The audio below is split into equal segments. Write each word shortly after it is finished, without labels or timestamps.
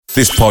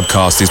This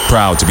podcast is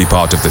proud to be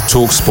part of the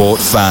TalkSport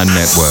Fan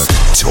Network.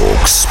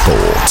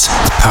 TalkSport.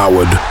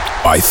 Powered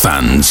by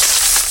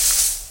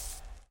fans.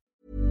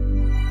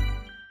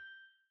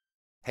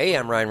 Hey,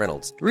 I'm Ryan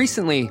Reynolds.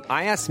 Recently,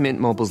 I asked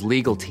Mint Mobile's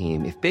legal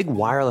team if big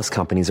wireless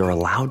companies are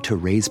allowed to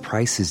raise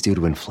prices due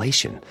to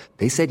inflation.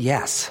 They said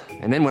yes.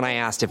 And then when I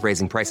asked if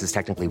raising prices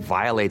technically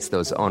violates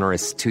those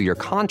onerous two-year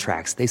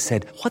contracts, they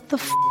said, "What the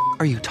f***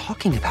 are you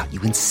talking about,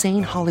 you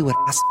insane Hollywood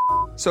ass?"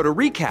 So to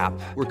recap,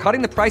 we're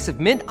cutting the price of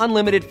Mint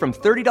Unlimited from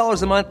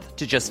 $30 a month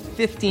to just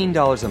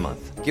 $15 a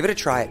month. Give it a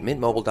try at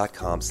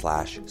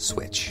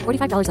mintmobile.com/switch.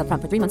 $45 up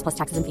front for 3 months plus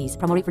taxes and fees.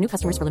 Promo rate for new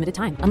customers for limited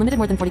time. Unlimited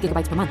more than 40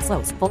 gigabytes per month.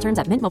 Slows full terms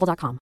at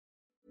mintmobile.com.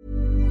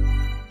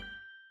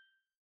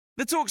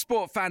 The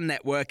TalkSport Fan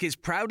Network is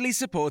proudly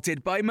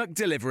supported by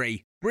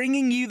McDelivery,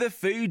 bringing you the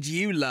food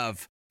you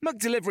love.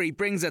 McDelivery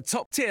brings a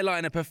top-tier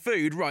lineup of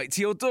food right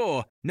to your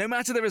door. No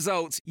matter the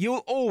result,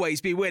 you'll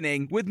always be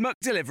winning with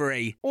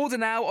McDelivery. Order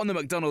now on the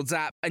McDonald's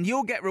app and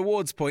you'll get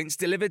rewards points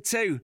delivered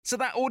too. So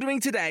that ordering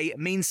today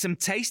means some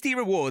tasty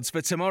rewards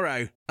for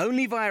tomorrow.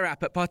 Only via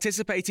app at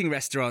participating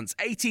restaurants.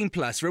 18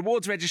 plus.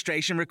 Rewards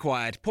registration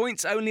required.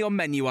 Points only on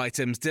menu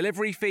items.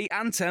 Delivery fee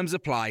and terms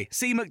apply.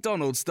 See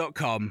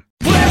mcdonalds.com.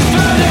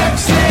 Brentford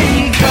FC,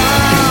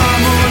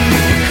 come on,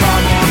 you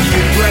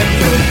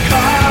Brentford,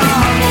 come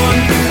on,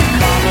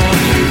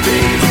 you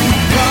big,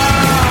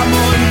 come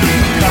on,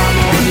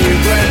 you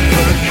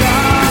Brentford,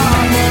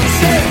 come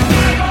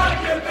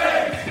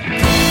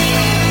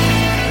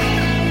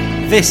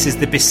on, This is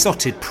the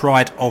Besotted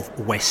Pride of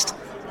West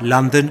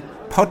London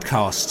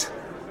podcast.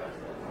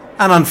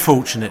 And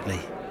unfortunately,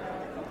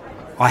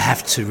 I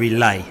have to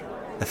relay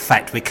the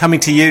fact we're coming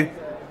to you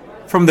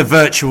from the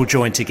virtual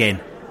joint again.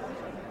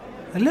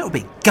 A little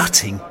bit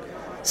gutting,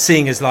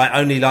 seeing as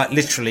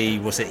literally,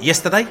 was it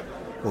yesterday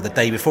or the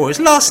day before? It was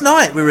last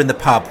night we were in the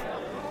pub,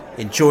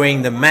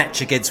 enjoying the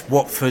match against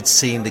Watford,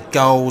 seeing the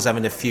goals,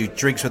 having a few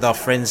drinks with our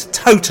friends,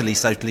 totally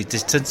socially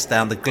distanced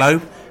down the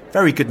globe.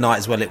 Very good night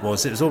as well it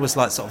was. It was almost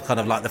like it's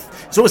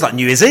almost like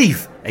New Year's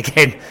Eve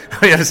again. You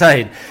know what I'm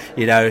saying?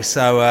 You know,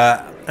 so,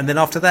 and then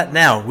after that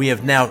we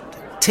have now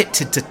tipped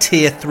into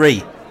Tier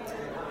 3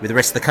 with the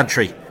rest of the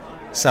country.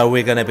 So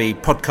we're going to be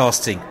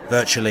podcasting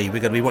virtually. We're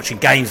going to be watching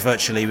games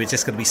virtually. We're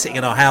just going to be sitting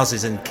in our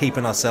houses and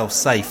keeping ourselves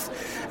safe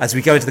as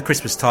we go into the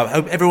Christmas time. I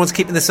hope everyone's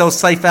keeping themselves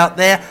safe out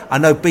there. I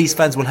know Bees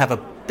fans will have a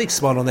big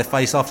smile on their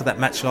face after that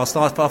match last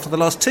night, after the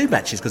last two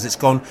matches, because it's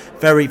gone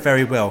very,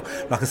 very well.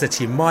 Like I said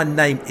to you, my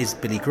name is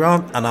Billy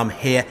Grant and I'm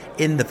here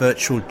in the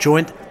virtual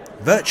joint,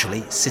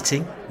 virtually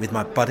sitting with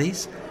my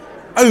buddies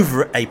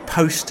over a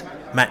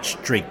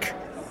post-match drink.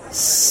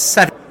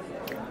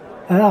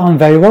 I'm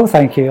very well,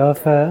 thank you.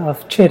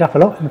 I've cheered up a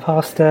lot in the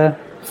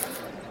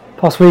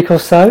past week or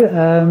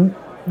so.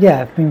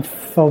 I've been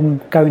from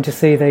going to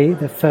see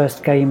the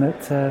first game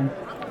at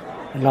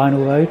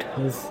Lionel Road.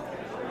 It was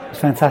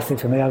fantastic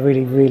for me. I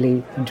really,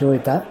 really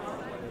enjoyed that.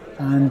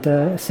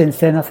 And since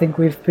then, I think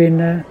we've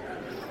been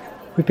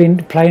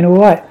playing all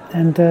right.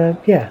 And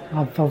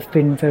I've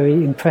been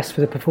very impressed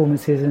with the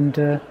performances, and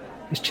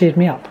it's cheered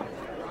me up.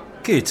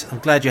 Good. I'm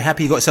glad you're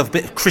happy. You got yourself a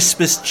bit of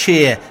Christmas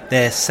cheer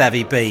there,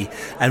 Savvy B.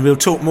 And we'll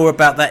talk more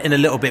about that in a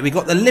little bit. We've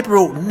got the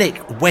Liberal Nick,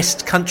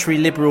 West Country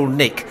Liberal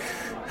Nick,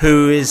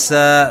 who is,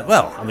 as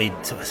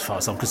far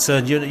as I'm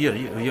concerned, you're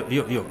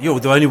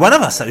the only one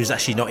of us who's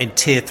actually not in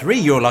Tier 3.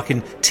 You're like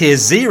in Tier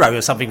 0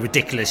 or something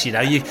ridiculous, you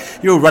know.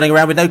 You're running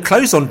around with no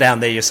clothes on down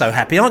there. You're so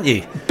happy, aren't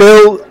you?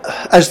 Bill,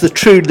 as the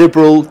true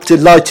Liberal,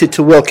 delighted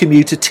to welcome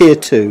you to Tier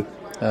 2,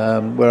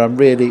 where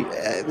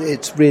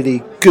it's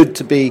really good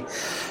to be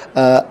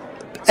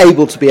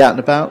able to be out and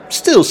about,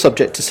 still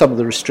subject to some of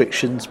the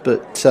restrictions,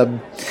 but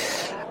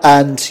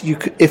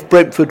if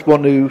Brentford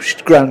want to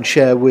ground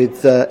share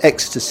with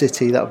Exeter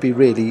City, that would be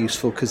really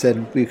useful, because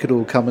then we could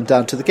all come and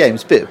down to the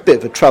games. Bit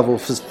of a travel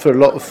for a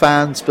lot of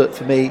fans, but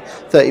for me,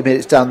 30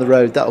 minutes down the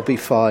road, that'll be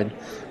fine.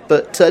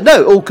 But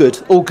all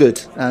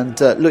good, and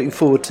looking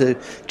forward to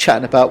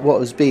chatting about what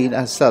has been,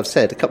 as I've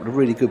said, a couple of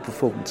really good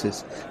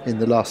performances in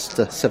the last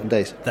 7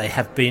 days. They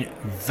have been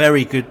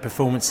very good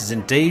performances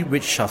indeed,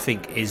 which I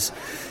think is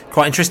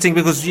quite interesting,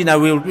 because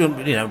we'll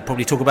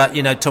probably talk about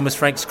Thomas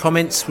Frank's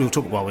comments. We'll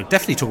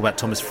definitely talk about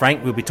Thomas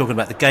Frank. We'll be talking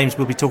about the games.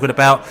 We'll be talking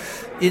about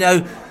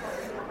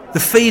the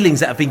feelings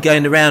that have been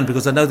going around,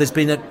 because I know there's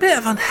been a bit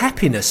of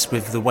unhappiness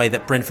with the way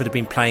that Brentford have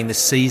been playing this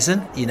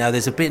season.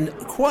 There's been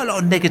quite a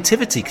lot of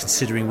negativity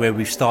considering where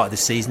we've started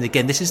this season.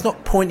 Again, this is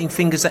not pointing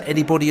fingers at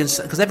anybody,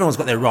 because everyone's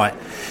got their right,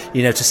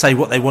 to say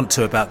what they want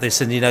to about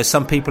this. And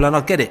some people, and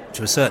I get it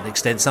to a certain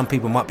extent, some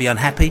people might be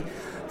unhappy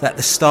that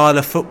the style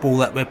of football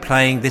that we're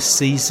playing this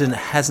season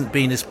hasn't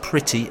been as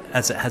pretty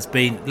as it has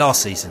been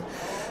last season.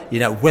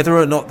 Whether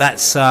or not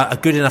that's a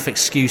good enough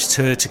excuse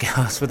to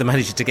ask for the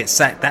manager to get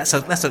sacked, that's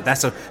what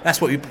that's a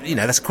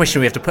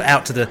question we have to put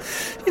out to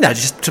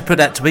just to put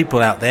out to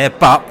people out there.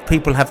 But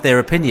people have their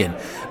opinion.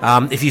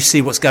 If you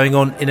see what's going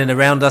on in and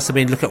around us,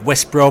 look at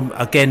West Brom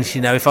again.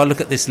 If I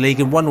look at this league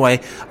in one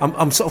way,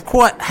 I'm sort of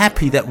quite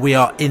happy that we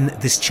are in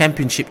this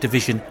Championship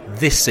division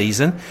this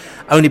season.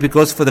 only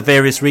because for the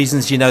various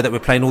reasons, that we're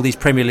playing all these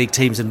Premier League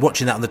teams and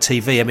watching that on the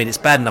TV. I mean, it's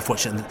bad enough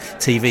watching it on the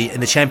TV in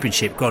the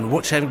Championship. Go and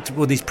watch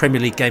all these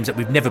Premier League games that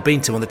we've never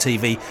been to on the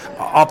TV.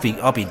 I'll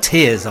be in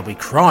tears. I'll be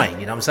crying.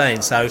 You know what I'm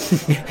saying? So,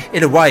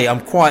 in a way,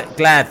 I'm quite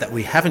glad that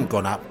we haven't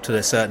gone up to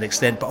a certain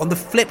extent. But on the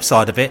flip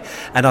side of it,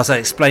 and as I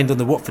explained on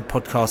the Watford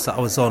podcast that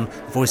I was on,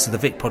 the Voice of the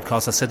Vic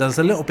podcast, I said I was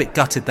a little bit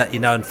gutted that,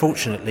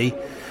 unfortunately,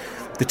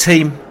 the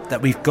team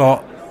that we've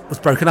got was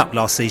broken up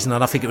last season,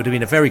 and I think it would have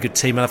been a very good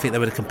team, and I think they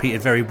would have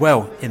competed very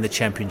well in the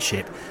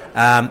Championship.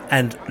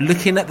 And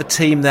looking at the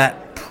team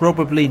that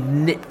probably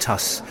pipped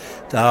us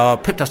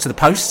to the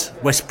post,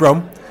 West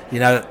Brom,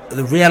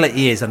 the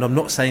reality is, and I'm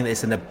not saying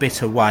this in a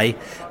bitter way,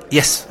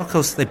 yes, of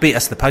course they beat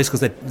us to the post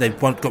because they've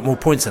got more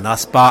points than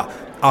us, but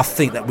I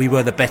think that we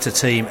were the better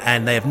team,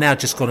 and they have now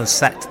just gone and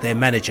sacked their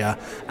manager,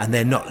 and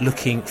they're not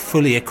looking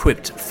fully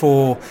equipped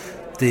for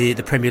the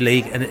Premier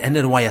League. And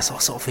in a way, I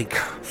sort of think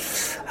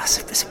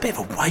it's a bit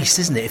of a waste,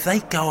 isn't it? If they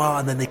go out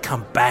and then they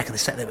come back and they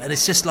set them, and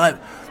it's just like,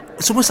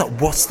 it's almost like,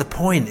 what's the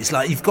point? It's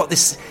like you've got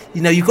this,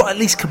 you've got to at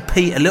least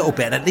compete a little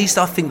bit, and at least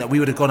I think that we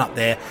would have gone up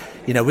there,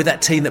 with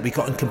that team that we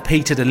got and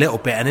competed a little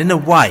bit, and in a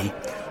way,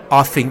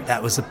 I think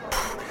that was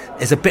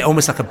it's a bit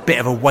almost like a bit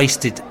of a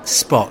wasted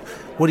spot.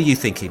 What are you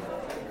thinking?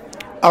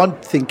 I'm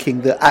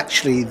thinking that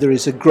actually there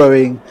is a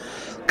growing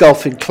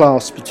gulf in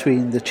class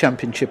between the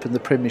Championship and the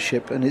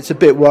Premiership, and it's a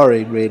bit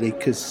worrying, really,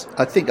 because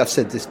I think I've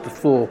said this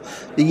before,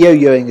 the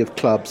yo-yoing of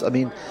clubs. I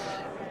mean,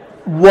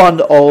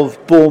 one of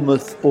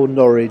Bournemouth or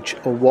Norwich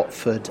or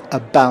Watford are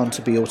bound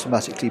to be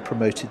automatically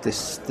promoted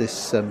this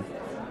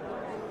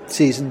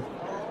season.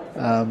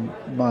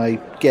 My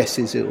guess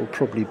is it will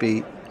probably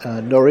be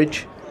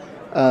Norwich.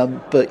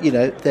 But,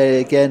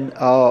 they again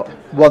are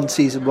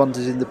one-season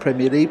wonders in the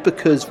Premier League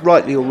because,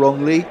 rightly or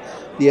wrongly,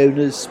 the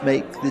owners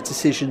make the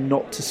decision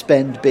not to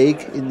spend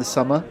big in the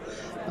summer.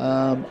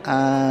 That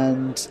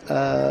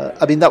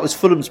was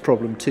Fulham's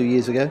problem 2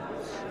 years ago.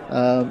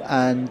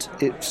 And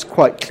it's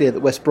quite clear that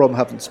West Brom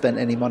haven't spent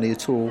any money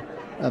at all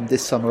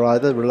this summer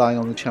either, relying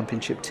on the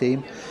Championship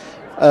team.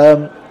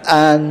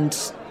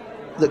 And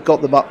that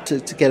got them up to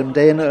get them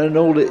down, and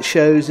all it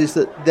shows is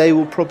that they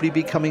will probably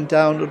be coming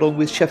down along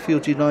with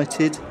Sheffield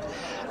United.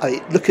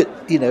 Look at,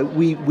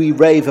 we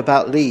rave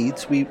about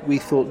Leeds. We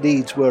thought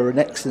Leeds were an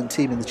excellent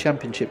team in the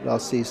Championship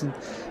last season.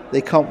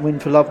 They can't win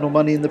for love nor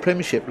money in the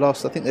Premiership. I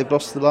think they've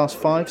lost the last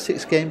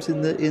 5-6 games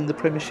in the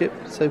Premiership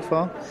so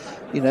far.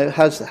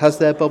 Has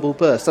their bubble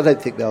burst? I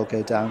don't think they'll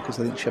go down because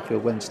I think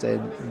Sheffield Wednesday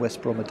and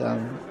West Brom are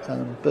down.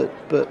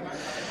 But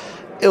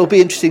it'll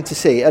be interesting to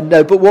see. And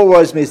but what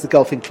worries me is the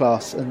gulf in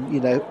class. And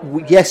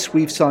yes,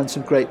 we've signed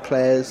some great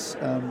players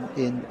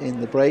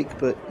in the break,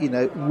 but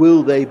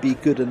will they be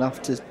good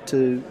enough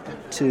to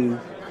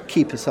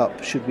keep us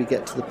up? Should we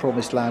get to the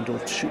promised land, or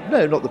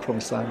not the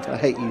promised land? I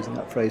hate using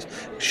that phrase.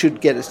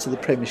 Should get us to the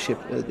Premiership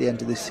at the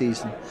end of this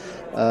season.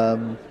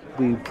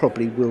 We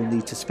probably will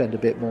need to spend a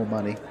bit more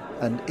money.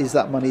 And is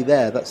that money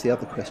there? That's the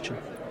other question.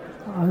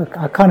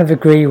 I kind of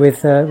agree with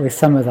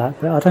some of that,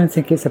 but I don't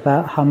think it's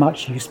about how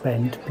much you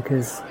spend,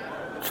 because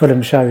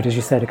Fulham showed, as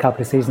you said, a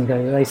couple of seasons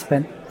ago, that they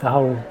spent the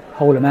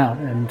whole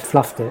amount and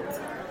fluffed it.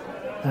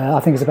 I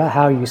think it's about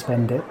how you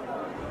spend it,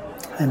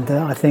 and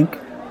I think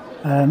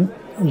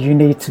you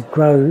need to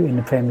grow in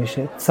the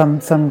Premiership. Some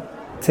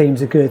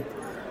teams are good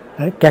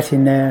at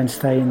getting there and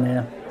staying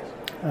there.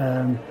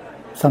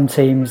 Some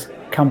teams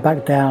come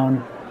back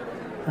down.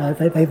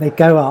 They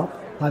go up.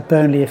 Like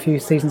Burnley a few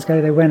seasons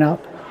ago, they went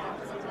up,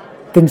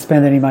 didn't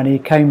spend any money,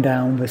 came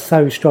down, were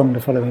so strong the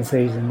following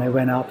season. They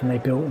went up and they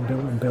built and built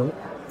and built,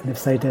 and they've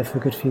stayed there for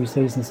a good few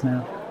seasons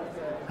now.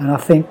 And I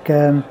think,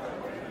 but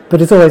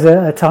there's always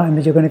a time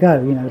that you're going to go.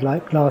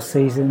 Like last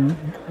season,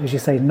 as you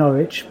say,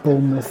 Norwich,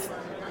 Bournemouth,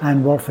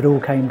 and Watford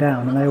all came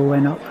down, and they all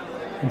went up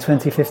in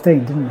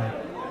 2015, didn't they?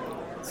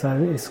 So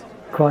it's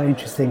quite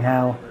interesting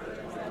how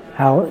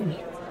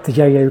the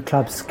yo-yo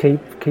clubs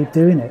keep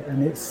doing it,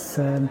 and it's.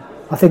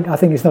 I think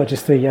it's not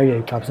just 3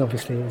 yo-yo clubs.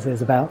 Obviously,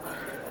 there's about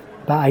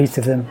 8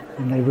 of them,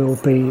 and they will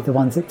be the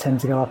ones that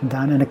tend to go up and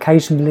down. And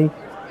occasionally,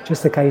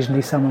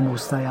 someone will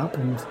stay up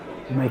and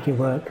make it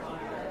work.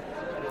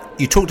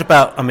 You talked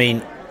about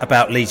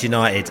Leeds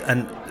United,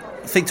 and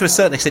I think to a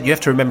certain extent you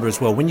have to remember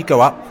as well, when you go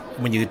up,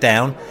 when you go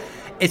down,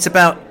 it's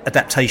about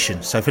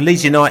adaptation. So for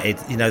Leeds United,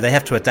 they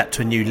have to adapt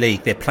to a new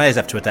league. Their players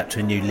have to adapt to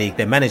a new league.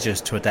 Their managers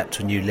to adapt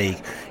to a new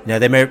league.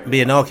 There may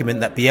be an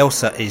argument that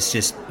Bielsa is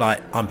just like,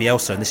 I'm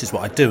Bielsa and this is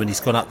what I do, and he's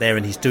gone up there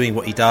and he's doing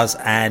what he does,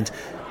 and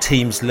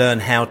teams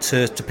learn how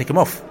to pick him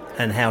off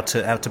and how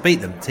to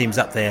beat them. Teams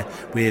up there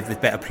with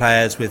better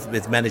players,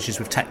 with managers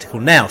with tactical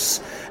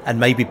nous, and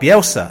maybe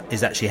Bielsa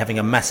is actually having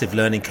a massive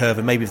learning curve,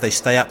 and maybe if they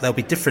stay up they'll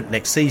be different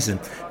next season.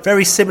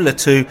 Very similar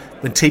to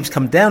when teams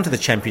come down to the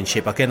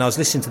Championship. Again, I was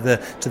listening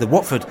to the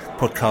Watford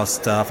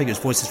podcast, I think it was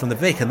Voices from the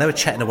Vic, and they were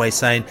chatting away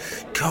saying,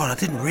 God, I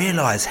didn't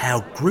realise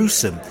how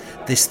gruesome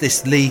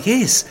this league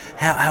is,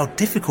 how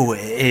difficult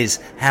it is,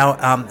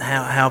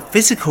 how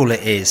physical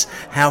it is,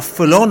 how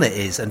full on it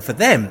is, and for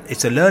them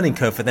it's a learning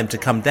curve for them to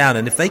come down,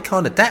 and if they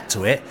can't adapt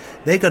to it,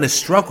 they're going to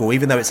struggle,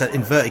 even though it's an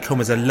inverted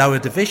commas a lower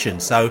division.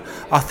 So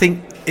I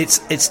think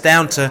it's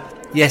down to,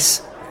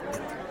 yes,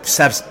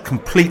 Sav's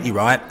completely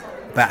right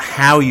about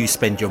how you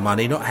spend your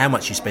money, not how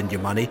much you spend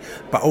your money,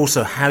 but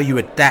also how you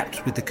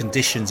adapt with the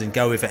conditions and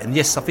go with it. And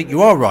yes, I think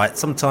you are right.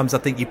 Sometimes I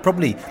think you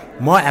probably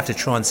might have to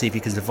try and see if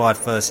you can survive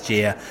first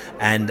year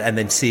and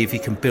then see if you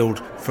can build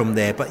from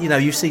there. But,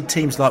 you see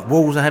teams like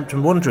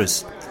Wolverhampton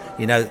Wanderers,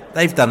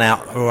 they've done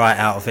all right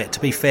out of it.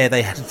 To be fair,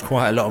 they had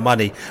quite a lot of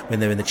money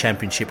when they were in the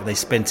Championship, but they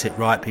spent it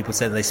right. People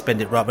said they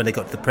spent it right when they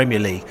got to the Premier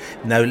League.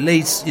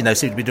 Leeds,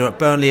 seem to be doing it.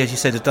 Burnley, as you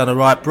said, have done all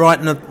right.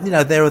 Brighton,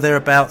 there or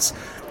thereabouts.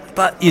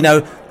 But,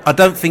 I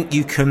don't think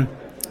you can.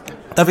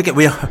 Don't forget,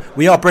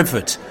 we are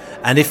Brentford,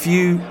 and if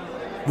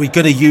we're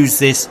going to use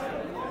this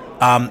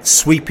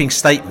sweeping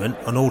statement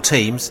on all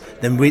teams,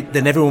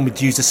 then everyone would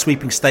use a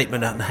sweeping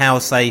statement on how,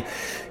 say,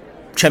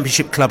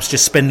 Championship clubs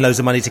just spend loads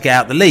of money to get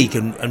out the league,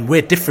 and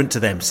we're different to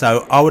them.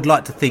 So I would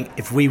like to think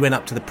if we went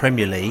up to the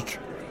Premier League,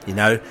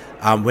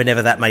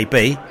 whenever that may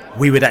be,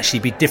 we would actually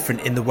be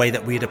different in the way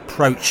that we'd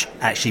approach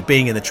actually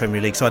being in the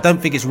Premier League. So I don't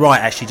think it's right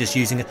actually just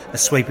using a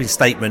sweeping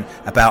statement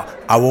about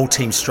all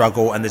teams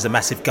struggle and there's a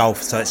massive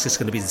gulf, so it's just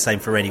going to be the same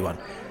for anyone.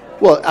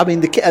 Well, I mean,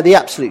 the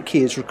absolute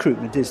key is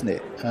recruitment, isn't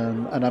it?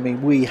 And I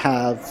mean, we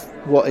have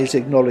what is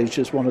acknowledged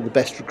as one of the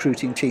best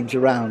recruiting teams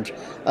around.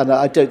 And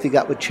I don't think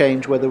that would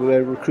change whether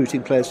we're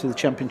recruiting players for the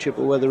Championship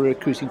or whether we're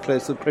recruiting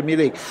players for the Premier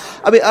League.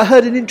 I mean, I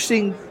heard an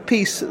interesting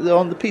piece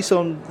on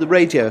the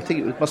radio, I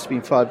think it must have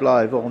been 5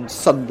 Live on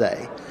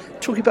Sunday,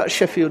 talking about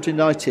Sheffield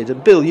United.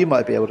 And Bill, you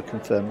might be able to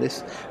confirm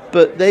this,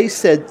 but they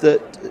said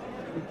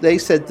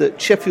that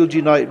Sheffield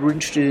United were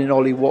interested in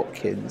Ollie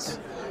Watkins,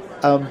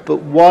 but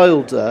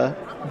Wilder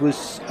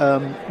was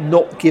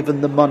not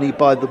given the money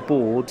by the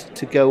board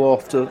to go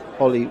after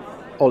Ollie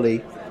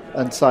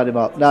and sign him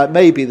up. Now, it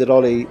may be that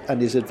Ollie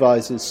and his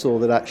advisors saw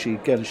that actually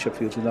going to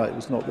Sheffield United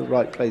was not the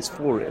right place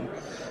for him.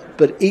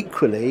 But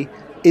equally,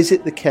 is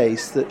it the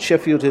case that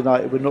Sheffield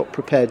United were not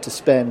prepared to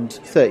spend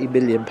 £30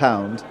 million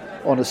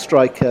on a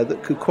striker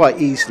that could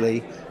quite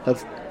easily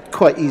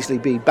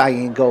be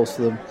banging goals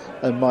for them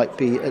and might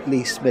be at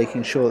least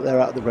making sure that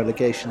they're out of the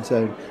relegation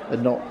zone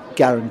and not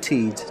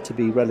guaranteed to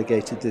be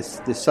relegated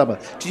this summer?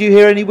 Did you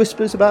hear any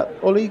whispers about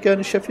Ollie going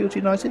to Sheffield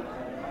United?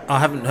 I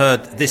haven't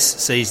heard this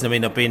season. I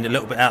mean, I've been a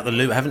little bit out of the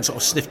loop. I haven't sort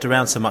of sniffed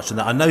around so much on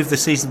that. I know the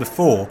season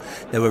before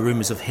there were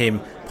rumours of him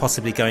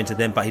possibly going to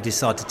them, but he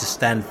decided to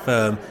stand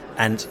firm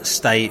and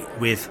stay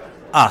with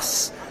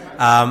us.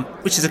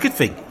 Which is a good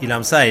thing, you know what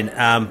I'm saying?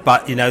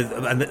 But,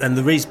 and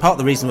the reason, part of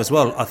the reason as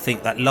well, I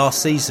think that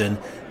last season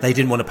they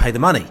didn't want to pay the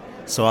money.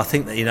 So I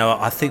think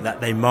that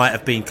they might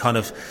have been kind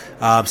of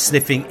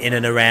sniffing in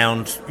and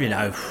around,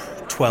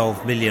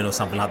 12 million or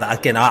something like that.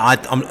 Again, I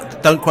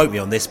don't quote me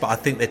on this, but I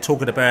think they're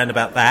talking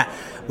about that,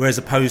 whereas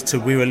opposed to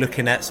we were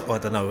looking at, I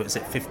don't know, is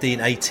it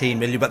 15, 18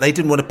 million, but they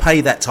didn't want to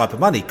pay that type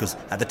of money because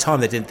at the time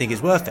they didn't think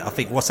it's worth it. I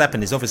think what's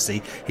happened is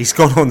obviously he's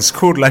gone on,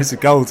 scored loads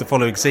of goals the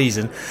following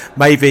season.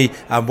 Maybe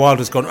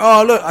Wilder's gone,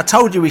 oh look, I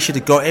told you we should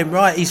have got him,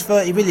 right, he's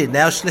 30 million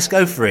now, let's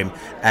go for him.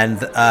 And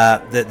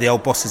the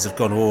old bosses have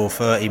gone,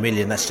 30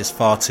 million, that's just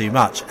far too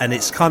much. And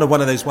it's kind of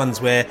one of those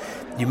ones where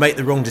you make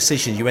the wrong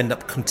decision, you end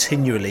up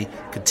continually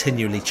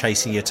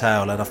chasing your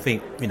tail. And I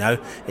think,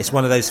 it's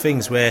one of those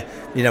things where,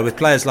 with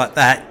players like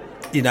that,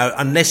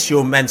 unless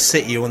you're Man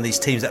City or one of these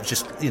teams that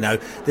just,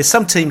 there's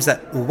some teams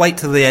that will wait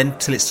till the end,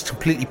 till it's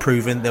completely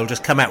proven, they'll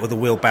just come out with a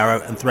wheelbarrow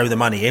and throw the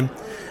money in.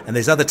 And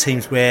there's other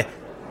teams where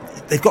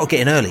they've got to get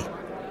in early,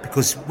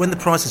 because when the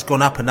price has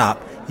gone up and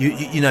up,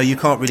 you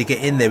can't really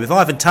get in there. With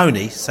Ivan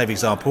Toney, say for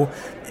example,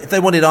 if they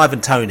wanted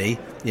Ivan Toney,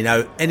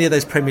 any of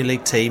those Premier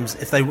League teams,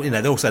 if they,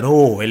 they're all saying,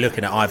 we're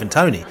looking at Ivan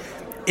Toney.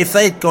 If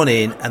they'd gone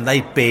in and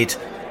they bid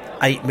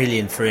 8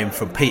 million for him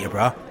from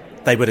Peterborough,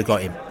 they would have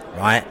got him,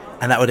 right?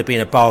 And that would have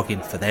been a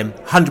bargain for them,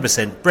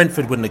 100%.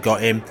 Brentford wouldn't have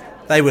got him.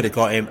 They would have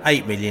got him,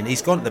 8 million.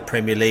 He's gone to the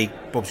Premier League.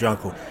 Bob's your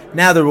uncle.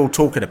 Now they're all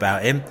talking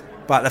about him.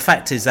 But the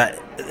fact is that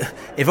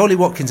if Ollie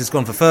Watkins has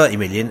gone for 30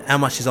 million, how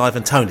much is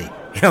Ivan Toney? You know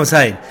what I'm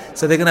saying?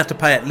 So they're going to have to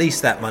pay at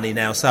least that money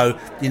now. So,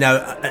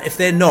 if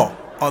they're not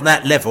on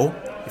that level,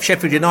 if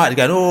Sheffield United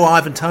are going,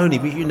 Ivan Toney,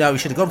 we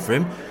should have gone for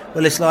him.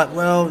 Well, it's like,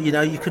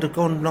 you could have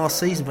gone last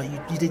season, but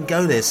you didn't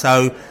go there.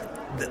 So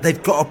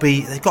they've got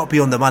to be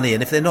on the money.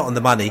 And if they're not on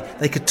the money,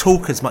 they could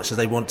talk as much as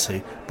they want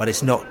to, but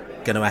it's not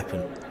going to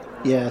happen.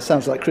 Yeah,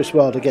 sounds like Chris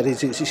Wilder getting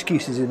his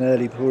excuses in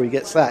early before he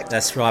gets sacked.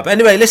 That's right. But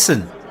anyway,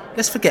 listen,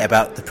 let's forget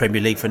about the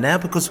Premier League for now,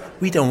 because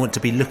we don't want to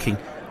be looking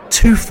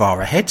too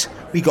far ahead.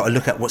 We've got to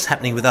look at what's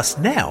happening with us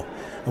now.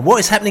 And what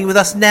is happening with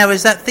us now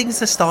is that things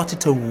have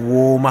started to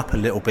warm up a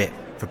little bit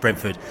for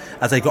Brentford,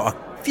 as they got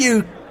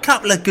a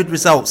couple of good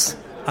results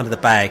under the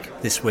bag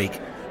this week.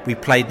 We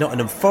played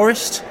Nottingham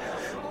Forest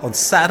on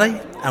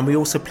Saturday, and we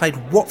also played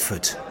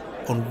Watford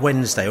on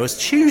Wednesday, or it was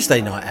Tuesday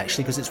night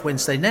actually, because it's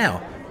Wednesday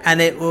now. And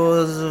it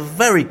was a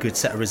very good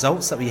set of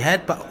results that we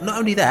had, but not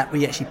only that,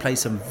 we actually played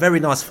some very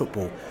nice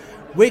football.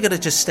 We're going to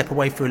just step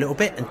away for a little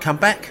bit and come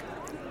back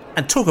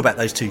and talk about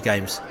those two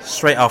games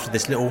straight after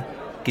this little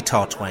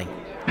guitar twang.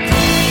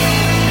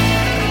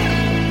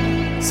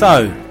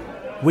 So,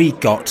 we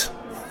got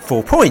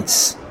 4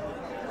 points.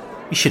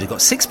 We should have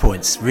got 6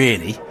 points,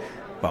 really.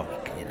 Well,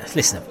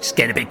 listen, I'm just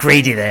getting a bit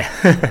greedy there.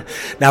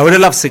 Now, we'd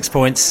have loved 6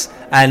 points,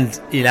 and,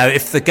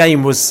 if the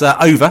game was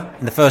over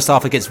in the first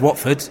half against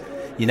Watford,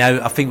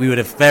 I think we would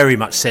have very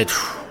much said,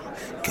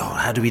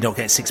 God, how do we not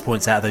get 6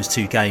 points out of those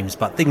two games?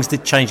 But things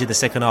did change in the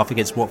second half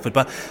against Watford.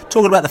 But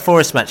talking about the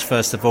Forest match,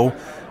 first of all,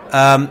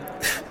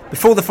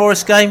 before the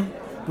Forest game,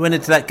 we went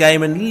into that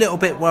game and a little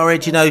bit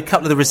worried. A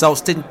couple of the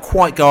results didn't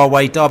quite go our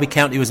way. Derby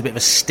County was a bit of a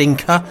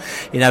stinker.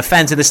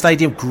 Fans in the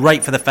stadium,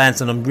 great for the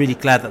fans, and I'm really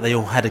glad that they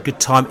all had a good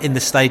time in the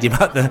stadium.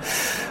 But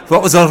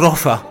what was on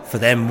offer for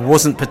them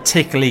wasn't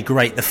particularly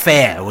great. The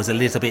fare was a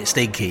little bit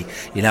stinky,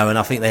 and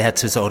I think they had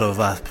to sort of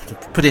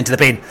put it into the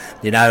bin,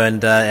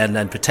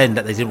 and pretend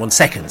that they didn't want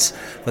seconds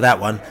for that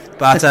one.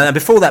 But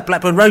before that,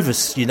 Blackburn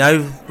Rovers,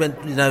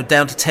 went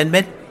down to 10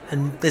 men.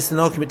 And there's an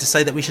argument to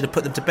say that we should have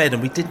put them to bed,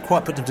 and we didn't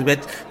quite put them to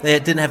bed. They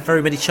didn't have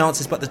very many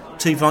chances, but the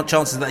two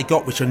chances that they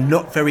got, which are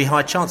not very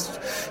high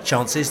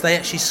chances, they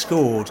actually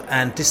scored.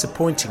 And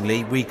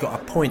disappointingly, we got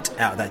a point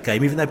out of that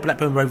game, even though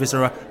Blackburn Rovers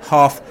are a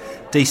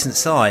half-decent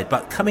side.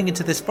 But coming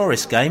into this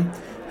Forest game,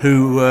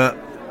 who were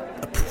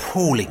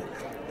appalling.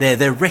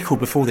 Their record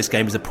before this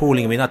game was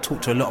appalling. I mean, I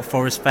talked to a lot of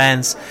Forest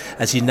fans,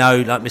 as you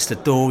know, like Mr.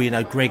 Daw,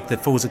 Greg, the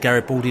Forza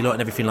Garibaldi lot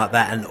and everything like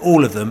that, and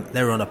all of them,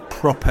 they're on a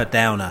proper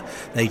downer.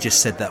 They just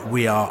said that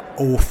we are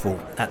awful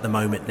at the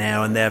moment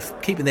now, and they're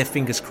keeping their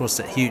fingers crossed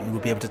that Houghton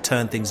will be able to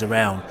turn things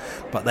around,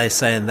 but they're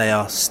saying they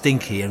are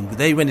stinky, and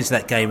they went into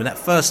that game, and that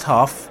first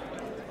half,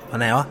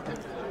 an hour,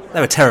 they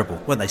were terrible,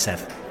 weren't they,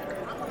 Sev?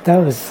 That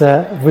was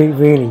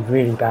really,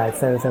 really bad.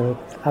 They were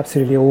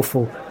absolutely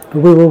awful.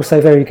 But we were also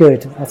very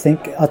good, I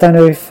think. I don't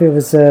know if it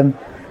was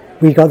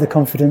we got the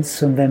confidence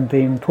from them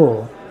being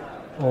poor,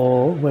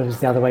 or whether it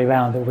was the other way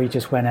around, that we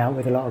just went out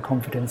with a lot of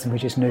confidence and we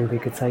just knew we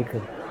could take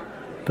them.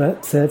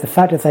 But the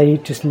fact that they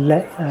just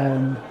let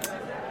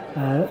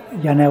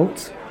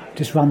Janelt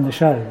just run the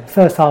show,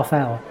 first half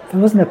hour, there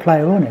wasn't a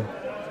player on him.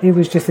 He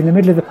was just in the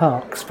middle of the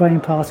park,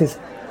 spraying passes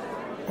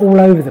all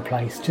over the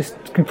place, just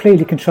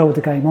completely controlled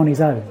the game on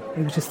his own.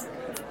 It was just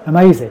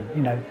amazing,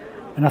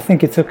 And I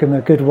think it took him a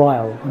good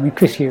while. I mean,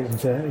 Chris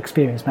Houghton's an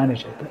experienced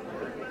manager, but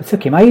it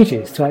took him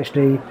ages to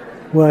actually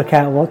work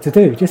out what to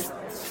do. Just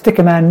stick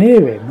a man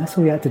near him. That's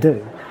all he had to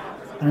do.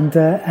 And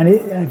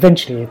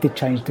eventually it did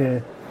change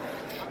the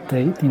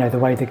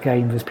way the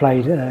game was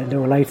played a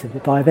little later.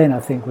 But by then, I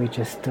think we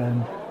just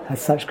had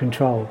such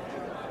control.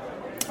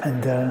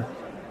 And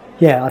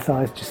I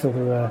thought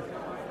we were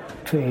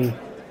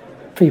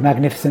pretty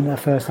magnificent that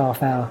first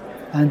half hour.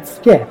 And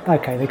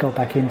they got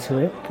back into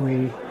it.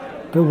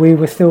 But we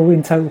were still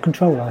in total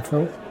control, I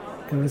thought.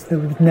 There was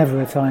never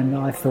a time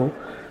that I thought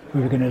we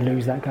were going to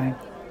lose that game.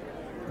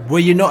 Were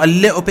you not a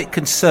little bit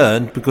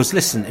concerned? Because,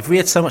 listen, if we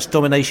had so much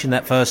domination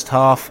that first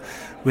half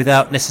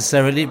without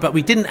necessarily... But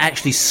we didn't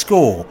actually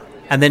score.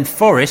 And then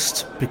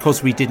Forest,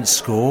 because we didn't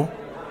score,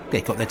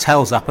 they got their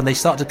tails up and they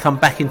started to come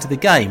back into the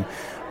game.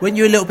 Weren't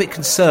you a little bit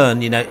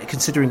concerned,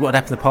 considering what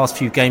had happened the past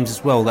few games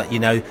as well, that,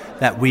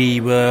 that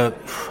we were,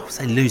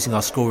 losing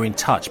our scoring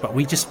touch, but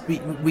we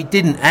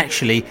didn't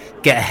actually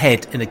get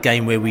ahead in a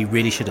game where we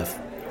really should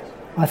have?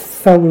 I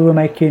felt we were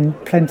making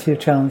plenty of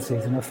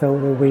chances, and I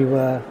felt that we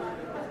were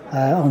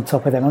on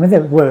top of them. I mean,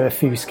 there were a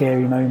few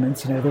scary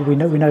moments, that we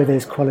know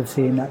there's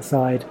quality in that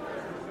side,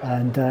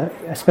 and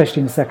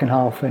especially in the second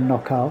half when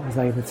Knockout was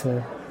able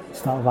to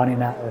start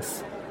running at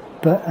us.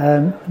 But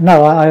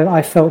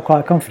I felt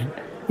quite confident.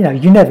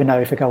 You never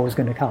know if a goal was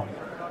going to come,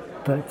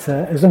 but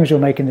as long as you're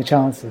making the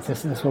chances,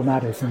 that's what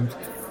matters. And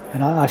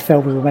I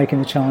felt we were making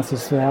the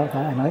chances throughout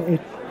that, and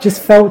it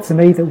just felt to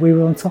me that we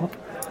were on top.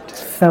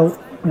 Just felt,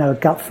 a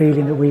gut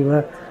feeling that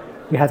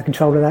we had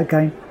control of that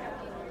game.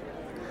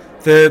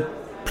 The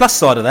plus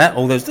side of that,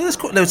 although there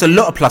was a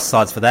lot of plus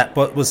sides for that,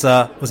 but was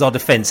our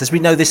defence. As we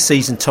know, this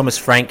season Thomas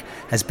Frank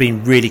has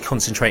been really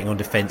concentrating on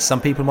defence. Some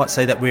people might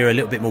say that we're a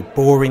little bit more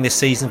boring this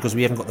season because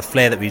we haven't got the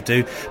flair that we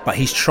do, but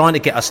he's trying to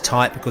get us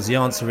tight, because the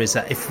answer is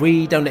that if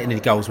we don't let any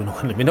goals, we're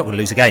not going to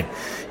lose a game.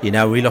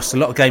 We lost a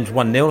lot of games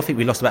 1-0. I think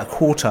we lost about a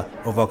quarter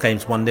of our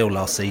games 1-0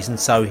 last season,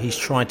 so he's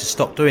trying to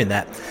stop doing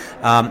that.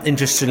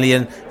 Interestingly,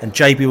 and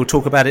JB will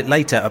talk about it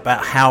later,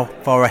 about how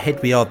far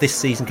ahead we are this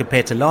season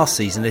compared to last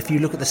season. If you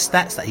look at the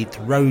stats that he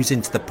throws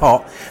into the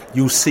pot,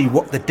 you'll see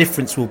what the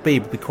difference will be.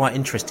 It'll be quite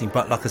interesting.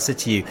 But like I said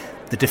to you,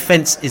 the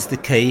defence is the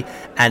key,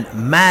 and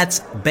Mads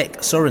Beck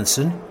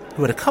Sorensen,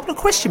 who had a couple of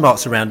question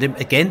marks around him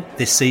again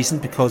this season,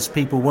 because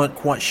people weren't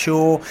quite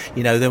sure,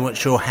 they weren't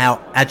sure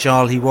how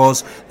agile he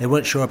was, they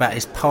weren't sure about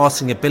his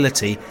passing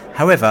ability.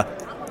 However,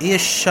 he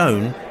has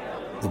shown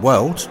the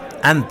world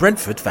and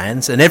Brentford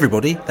fans and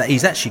everybody that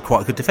he's actually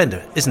quite a good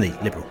defender, isn't he,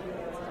 Liberal?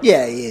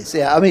 Yeah, he is.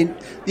 Yeah, I mean,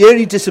 the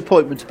only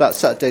disappointment about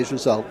Saturday's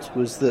result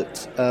was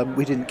that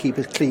we didn't keep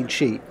a clean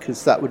sheet,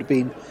 because that would have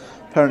been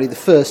apparently the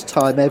first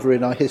time ever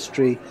in our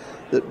history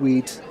that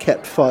we'd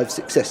kept 5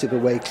 successive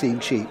away clean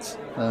sheets,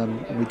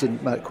 and we didn't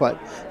quite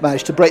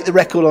manage to break the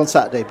record on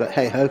Saturday. But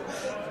hey ho,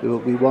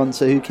 we won,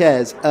 so who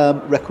cares?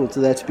 Records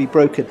are there to be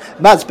broken.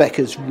 Mads Beck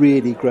has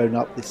really grown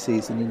up this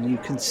season, and you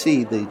can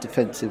see the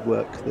defensive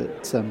work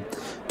that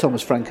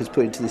Thomas Frank has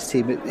put into this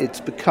team.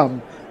 It's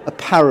become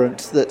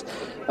apparent that.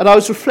 And I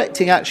was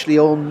reflecting actually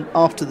on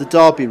after the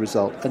Derby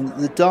result, and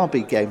the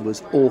Derby game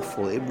was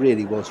awful. It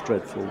really was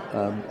dreadful,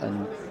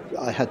 and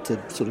I had to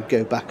sort of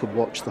go back and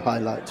watch the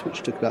highlights,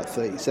 which took about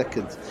 30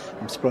 seconds.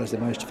 I'm surprised I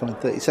managed to find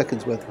 30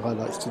 seconds worth of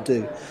highlights to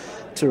do,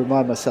 to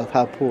remind myself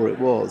how poor it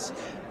was.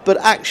 But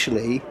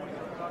actually,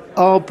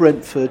 are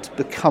Brentford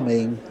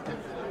becoming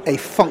a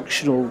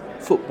functional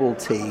football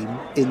team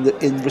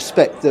in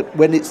respect that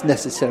when it's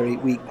necessary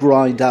we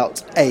grind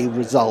out a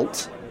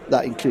result,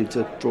 that includes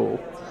a draw,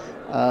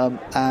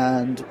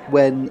 and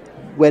when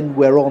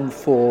we're on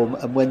form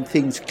and when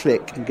things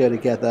click and go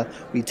together,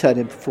 we turn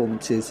in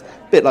performances,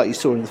 a bit like you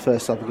saw in the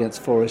first half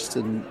against Forest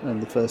and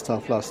the first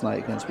half last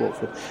night against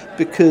Watford,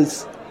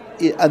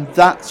 and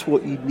that's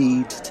what you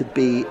need to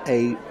be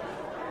a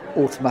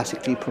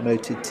automatically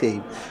promoted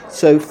team.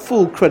 So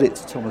full credit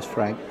to Thomas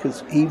Frank,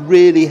 because he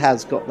really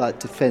has got that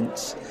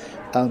defence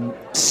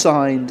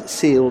signed,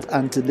 sealed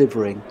and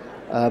delivering.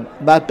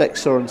 Madbeck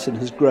Sorensen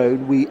has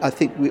grown. I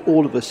think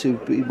all of us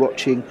who've been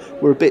watching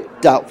were a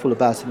bit doubtful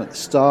about him at the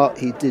start.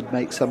 He did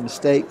make some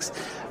mistakes.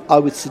 I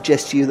would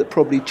suggest to you that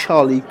probably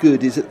Charlie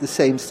Good is at the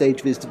same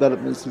stage of his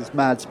development as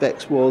Mads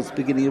Beck was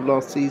beginning of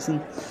last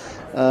season.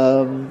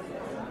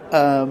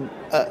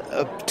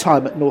 A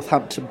time at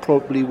Northampton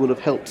probably would have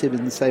helped him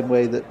in the same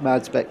way that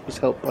Mads Beck was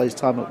helped by his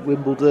time at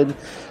Wimbledon.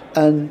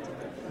 And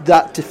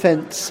that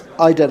defence,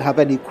 I don't have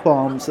any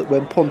qualms that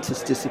when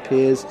Pontus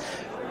disappears,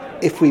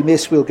 if we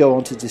miss, we'll go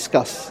on to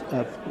discuss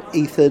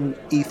Ethan.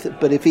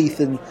 But if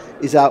Ethan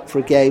is out for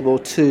a game or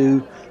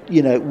two,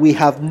 we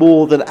have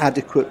more than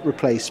adequate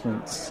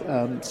replacements.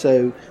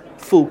 So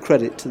full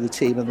credit to the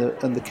team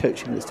and the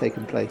coaching that's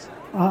taken place.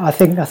 I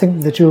think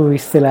the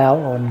jury's still out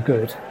on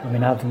Good. I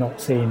mean, I've not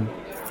seen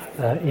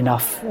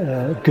enough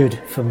good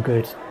from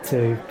Good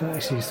to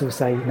actually sort of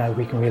say, no,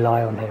 we can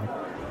rely on him.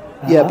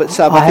 Yeah, but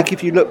Sav, I think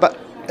if you look back,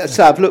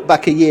 look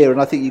back a year,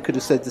 and I think you could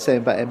have said the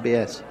same about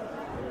MBS.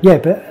 Yeah,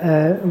 but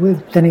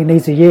then it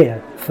needs a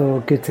year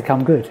for Good to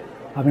come good.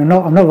 I mean,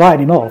 I'm not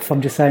writing him off.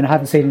 I'm just saying I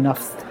haven't seen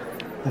enough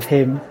of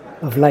him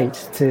of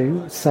late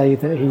to say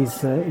that he's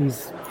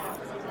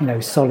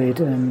solid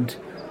and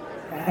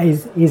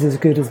is as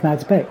good as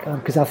Mads Beck,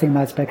 because I think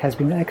Mads Beck has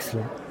been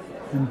excellent.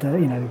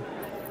 And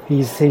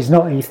he's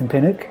not Ethan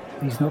Pinnock,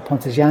 he's not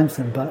Pontus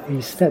Jansson, but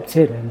he's stepped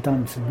in and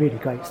done some really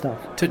great stuff.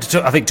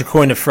 I think to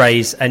coin a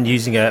phrase, and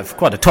using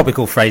quite a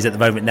topical phrase at the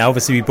moment now,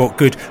 obviously we bought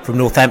Good from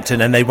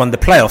Northampton and they won the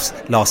playoffs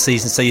last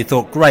season, so you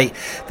thought, great,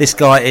 this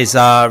guy is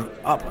we're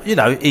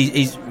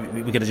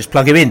going to just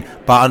plug him in,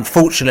 but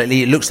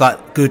unfortunately it looks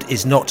like Good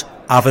is not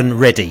oven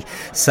ready,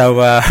 so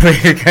we're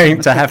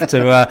going to have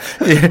to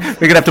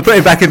put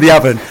him back in the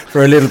oven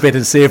for a little bit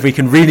and see if we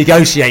can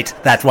renegotiate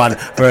that one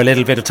for a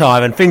little bit of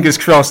time, and fingers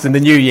crossed in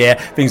the new year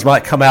things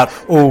might come out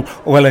all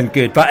well and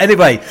good. But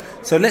anyway,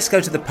 so let's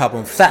go to the pub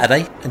on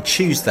Saturday and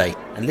Tuesday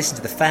and listen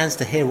to the fans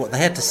to hear what they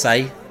had to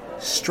say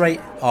straight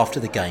after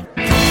the game.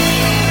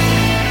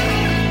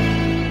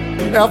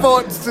 Yeah, I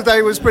thought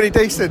today was pretty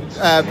decent,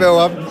 Bill.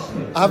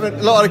 A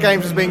lot of the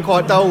games has been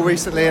quite dull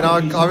recently, and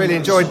I really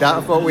enjoyed that.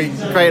 I thought we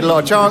created a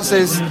lot of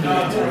chances,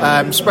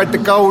 spread the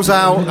goals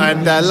out,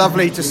 and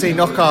lovely to see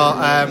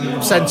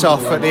Knockaert sent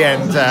off at the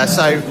end.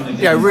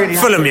 Really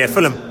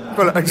Fulham.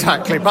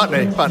 Exactly,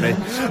 Putney.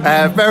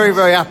 Very,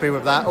 very happy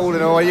with that. All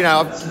in all,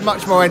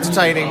 much more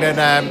entertaining than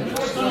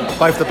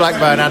both the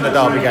Blackburn and the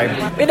Derby game.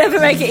 We never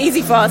make it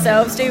easy for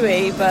ourselves, do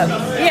we? But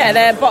yeah,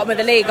 they're bottom of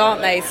the league, aren't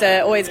they?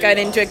 So always going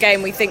into a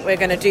game we think we're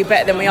going to do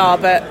better than we are,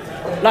 but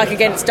like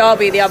against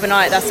Derby the other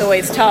night, that's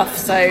always tough.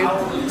 So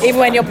even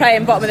when you're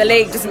playing bottom of the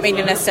league doesn't mean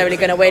you're necessarily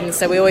going to win,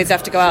 so we always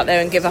have to go out there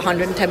and give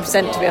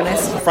 110%, to be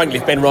honest. Frankly,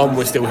 if Ben Ron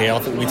was still here, I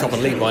think we'd be top of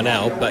the league by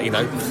now, but we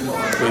know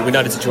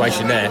the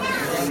situation there.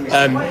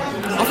 I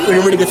think we're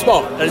in a really good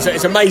spot.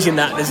 It's amazing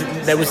that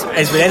there's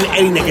been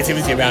any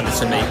negativity around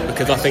us to me,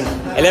 because I think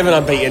 11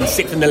 unbeaten,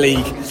 6th in the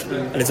league,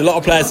 and there's a lot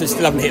of players that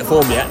still haven't hit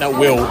form yet. That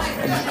will.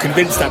 I'm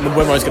convinced that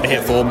Mbeumo's going to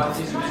hit form.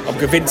 I'm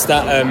convinced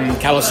that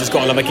Callos has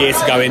got another gear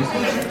to go in.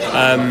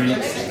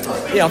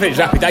 I think it's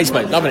happy days,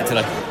 mate. Loving it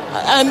today.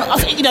 I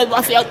think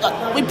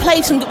we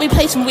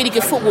played some really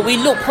good football. We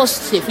look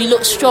positive. We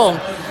look strong.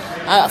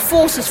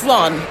 Forces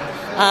run.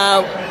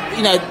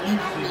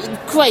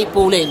 Great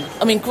ball in.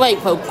 I mean,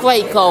 great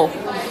goal.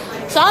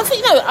 So I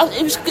think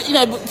it was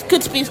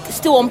good to be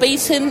still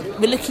unbeaten.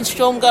 We're looking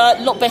stronger, a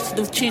lot better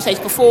than Tuesday's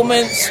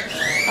performance,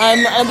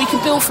 and we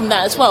can build from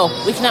that as well.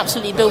 We can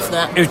absolutely build from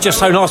that. It was just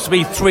so nice to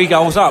be 3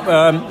 goals up.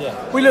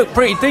 We looked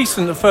pretty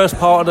decent the first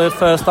part of the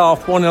first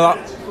half, 1-0 up.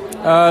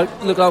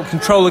 Looked like we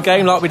control the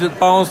game like we did at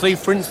Barnsley,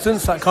 for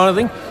instance, that kind of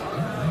thing.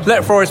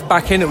 Let Forest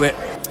back into it.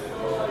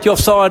 the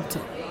offside,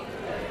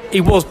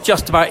 he was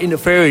just about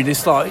interfering.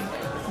 It's like,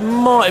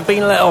 might have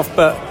been let off,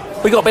 but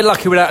we got a bit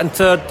lucky with that and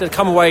to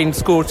come away and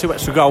score 2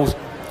 extra goals.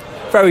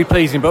 Very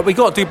pleasing, but we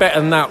got to do better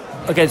than that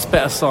against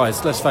better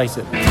sides, let's face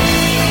it.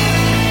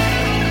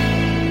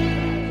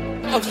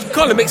 I've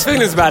kind of mixed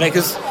feelings about it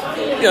because,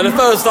 the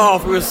first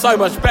half we were so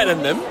much better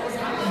than them.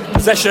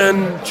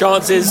 Possession,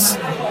 chances,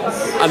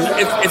 and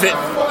if it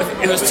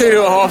was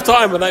 2-0 at half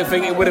time, I don't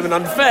think it would have been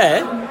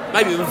unfair.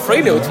 Maybe even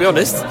 3-0, to be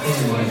honest.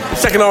 The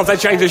second half they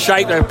changed the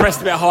shape, they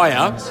pressed a bit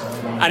higher,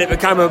 and it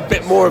became a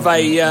bit more of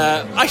a...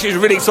 actually, it was a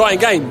really exciting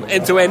game,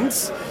 end to end.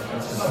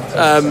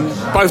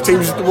 Both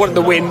teams wanted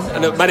to win,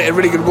 and it made it a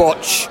really good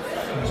watch.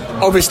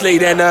 Obviously,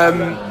 then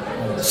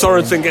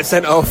Sorensen gets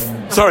sent off.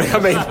 Sorry, I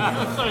mean,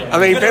 how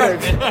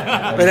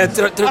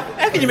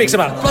can you mix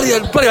them up?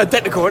 Bloody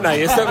identical, aren't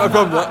they? It's not my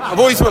problem. I've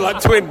always felt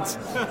like twins.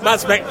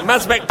 Mads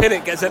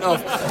Pinnock gets sent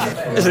off.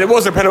 Listen, it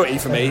was a penalty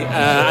for me,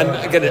 and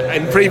again,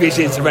 in previous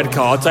years, it's a red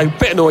card, so a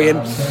bit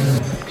annoying.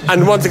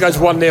 And once it goes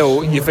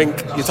 1-0, you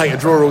think you take a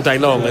draw all day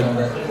long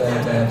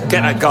and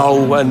get that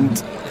goal,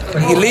 and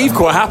you leave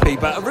quite happy.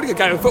 But a really good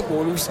game of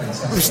football. We've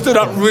stood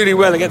up really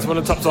well against one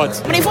of the top sides.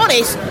 But if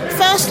honest,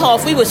 first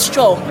half we were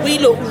strong. We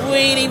looked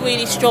really,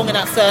 really strong in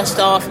that first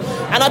half,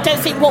 and I don't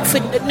think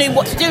Watford knew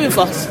what to do with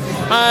us.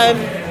 I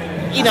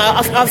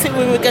think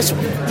we were just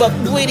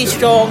really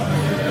strong.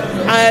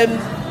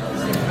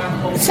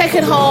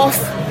 Second half,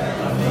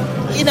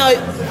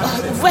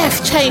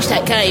 ref changed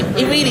that game.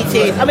 He really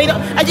did. I mean,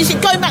 I just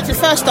think going back to the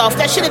first half,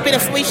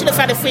 we should have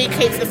had a free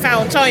kick for the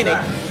foul on Tony.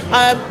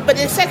 But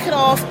in the second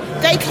half,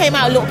 they came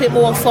out a little bit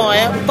more on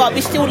fire, but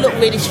we still looked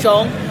really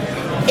strong.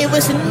 It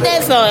was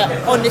never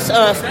on this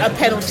earth a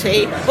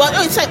penalty. Well,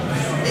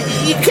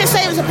 you could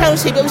say it was a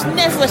penalty, but it was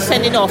never a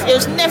sending off. It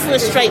was never a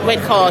straight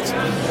red card.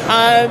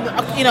 And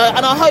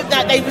I hope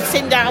that they would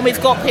send that and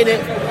we've got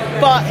Pinnock.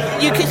 But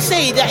you could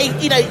see that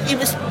it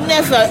was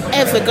never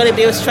ever going to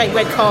be a straight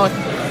red card.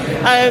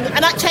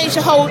 And that changed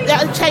the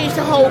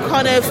whole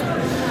kind of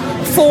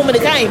form of the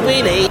game,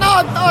 really. No,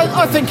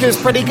 I think it was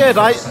pretty good.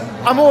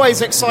 I'm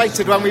always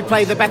excited when we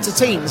play the better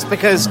teams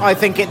because I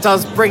think it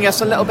does bring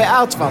us a little bit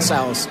out of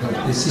ourselves.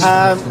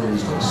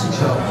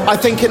 I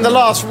think in the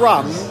last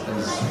run,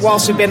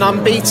 whilst we've been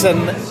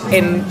unbeaten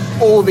in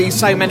all these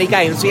so many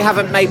games, we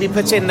haven't maybe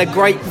put in the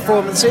great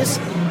performances.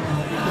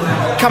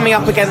 Coming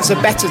up against a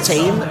better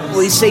team,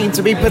 we seem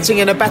to be putting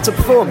in a better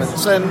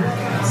performance, and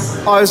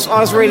I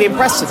was really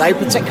impressed today,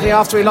 particularly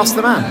after we lost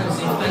the man.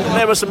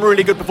 There were some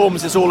really good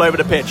performances all over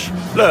the pitch.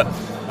 Look,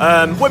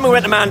 when we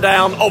went the man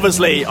down,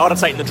 obviously I'd have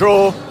taken the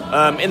draw.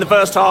 In the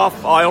first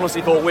half, I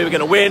honestly thought we were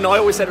going to win. I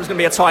always said it was going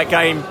to be a tight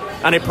game,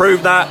 and it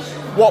proved that.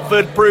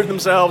 Watford proved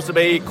themselves to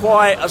be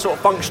quite a sort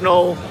of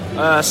functional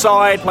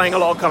side, playing a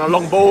lot of kind of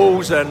long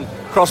balls and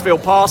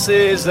crossfield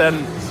passes,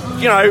 and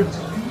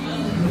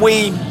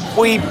we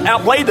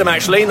outplayed them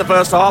actually in the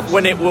first half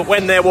when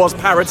there was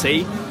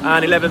parity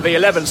and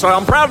 11v11. So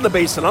I'm proud of the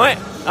Bees tonight,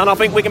 and I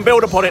think we can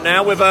build upon it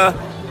now with a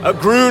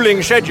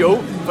gruelling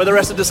schedule for the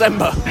rest of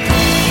December.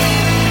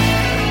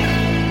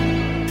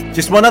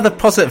 Just one other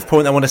positive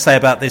point I want to say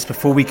about this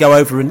before we go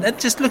over and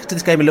just look at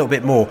this game a little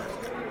bit more.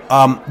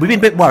 We've been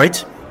a bit worried.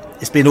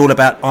 It's been all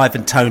about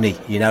Ivan Toney,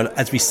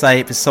 as we say,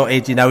 it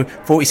besotted,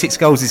 46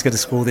 goals he's going to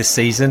score this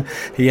season.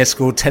 He has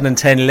scored 10 and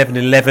 10, 11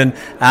 and 11, and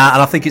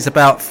I think it's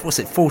about,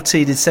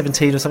 14 and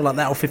 17 or something like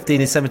that, or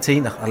 15 and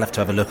 17. I'll have to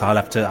have a look. I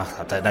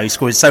don't know. He's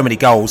scored so many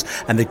goals,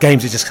 and the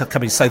games are just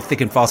coming so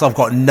thick and fast. I've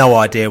got no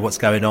idea what's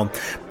going on.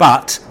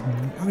 But,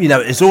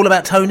 it's all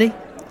about Toney,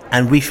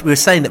 and we were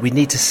saying that we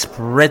need to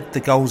spread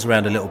the goals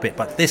around a little bit.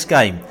 But this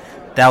game,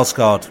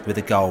 Dalsgaard with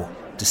a goal,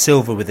 De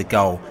Silva with a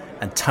goal,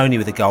 and Toney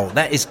with a goal.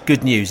 That is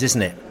good news,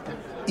 isn't it?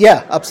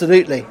 Yeah,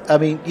 absolutely. I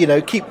mean,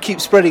 keep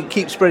spreading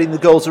the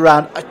goals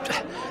around.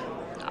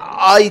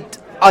 I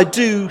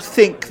do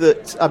think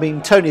that. I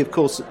mean, Toney, of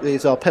course,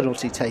 is our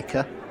penalty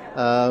taker,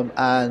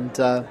 and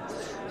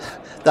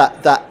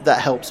that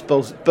helps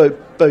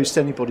boast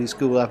anybody's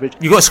goal average.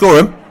 You got to score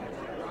him.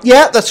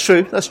 Yeah, that's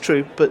true.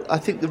 But I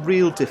think the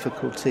real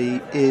difficulty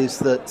is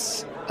that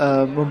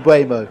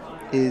Mbeumo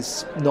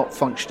is not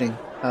functioning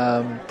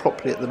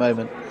properly at the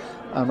moment.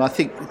 I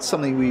think it's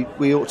something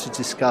we ought to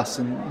discuss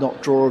and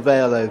not draw a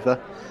veil over.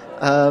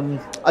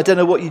 I don't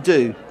know what you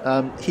do.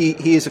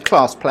 He is a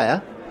class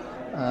player.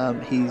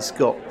 He's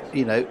got,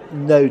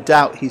 no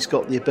doubt he's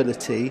got the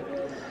ability.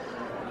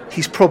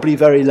 He's probably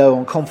very low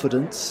on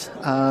confidence.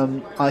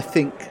 I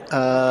think,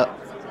 I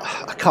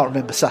can't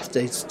remember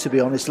Saturdays, to be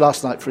honest.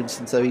 Last night, for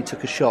instance, though, he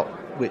took a shot,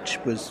 which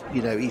was,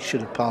 he should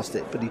have passed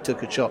it, but he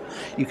took a shot.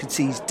 You could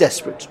see he's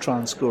desperate to try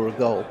and score a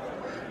goal.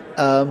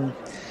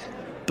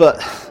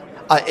 But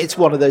it's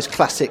one of those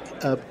classic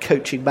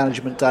coaching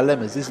management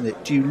dilemmas, isn't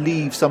it? Do you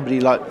leave somebody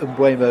like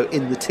Mbeumo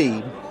in the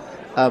team,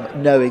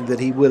 knowing that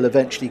he will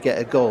eventually get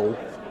a goal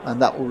and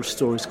that will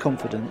restore his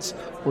confidence?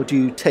 Or do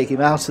you take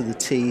him out of the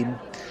team?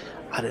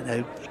 I don't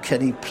know,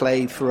 can he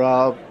play for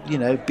our,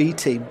 B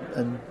team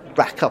and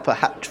rack up a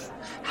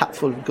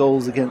hatful of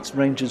goals against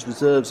Rangers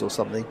reserves or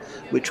something,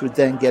 which would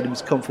then get him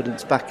his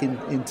confidence back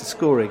into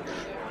scoring?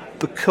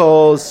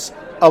 because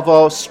of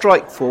our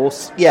strike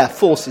force. Yeah,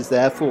 Force is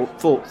there.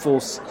 Force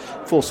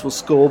will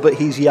score, but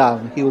he's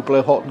young. He will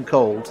blow hot and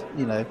cold.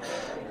 You know,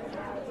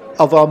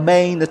 of our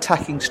main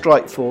attacking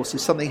strike force,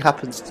 if something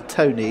happens to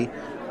Tony,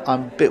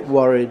 I'm a bit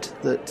worried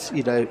that,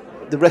 you know,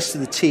 the rest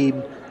of the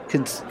team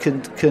can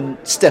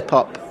step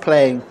up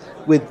playing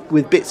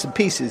with bits and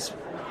pieces,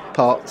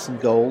 parts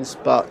and goals,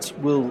 but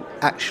will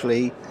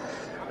actually.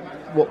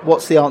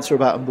 What's the answer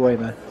about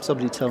Mbuemo?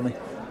 Somebody tell me.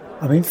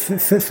 I mean,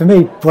 for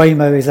me,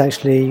 Mbuemo is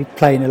actually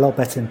playing a lot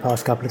better in the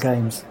past couple of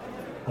games.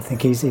 I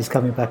think he's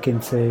coming back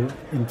into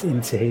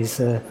his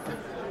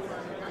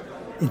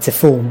into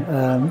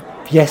form.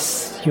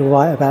 Yes, you're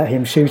right about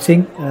him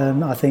shooting.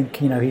 I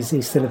think, you know,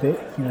 he's still a bit,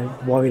 you know,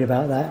 worried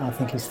about that. I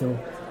think he's still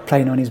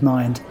playing on his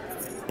mind.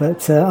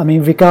 But I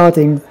mean,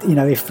 regarding, you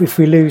know, if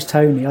we lose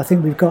Tony, I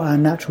think we've got our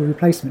natural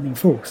replacement in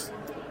Force.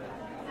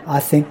 I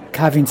think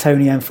having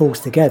Tony and Force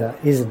together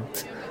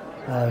isn't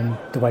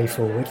the way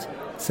forward.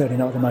 Certainly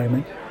not at the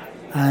moment.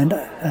 And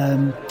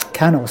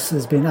Canos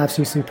has been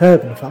absolutely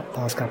superb in the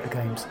past couple of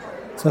games.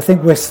 So I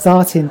think we're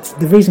starting.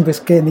 The reason we're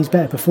getting these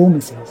better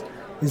performances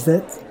is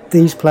that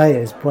these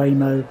players,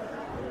 Mbuemo,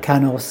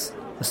 Canos,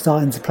 are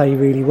starting to play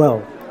really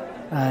well,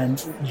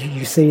 and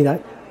you see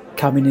that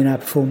coming in our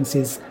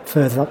performances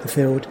further up the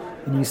field,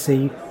 and you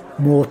see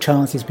more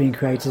chances being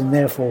created, and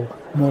therefore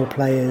more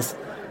players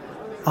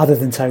other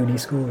than Tony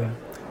scoring.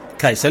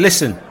 Okay, so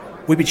listen,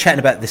 we've been chatting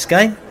about this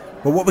game,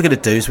 but what we're going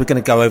to do is we're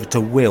going to go over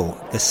to Will,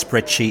 the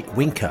spreadsheet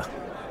winker,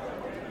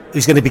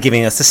 who's going to be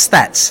giving us the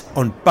stats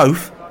on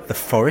both the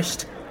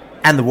Forest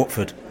and the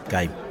Watford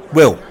game.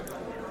 Will,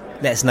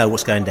 let us know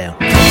what's going down.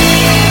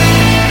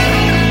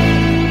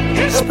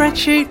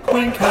 Spreadsheet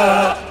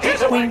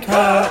winker, winker,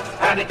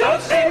 and it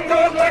does seem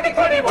good like it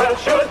pretty well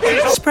should.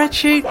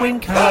 Spreadsheet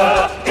winker,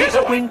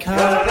 winker,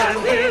 and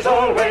he's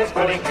always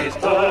putting his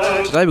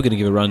word. Today we're going to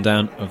give a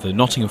rundown of the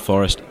Nottingham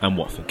Forest and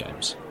Watford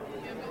games.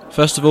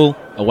 First of all,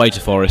 away to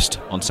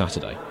Forest on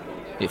Saturday.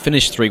 It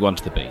finished 3-1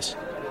 to the Bees.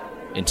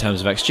 In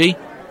terms of XG,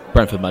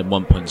 Brentford made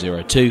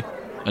 1.02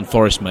 and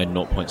Forest made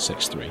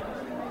 0.63.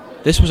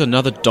 This was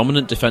another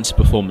dominant defensive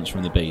performance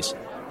from the Bees,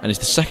 and is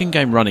the second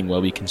game running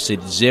where we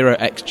conceded 0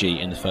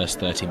 XG in the first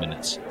 30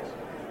 minutes.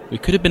 We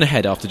could have been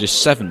ahead after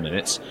just 7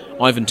 minutes.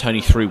 Ivan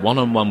Toney threw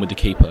one-on-one with the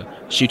keeper,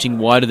 shooting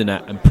wide of the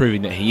net and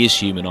proving that he is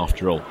human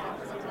after all.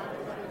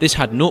 This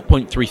had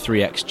 0.33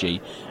 XG,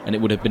 and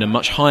it would have been a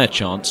much higher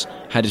chance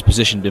had his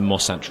position been more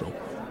central.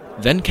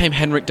 Then came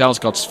Henrik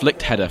Dalsgaard's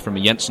flicked header from a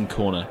Jensen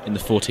corner in the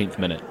 14th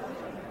minute.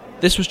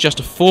 This was just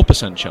a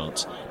 4%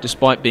 chance,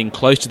 despite being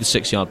close to the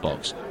 6-yard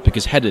box,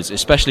 because headers,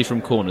 especially from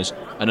corners,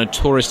 are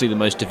notoriously the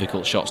most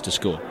difficult shots to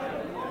score.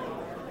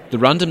 The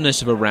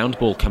randomness of a round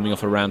ball coming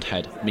off a round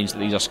head means that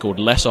these are scored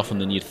less often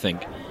than you'd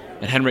think,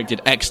 and Henrik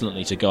did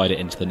excellently to guide it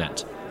into the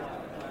net.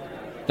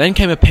 Then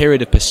came a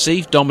period of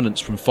perceived dominance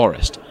from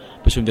Forest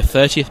between the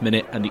 30th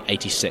minute and the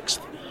 86th,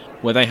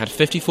 where they had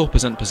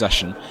 54%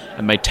 possession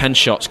and made 10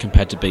 shots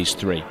compared to Bees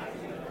 3.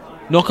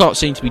 Knockout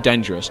seemed to be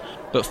dangerous,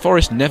 but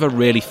Forest never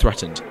really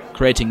threatened,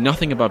 creating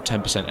nothing above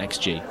 10%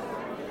 XG.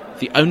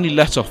 The only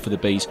let-off for the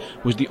Bees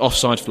was the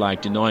offside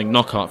flag denying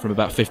Knockout from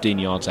about 15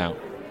 yards out.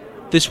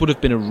 This would have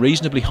been a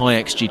reasonably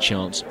high XG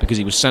chance because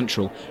he was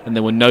central and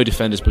there were no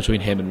defenders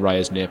between him and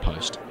Reyes near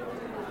post.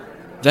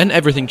 Then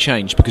everything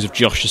changed because of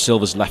Josh Da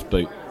Silva's left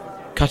boot.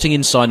 Cutting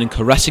inside and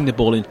caressing the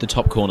ball into the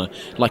top corner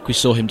like we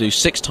saw him do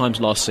 6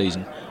 times last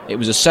season, it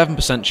was a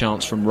 7%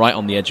 chance from right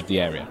on the edge of the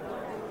area.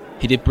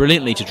 He did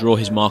brilliantly to draw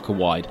his marker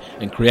wide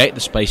and create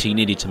the space he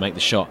needed to make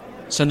the shot,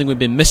 something we've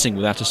been missing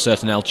without a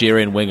certain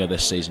Algerian winger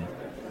this season.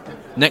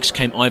 Next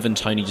came Ivan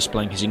Toney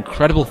displaying his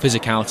incredible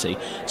physicality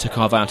to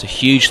carve out a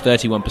huge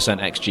 31%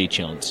 XG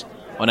chance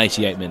on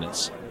 88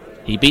 minutes.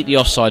 He beat the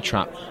offside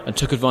trap and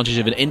took advantage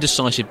of an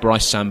indecisive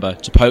Bryce Samba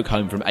to poke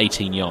home from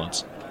 18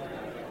 yards.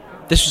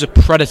 This was a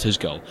predator's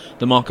goal,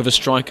 the mark of a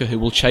striker who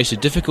will chase a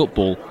difficult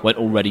ball when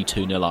already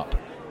 2-0 up.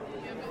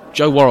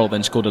 Joe Worrell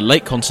then scored a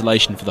late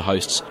consolation for the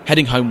hosts,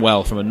 heading home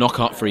well from a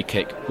knockout free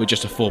kick with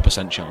just a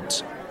 4%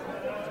 chance.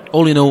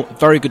 All in all, a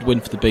very good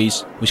win for the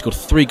Bees. We scored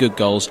 3 good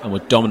goals and were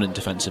dominant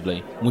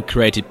defensively, and we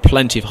created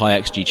plenty of high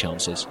XG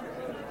chances.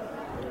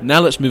 Now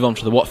let's move on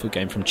to the Watford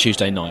game from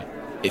Tuesday night.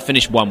 It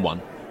finished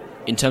 1-1.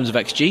 In terms of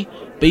XG,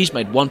 Bees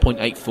made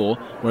 1.84,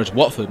 whereas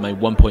Watford made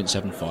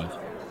 1.75.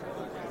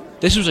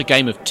 This was a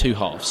game of 2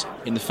 halves.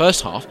 In the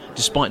first half,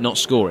 despite not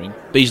scoring,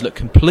 Bees looked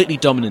completely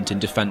dominant in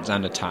defence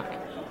and attack.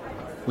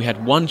 We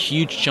had one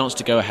huge chance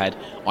to go ahead,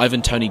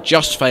 Ivan Toney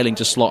just failing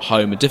to slot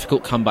home a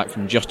difficult comeback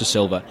from Josh Da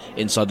Silva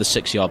inside the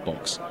 6-yard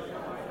box.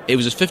 It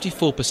was a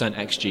 54%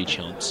 XG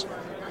chance.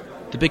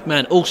 The big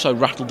man also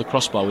rattled the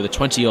crossbar with a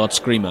 20-yard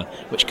screamer,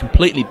 which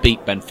completely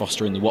beat Ben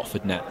Foster in the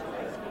Watford net.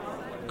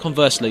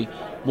 Conversely,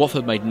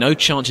 Watford made no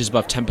chances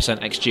above 10%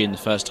 XG in the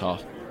first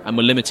half, and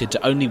were limited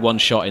to only 1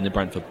 shot in the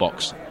Brentford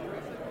box.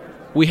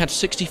 We had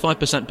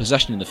 65%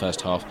 possession in the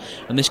first half,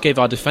 and this gave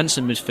our defence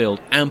and midfield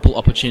ample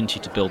opportunity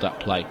to build up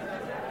play.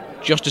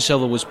 Josh Da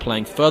Silva was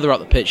playing further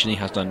up the pitch than he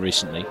has done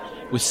recently,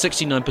 with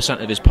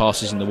 69% of his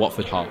passes in the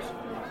Watford half.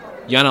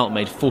 Janelt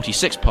made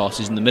 46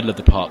 passes in the middle of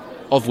the park,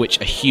 of which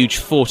a huge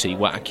 40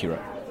 were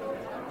accurate.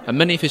 And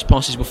many of his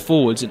passes were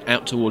forwards and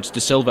out towards De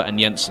Silva and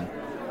Jensen,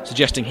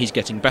 suggesting he's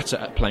getting better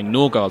at playing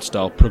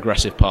Norgard-style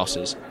progressive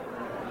passes.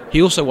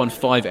 He also won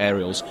 5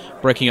 aerials,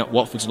 breaking up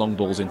Watford's long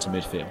balls into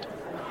midfield.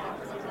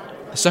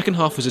 The second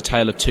half was a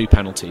tale of 2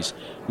 penalties,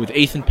 with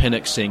Ethan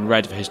Pinnock seeing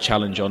red for his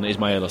challenge on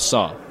Ismail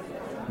Assar.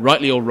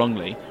 Rightly or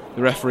wrongly,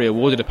 the referee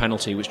awarded a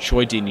penalty which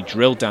Troy Deeney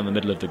drilled down the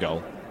middle of the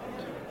goal.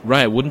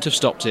 Raya wouldn't have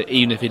stopped it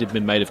even if it had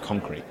been made of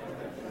concrete.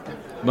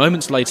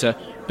 Moments later,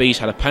 Bees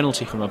had a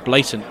penalty from a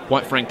blatant,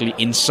 quite frankly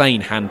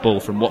insane handball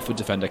from Watford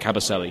defender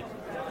Cabaselli.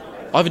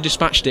 Ivan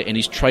dispatched it in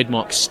his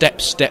trademark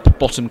step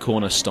bottom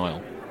corner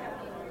style.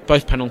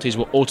 Both penalties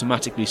were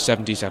automatically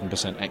 77%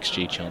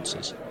 XG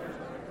chances.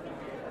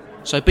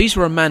 So Bees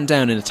were a man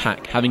down in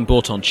attack, having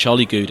brought on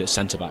Charlie Goode at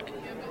centre-back.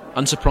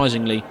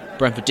 Unsurprisingly,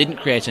 Brentford didn't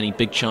create any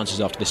big chances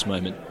after this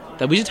moment,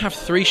 though we did have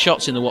 3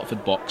 shots in the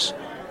Watford box,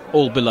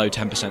 all below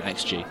 10%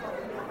 XG.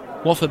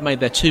 Watford made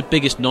their 2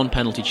 biggest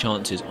non-penalty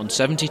chances on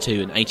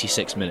 72 and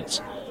 86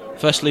 minutes,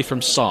 firstly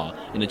from Sarr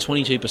in a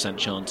 22%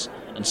 chance,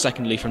 and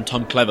secondly from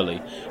Tom Cleverley,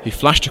 who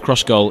flashed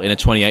across goal in a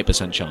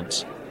 28%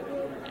 chance.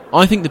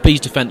 I think the Bees'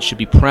 defence should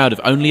be proud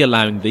of only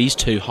allowing these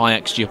 2 high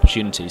XG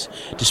opportunities,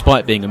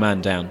 despite being a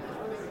man down.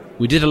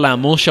 We did allow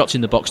more shots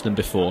in the box than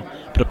before,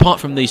 but apart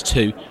from these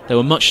 2, there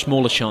were much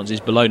smaller chances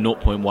below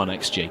 0.1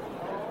 XG.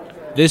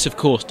 This, of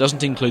course,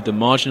 doesn't include the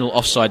marginal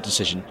offside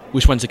decision,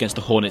 which went against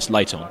the Hornets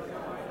late on.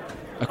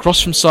 A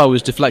cross from Sarr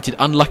was deflected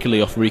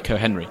unluckily off Rico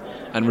Henry,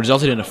 and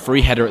resulted in a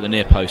free header at the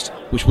near post,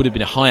 which would have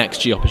been a high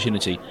XG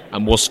opportunity,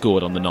 and was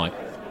scored on the night.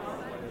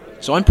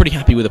 So I'm pretty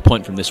happy with a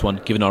point from this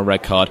one, given our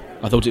red card.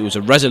 I thought it was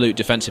a resolute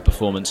defensive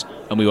performance,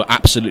 and we were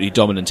absolutely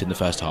dominant in the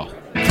first half.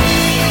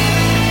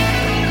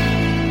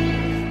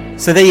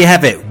 So there you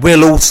have it,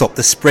 Will Alsop,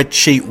 the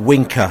spreadsheet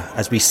winker,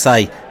 as we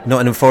say.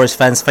 Nottingham Forest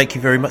fans, thank you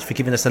very much for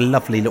giving us a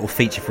lovely little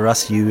feature for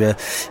us. You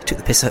took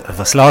the piss out of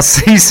us last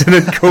season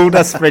and called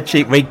us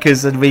spreadsheet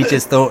winkers, and we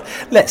just thought,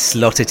 let's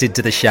slot it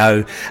into the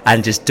show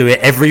and just do it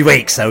every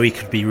week so we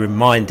could be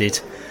reminded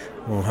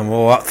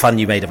what fun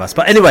you made of us.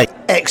 But anyway,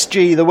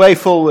 XG, the way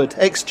forward.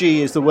 XG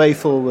is the way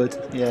forward.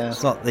 Yeah,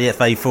 it's not the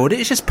FA forward.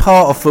 It's just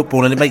part of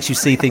football, and it makes you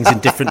see things in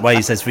different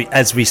ways,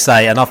 as we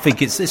say. And I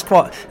think it's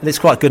quite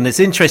good, and it's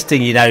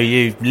interesting. You know,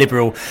 you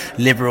liberal,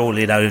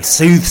 you know,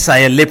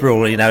 soothsayer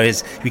liberal. You know,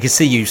 is we can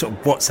see you sort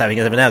of WhatsApping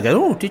every now and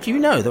go, oh, did you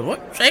know that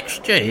what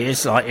XG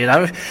is like? You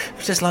know,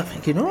 it's just like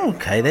thinking, oh,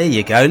 okay, there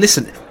you go.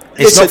 Listen,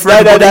 it's not for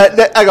everybody.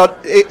 No, hang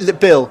on,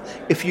 Bill.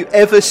 If you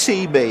ever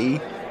see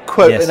me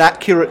quote an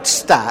accurate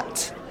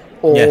stat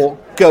or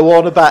go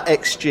on about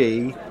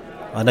XG,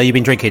 I know you've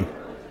been drinking.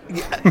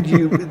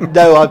 You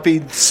know, I've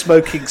been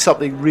smoking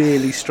something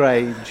really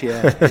strange.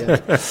 Yeah.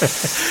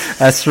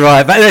 That's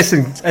right. But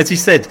listen, as you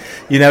said,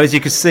 you know, as you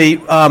can see,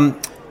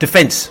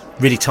 defence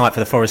really tight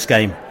for the Forest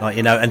game, like,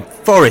 you know, and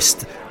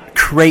Forest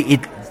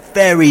created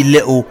very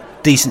little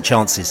decent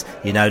chances,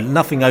 you know,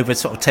 nothing over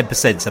sort of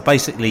 10%. So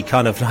basically,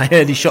 kind of like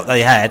any shot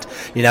they had,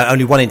 you know,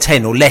 only 1 in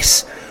 10 or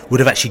less would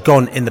have actually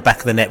gone in the back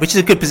of the net, which is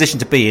a good position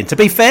to be in. To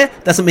be fair,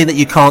 doesn't mean that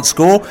you can't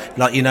score.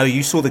 Like, you know,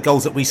 you saw the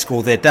goals that we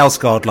scored there.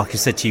 Dalsgaard, like I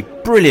said to you,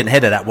 brilliant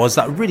header that was.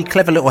 That really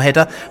clever little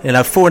header. You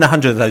know, 4 in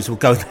 100 of those will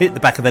go hit the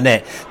back of the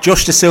net.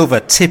 Josh De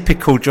Silva,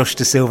 typical Josh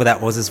De Silva that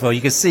was as well.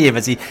 You could see him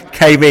as he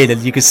came in,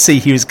 and you could see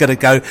he was going to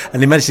go,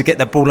 and he managed to get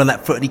the ball on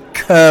that foot, and he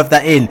curved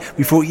that in.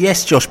 We thought,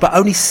 yes, Josh, but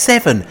only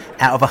 7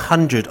 out of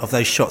 100 of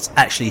those shots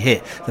actually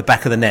hit the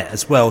back of the net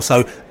as well.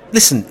 So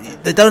listen,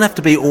 they don't have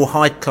to be all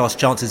high-class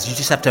chances. You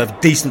just have to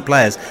have decent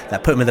players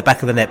that put them in the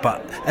back of the net.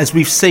 But as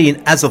we've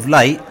seen as of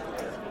late,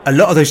 a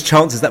lot of those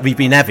chances that we've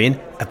been having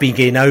have been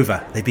getting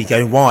over. They've been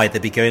going wide.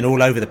 They've been going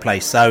all over the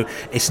place. So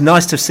it's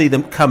nice to see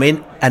them come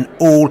in and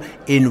all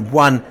in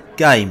one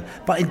game.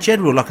 But in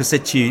general, like I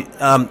said to you,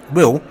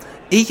 Will,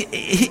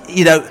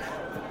 you know,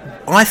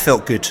 I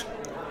felt good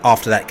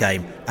after that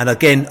game. And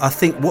again, I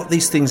think what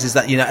these things is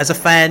that, you know, as a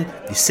fan,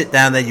 you sit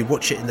down there, you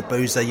watch it in the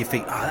booth there, you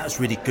think, oh, that was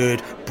really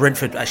good.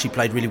 Brentford actually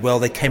played really well.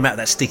 They came out of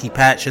that sticky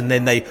patch, and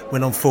then they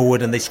went on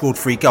forward and they scored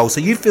 3 goals.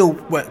 So you feel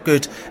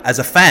good as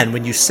a fan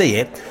when you see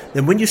it.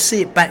 Then when you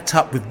see it backed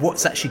up with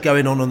what's actually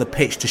going on the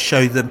pitch to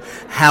show them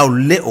how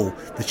little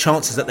the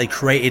chances that they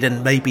created,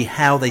 and maybe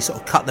how they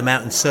sort of cut them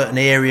out in certain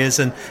areas,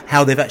 and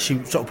how they've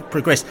actually sort of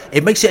progressed,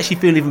 it makes you actually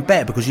feel even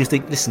better, because you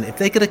think, listen, if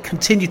they're going to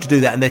continue to do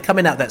that and they're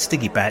coming out that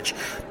sticky patch,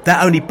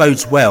 that only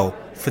bodes well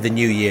for the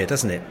new year,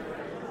 doesn't it?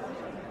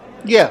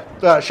 Yeah,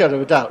 without a shadow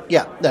of a doubt.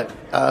 Yeah,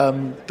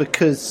 no,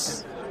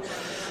 because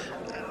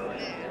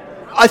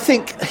I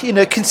think, you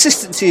know,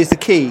 consistency is the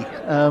key,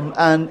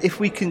 and if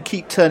we can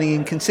keep turning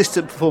in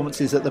consistent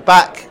performances at the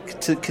back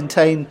to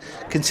contain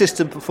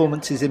consistent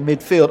performances in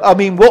midfield, I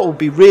mean, what will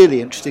be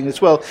really interesting as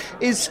well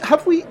is,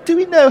 do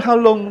we know how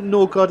long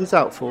Norgard is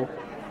out for?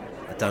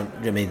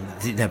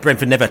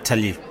 Brentford never tell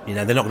you. You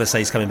know, they're not going to say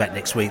he's coming back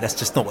next week. That's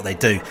just not what they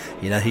do.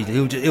 You know,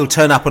 he'll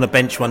turn up on a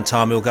bench one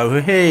time. He'll go,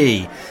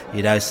 hey,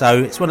 you know.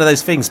 So it's one of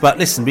those things. But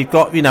listen, we've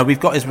got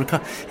his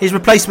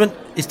replacement.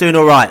 is doing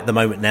all right at the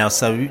moment now.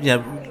 So,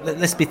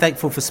 let's be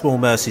thankful for small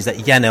mercies that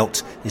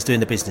Janelt is doing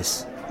the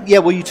business. Yeah,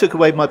 well, you took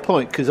away my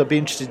point, because I'd be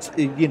interested.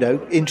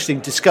 Interesting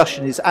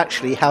discussion is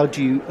actually how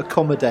do you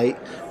accommodate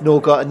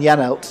Norgard and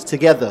Janelt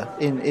together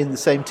in the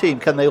same team?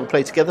 Can they all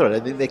play together? I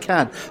don't think they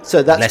can.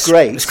 So that's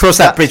great. Let's cross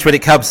that bridge when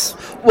it comes.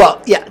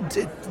 Well, yeah.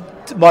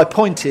 My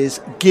point is,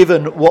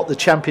 given what the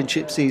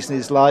Championship season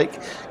is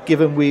like,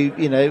 given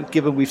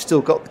we've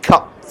still got the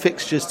cup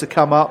fixtures to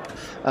come up,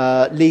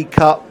 League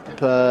Cup,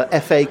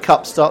 FA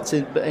Cup starts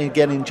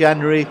again in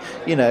January.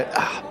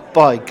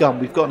 By gum,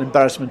 we've got an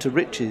embarrassment of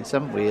riches,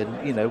 haven't we?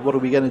 And what are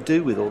we going to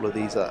do with all of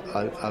these?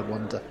 I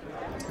wonder.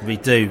 We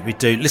do.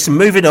 Listen,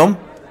 moving on.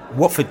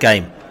 Watford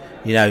game.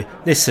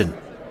 Listen,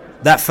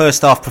 that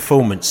first half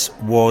performance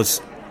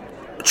was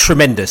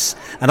tremendous,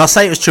 and I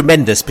say it was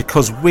tremendous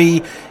because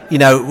we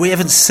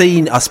haven't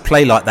seen us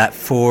play like that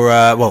for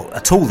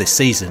at all this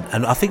season,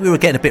 and I think we were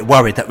getting a bit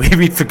worried that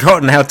we'd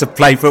forgotten how to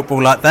play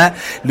football like that,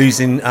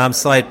 losing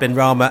Syed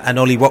Benrahma and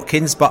Ollie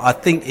Watkins. But I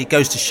think it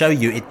goes to show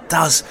you it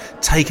does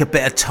take a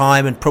bit of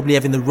time, and probably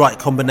having the right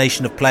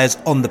combination of players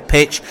on the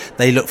pitch.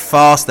 They look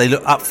fast, they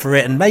look up for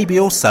it, and maybe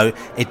also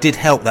it did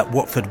help that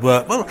Watford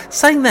were,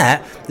 saying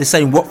that, they're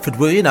saying Watford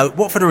were,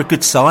 Watford are a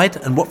good side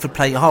and Watford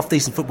play half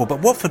decent football, but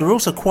Watford are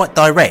also quite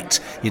direct.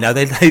 They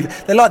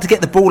like to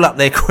get the ball up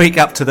there quick,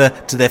 up to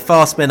their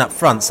fast men up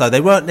front. So they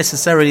weren't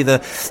necessarily the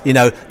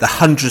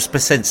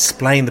 100%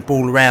 splaying the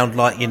ball around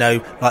like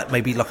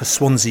maybe like a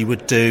Swansea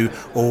would do,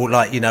 or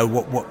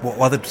what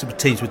other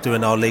teams would do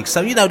in our league.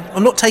 So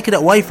I'm not taking it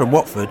away from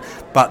Watford,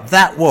 but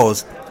that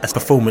was a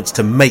performance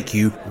to make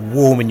you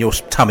warm in your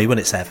tummy,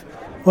 wasn't it, Sav?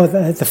 Well,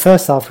 the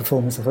first half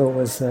performance I thought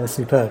was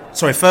superb.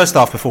 Sorry, first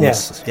half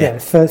performance. Yeah.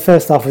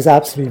 First half was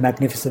absolutely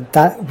magnificent.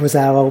 That was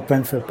our old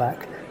Brentford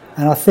back.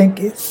 And I think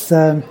it's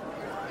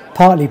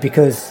partly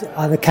because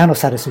the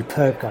Canos had a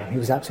superb game. He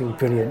was absolutely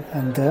brilliant.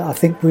 And I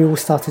think we all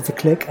started to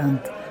click,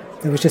 and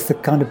there was just a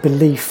kind of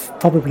belief,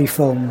 probably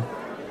from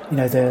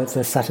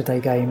the Saturday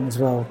game as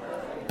well.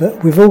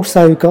 But we've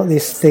also got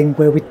this thing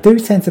where we do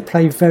tend to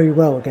play very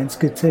well against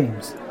good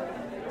teams.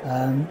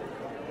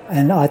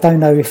 And I don't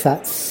know if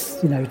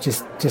that's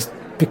just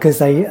because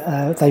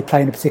they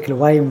play in a particular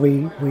way and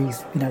we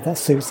that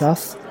suits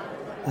us.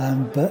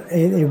 But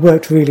it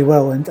worked really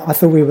well, and I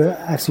thought we were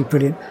absolutely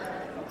brilliant.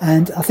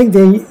 And I think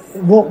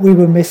what we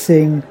were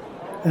missing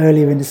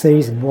earlier in the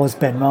season was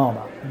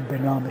Benrahma and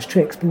Benrahma's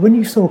tricks. But when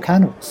you saw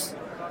Canos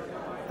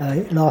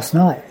last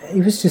night,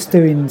 he was just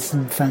doing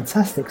some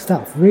fantastic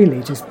stuff,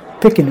 really, just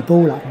picking the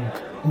ball up and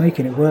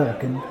making it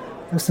work. And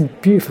there was some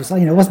beautiful stuff.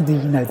 It wasn't the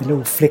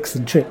little flicks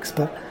and tricks,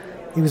 but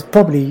it was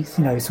probably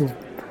sort of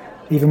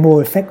even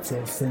more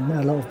effective than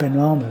a lot of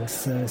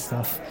Benrahma's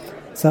stuff.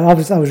 So I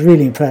was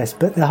really impressed,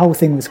 but the whole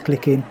thing was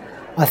clicking.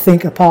 I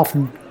think apart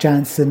from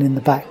Jansen in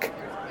the back,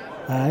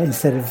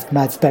 instead of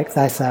Mads Beck,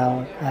 that's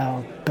our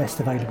best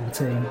available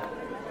team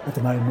at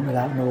the moment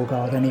without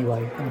Norgard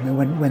anyway. I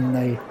mean, when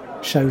they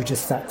showed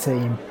us that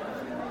team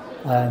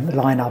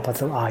line-up, I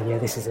thought,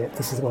 this is it.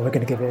 This is what we're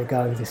going to give it a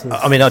go.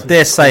 I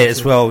dare say it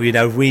as well,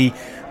 we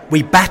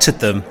battered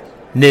them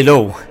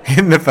 0-0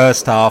 in the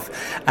first half,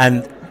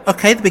 and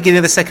okay, at the beginning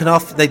of the second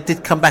half, they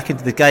did come back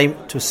into the game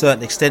to a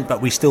certain extent,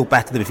 but we still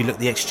battered them. If you look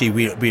at the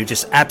XG, we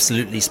just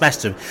absolutely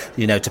smashed them,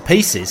 to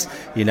pieces.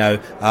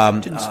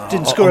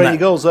 Didn't score any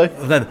goals though.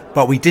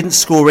 But we didn't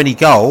score any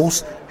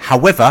goals.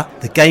 However,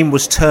 the game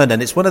was turned,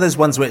 and it's one of those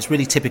ones where it's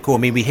really typical. I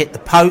mean, we hit the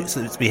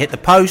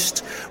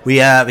post. We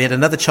had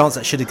another chance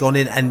that should have gone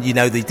in, and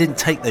they didn't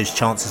take those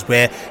chances.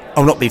 Where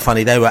I'm not being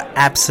funny, they were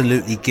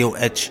absolutely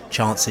gilt-edged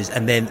chances,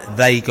 and then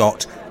they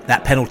got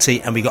that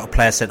penalty and we got a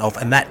player sent off,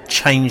 and that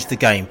changed the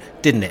game,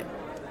 didn't it?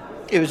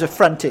 It was a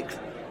frantic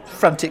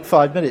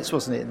 5 minutes,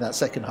 wasn't it, in that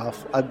second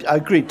half? I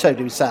agreed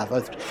totally with Sav.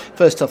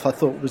 First half I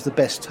thought was the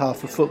best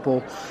half of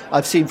football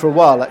I've seen for a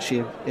while,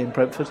 actually, in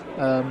Brentford.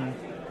 My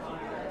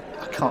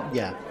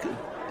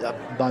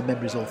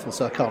memory's awful,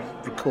 so I can't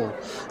recall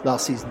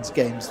last season's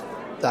games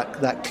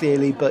that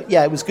clearly, but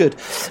yeah, it was good.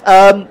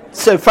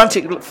 So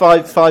frantic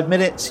 5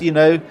 minutes,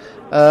 Ethan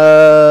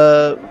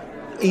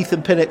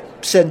Pinnock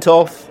sent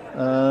off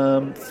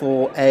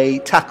for a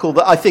tackle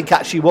that I think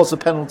actually was a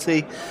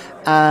penalty,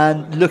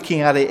 and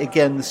looking at it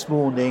again this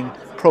morning,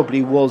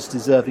 probably was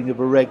deserving of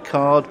a red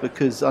card,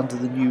 because under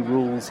the new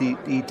rules he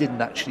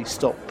didn't actually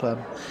stop,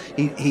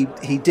 he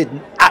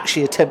didn't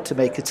actually attempt to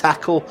make a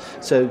tackle,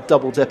 so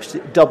double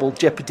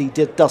jeopardy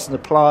doesn't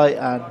apply,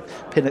 and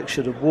Pinnock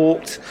should have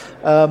walked.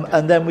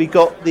 And then we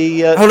got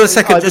the hold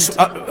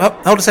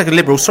on a second,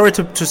 Liberal, sorry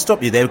to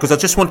stop you there, because I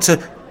just want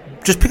to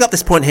just pick up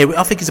this point here.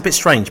 I think it's a bit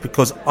strange,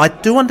 because I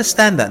do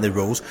understand that in the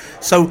rules.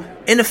 So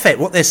in effect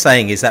what they're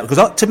saying is that,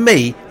 because to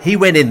me he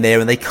went in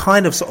there and they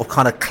kind of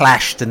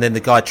clashed, and then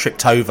the guy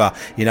tripped over.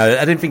 I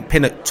didn't think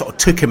Pinnock sort of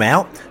took him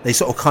out. They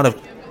sort of kind of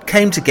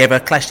came together,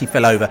 clashed, he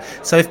fell over.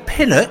 So if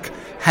Pinnock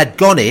had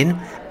gone in,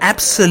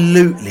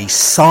 absolutely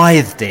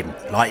scythed him,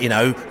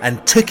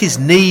 and took his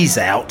knees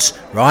out,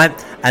 right,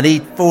 and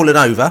he'd fallen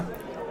over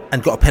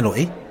and got a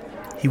penalty,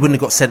 he wouldn't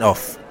have got sent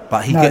off.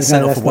 but he gets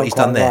sent off for what he's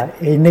done there. Right.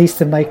 He needs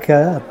to make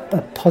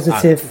a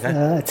positive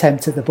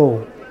attempt at the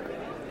ball.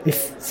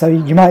 So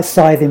you might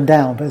scythe him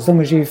down, but as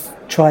long as you've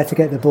tried to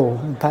get the ball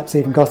and perhaps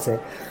even got it,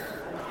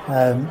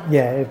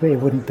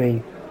 it wouldn't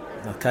be.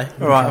 Okay.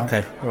 All right.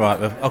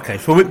 Okay.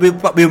 So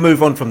we'll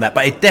move on from that.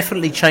 But it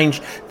definitely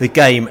changed the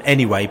game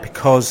anyway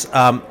because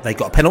they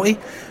got a penalty.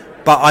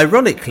 But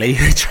ironically,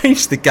 it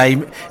changed the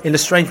game in a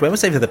strange way. I won't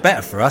say for the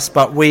better for us,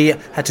 but we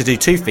had to do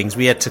two things.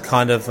 We had to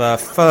kind of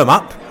firm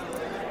up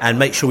and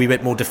make sure we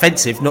went more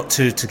defensive, not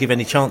to give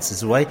any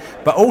chances away.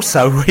 But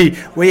also,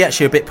 we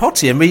actually were a bit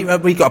potty, and we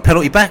got a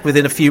penalty back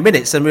within a few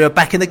minutes, and we were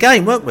back in the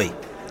game, weren't we?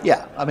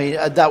 Yeah, I mean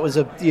that was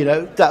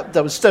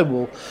that was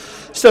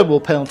Stonewall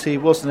penalty.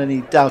 Wasn't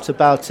any doubt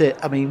about it.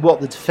 I mean,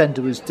 what the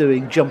defender was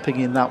doing, jumping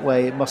in that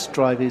way, it must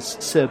drive his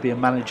Serbian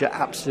manager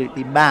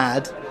absolutely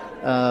mad.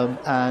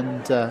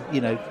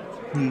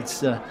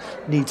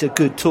 Needs a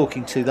good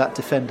talking to, that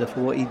defender,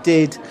 for what he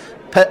did.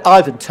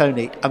 Ivan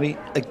Toney, I mean,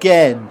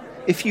 again,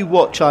 if you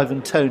watch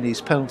Ivan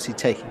Toney's penalty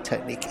taking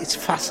technique, it's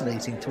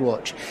fascinating to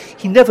watch.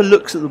 He never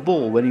looks at the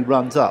ball when he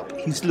runs up.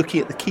 He's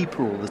looking at the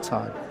keeper all the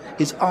time.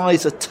 His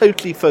eyes are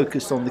totally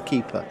focused on the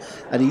keeper,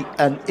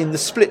 and in the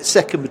split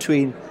second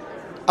between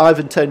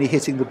Ivan Toney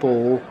hitting the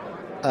ball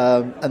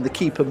and the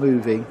keeper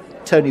moving,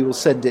 Toney will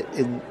send it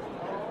in.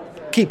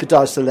 Keeper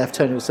dives to the left,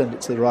 Toney will send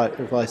it to the right,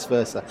 or vice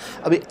versa.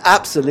 I mean,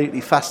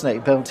 absolutely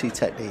fascinating penalty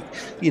technique.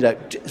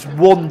 Just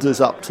wanders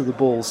up to the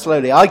ball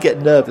slowly. I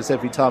get nervous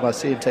every time I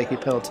see him take a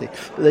penalty,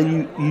 but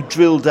then you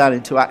drill down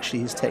into actually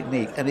his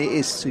technique, and it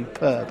is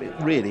superb. It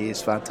really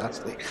is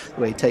fantastic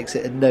the way he takes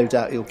it, and no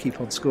doubt he'll keep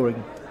on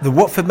scoring. The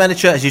Watford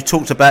manager, as you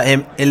talked about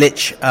him,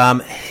 Ilic,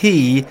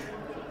 he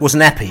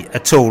wasn't happy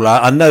at all.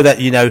 I know that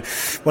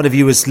one of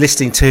you was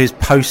listening to his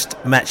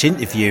post-match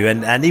interview,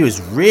 and he was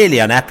really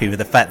unhappy with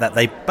the fact that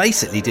they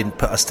basically didn't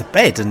put us to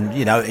bed, and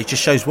it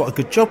just shows what a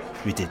good job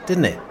we did,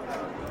 didn't it?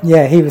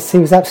 Yeah, he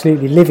was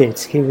absolutely livid.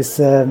 He was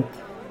saying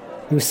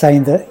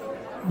that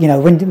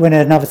when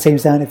another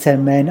team's down to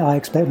 10 men, I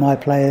expect my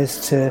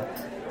players to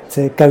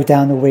go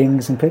down the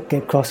wings and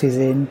get crosses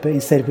in, but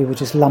instead we were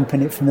just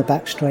lumping it from the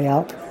back straight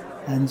up,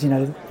 and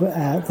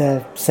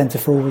their centre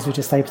forwards were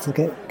just able to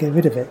get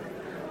rid of it.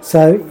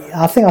 So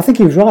I think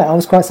he was right. I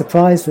was quite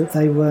surprised that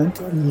they weren't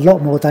a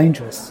lot more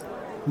dangerous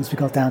once we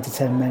got down to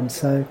 10 men.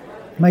 So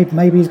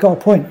maybe he's got a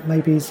point.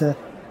 Maybe he's a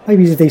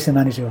decent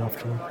manager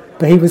after all.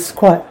 But he was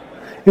quite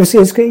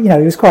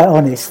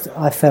honest.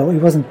 I felt he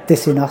wasn't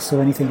dissing us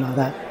or anything like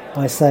that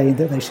by saying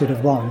that they should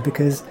have won,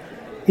 because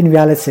in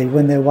reality,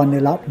 when they're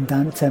 1-0 up and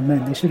down to 10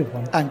 men, they should have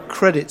won. And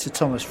credit to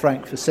Thomas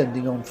Frank for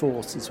sending on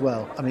force as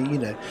well. I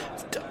mean,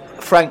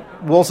 Frank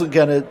wasn't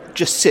going to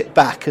just sit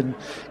back and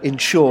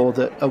ensure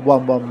that a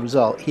 1-1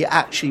 result. He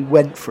actually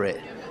went for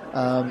it.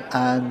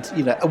 And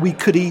we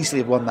could easily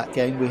have won that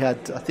game. We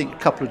had, I think, a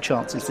couple of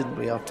chances, didn't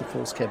we, after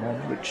Force came on,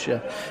 which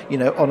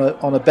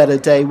on a better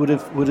day would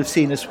have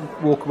seen us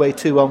walk away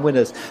 2-1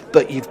 winners.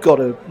 But you've got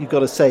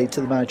to say to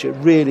the manager,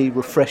 really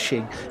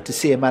refreshing to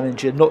see a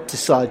manager not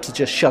decide to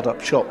just shut up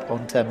shop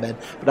on 10 men,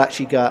 but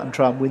actually go out and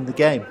try and win the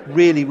game.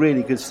 Really,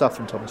 really good stuff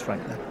from Thomas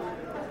Frank there.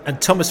 And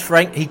Thomas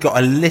Frank, he got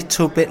a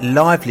little bit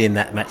lively in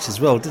that match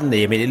as well, didn't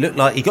he? I mean, it looked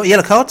like he got a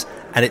yellow card,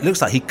 and it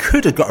looks like he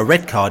could have got a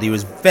red card. He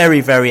was very,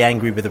 very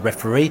angry with the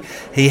referee.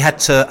 He had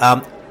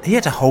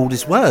to hold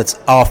his words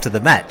after the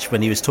match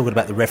when he was talking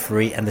about the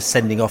referee and the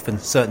sending off in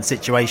certain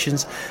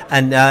situations.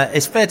 And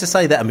it's fair to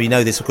say that, and we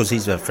know this because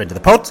he's a friend of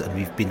the pod, and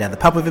we've been down the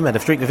pub with him, had a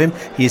drink with him.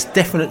 He is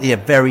definitely a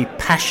very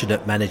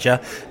passionate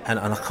manager, and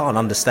I can't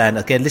understand,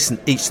 again,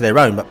 listen, each to their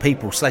own, but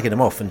people slagging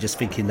him off and just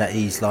thinking that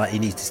he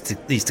needs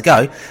to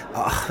go.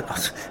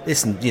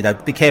 Listen,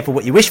 be careful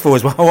what you wish for,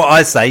 is what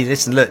I say.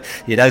 Listen, look,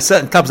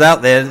 certain clubs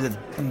out there,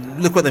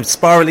 look at them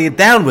spiralling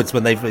downwards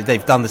when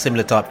they've done the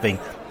similar type thing,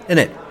 isn't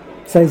it?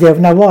 So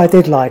what I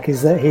did like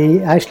is that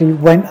he actually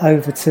went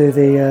over to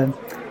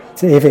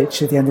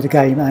Ivic at the end of the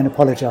game and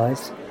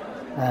apologised,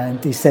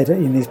 and he said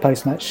in his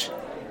post-match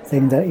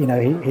thing that he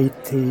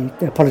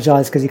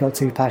apologised because he got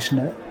too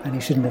passionate and he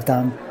shouldn't have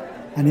done,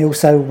 and he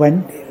also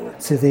went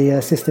to the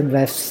assistant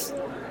refs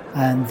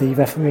and the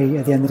referee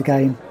at the end of the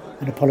game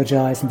and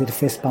apologised and did a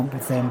fist bump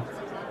with them,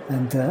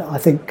 and I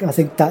think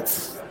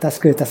that's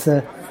good. That's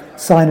a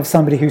sign of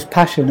somebody who's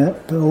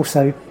passionate but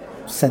also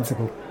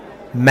sensible.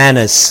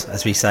 Manners,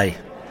 as we say.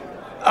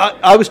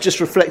 I was just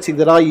reflecting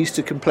that I used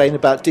to complain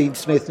about Dean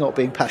Smith not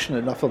being passionate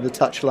enough on the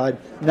touchline.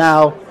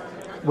 Now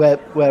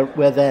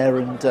we're there,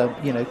 and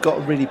got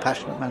a really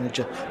passionate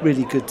manager.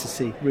 Really good to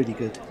see. Really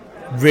good.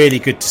 Really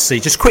good to see.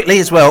 Just quickly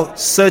as well,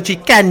 Sergi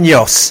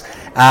Gagnos.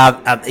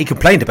 He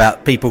complained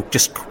about people,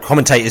 just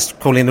commentators,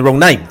 calling the wrong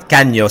name,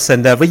 Gagnos.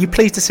 And were you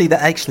pleased to see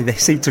that actually they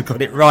seem to have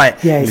got it right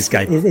in this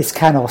game? It's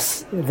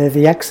Canos.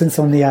 The accent's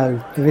on the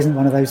O. There isn't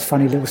one of those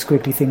funny little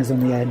squiggly things on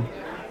the N.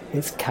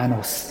 It's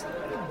Canos.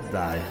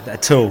 No,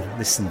 at all.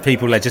 Listen,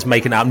 people are just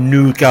making up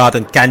Nugard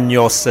and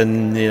Gagnos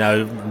and,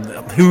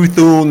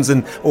 Hawthorns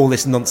and all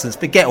this nonsense.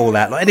 Forget all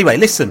that. Anyway,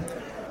 listen,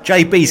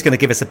 JB's going to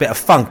give us a bit of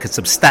funk and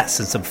some stats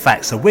and some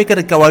facts. So we're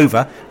going to go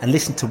over and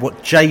listen to what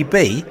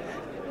JB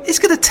is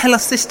going to tell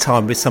us this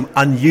time with some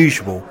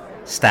unusual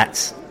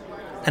stats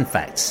and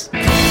facts. Are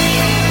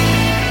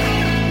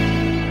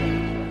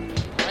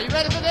you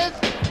ready for this?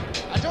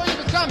 I told you it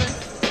was coming.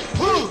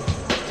 Who?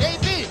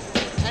 JB.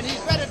 And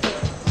he's ready to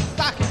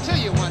sock it to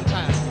you one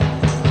time.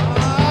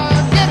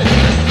 Get it.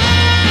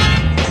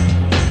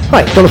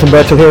 Hi, Jonathan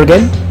Birchall here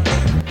again.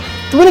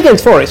 The win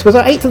against Forest was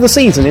our 8th of the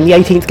season in the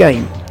 18th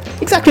game.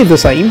 Exactly the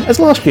same as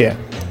last year.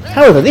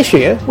 However, this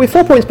year, we're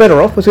 4 points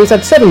better off as we've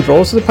had 7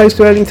 draws as opposed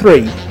to only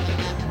 3.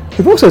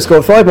 We've also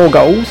scored 5 more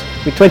goals,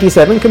 with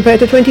 27 compared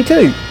to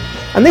 22.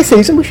 And this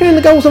season we're showing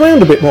the goals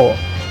around a bit more.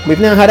 We've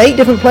now had 8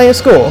 different players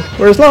score,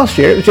 whereas last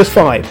year it was just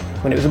 5,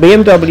 when it was a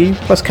BMW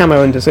plus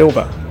Camo and De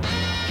Silva.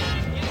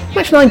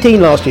 Match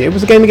 19 last year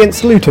was a game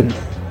against Luton.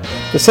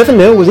 The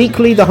 7-0 was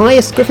equally the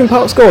highest Griffin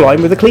Park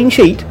scoreline with a clean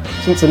sheet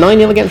since the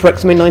 9-0 against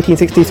Wrexham in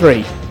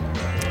 1963.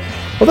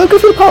 Although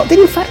Griffin Park did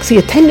in fact see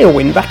a 10-0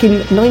 win back in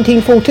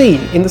 1914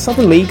 in the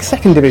Southern League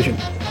 2nd Division.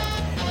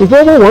 With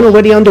World War I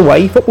already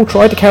underway, football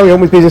tried to carry on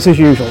with business as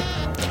usual.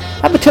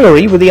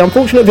 Abertillery were the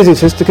unfortunate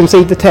visitors to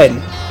concede the 10.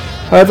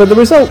 However, the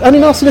result only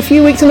lasted a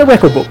few weeks in the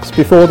record books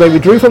before they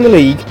withdrew from the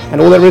league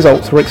and all their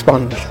results were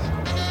expunged.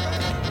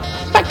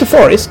 Back to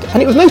Forest,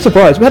 and it was no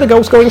surprise we had a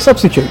goal-scoring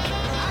substitute.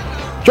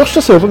 Josh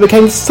De Silva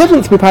became the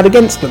 7th we've had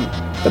against them,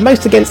 the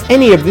most against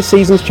any of this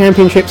season's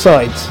championship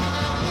sides.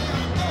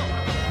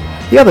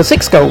 The other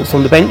 6 goals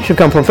from the bench have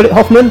come from Philip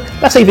Hoffman,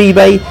 Lasse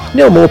Vibe,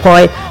 Neil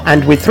Morpie,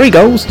 and with 3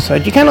 goals,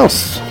 Sergi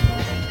Canos.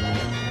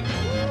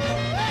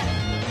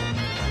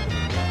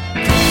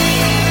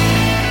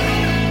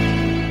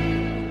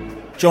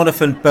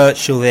 Jonathan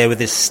Birchall there with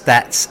his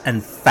stats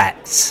and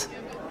facts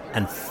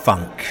and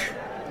funk.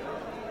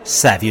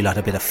 Sav, you like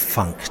a bit of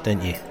funk,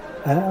 don't you?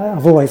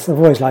 I've always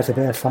liked a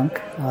bit of funk.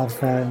 I've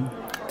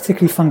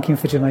particularly funking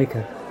for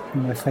Jamaica.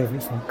 One of my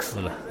favourite funks.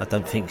 Well, I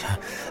don't think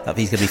that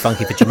he's going to be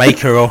funky for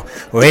Jamaica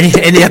or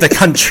any other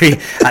country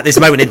at this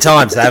moment in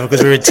time, Sav,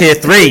 because we're in tier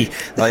 3,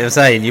 like you're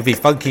saying. You'll be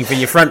funking for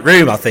your front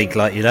room, I think,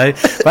 But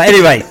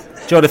anyway,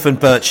 Jonathan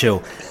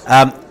Birchall.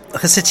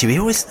 Like I said to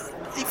you,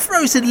 he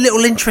throws in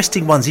little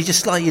interesting ones. He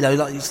just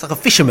it's like a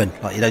fisherman,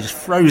 just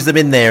throws them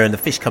in there and the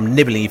fish come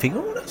nibbling. You think,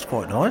 oh, that's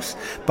quite nice.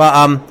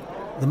 But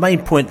the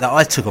main point that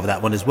I took off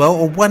that one as well,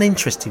 or one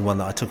interesting one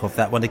that I took off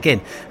that one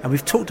again, and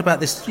we've talked about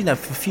this, for a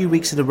few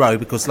weeks in a row,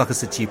 because like I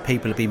said to you,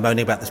 people have been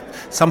moaning about this.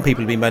 Some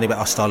people have been moaning about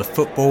our style of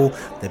football.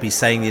 They'll be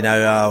saying,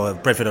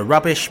 Brentford are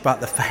rubbish,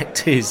 but the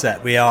fact is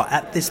that we are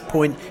at this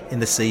point in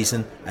the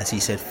season, as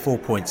he said, 4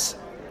 points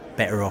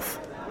better off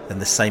than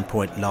the same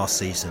point last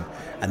season.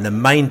 And the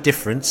main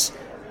difference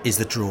is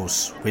the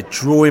draws. We're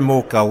drawing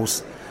more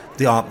goals.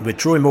 We're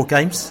drawing more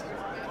games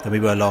than we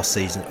were last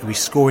season. We're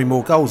scoring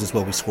more goals as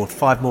well. We scored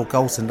 5 more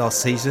goals than last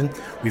season.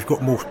 We've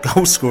got more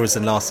goal scorers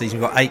than last season.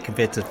 We've got 8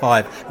 compared to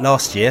 5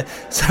 last year.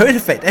 So in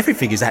effect,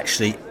 everything is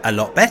actually a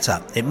lot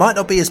better. It might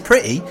not be as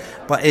pretty,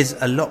 but is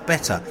a lot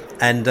better.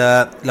 And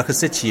like I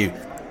said to you,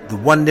 the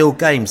 1-0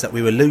 games that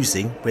we were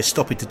losing, we're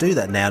stopping to do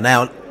that now.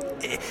 Now,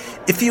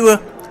 if you were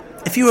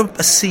a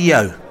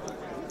CEO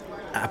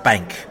at a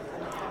bank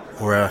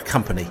or a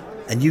company,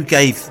 and you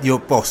gave your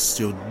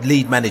boss, your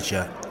lead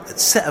manager, a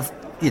set of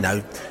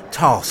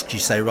tasks, you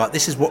say, right,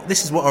 this is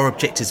what our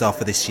objectives are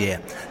for this year.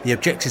 The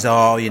objectives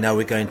are,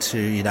 we're going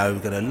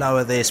to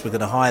lower this, we're going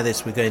to hire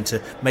this, we're going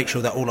to make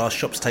sure that all our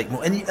shops take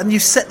more, and you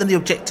set them the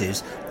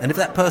objectives. And if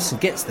that person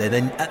gets there,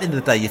 then at the end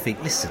of the day, you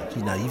think, listen,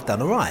 you've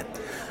done all right.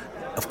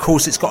 Of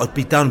course, it's got to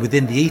be done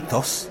within the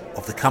ethos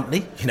of the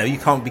company. You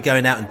can't be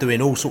going out and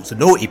doing all sorts of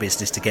naughty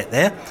business to get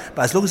there.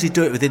 But as long as you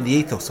do it within the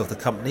ethos of the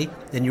company,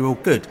 then you're all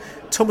good.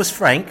 Thomas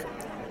Frank,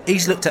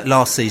 he's looked at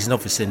last season,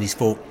 obviously, and he's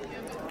thought,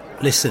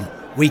 listen,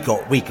 we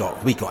got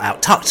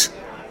out-tucked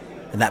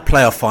in that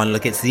playoff final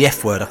against the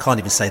F word. I can't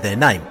even say their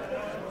name.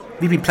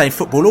 We've been playing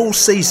football all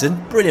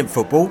season, brilliant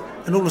football,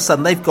 and all of a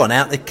sudden they've gone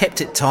out, they've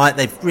kept it tight,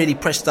 they've really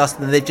pressed us,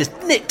 and they've just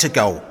nicked a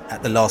goal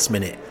at the last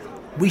minute.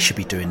 We should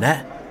be doing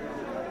that.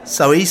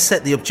 So he's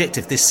set the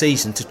objective this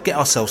season to get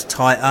ourselves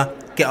tighter,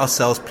 get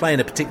ourselves playing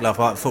a particular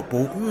type of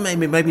football,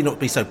 maybe not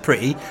be so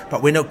pretty,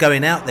 but we're not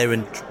going out there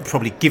and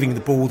probably giving the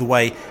ball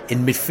away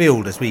in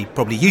midfield as we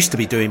probably used to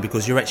be doing,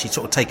 because you're actually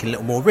sort of taking a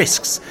little more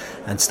risks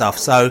and stuff.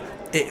 So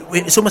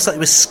it's almost like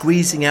we're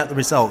squeezing out the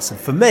results. And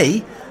for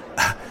me,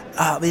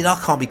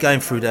 I can't be going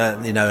through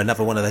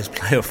another one of those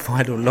playoff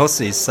final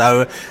losses.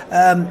 So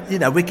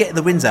we're getting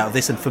the wins out of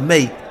this, and for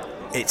me,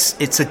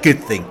 it's a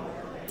good thing.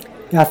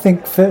 Yeah, I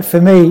think for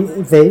me,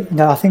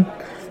 I think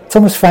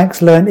Thomas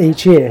Frank's learned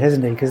each year,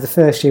 hasn't he? Because the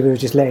first year we were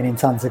just letting in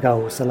tons of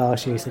goals. So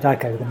last year he said,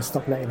 okay, we're going to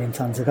stop letting in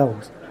tons of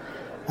goals.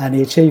 And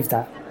he achieved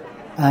that.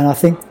 And I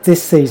think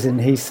this season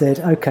he said,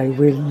 okay,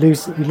 we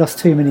lost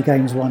too many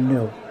games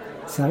 1-0.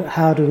 So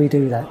how do we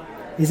do that?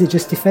 Is it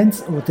just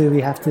defence, or do we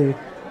have to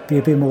be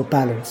a bit more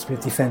balanced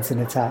with defence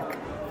and attack?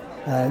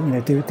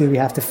 Do we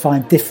have to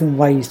find different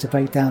ways to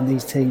break down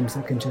these teams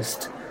that can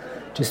just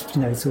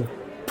sort of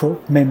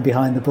put men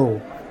behind the ball?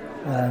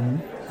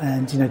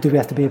 Do we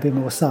have to be a bit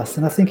more sus?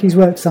 And I think he's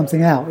worked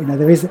something out.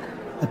 There is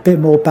a bit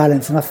more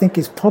balance, and I think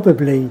it's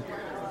probably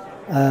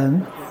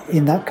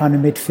in that kind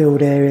of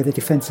midfield area, the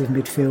defensive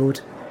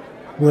midfield,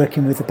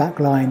 working with the back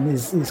line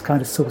is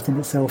kind of sorting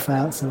itself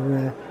out. So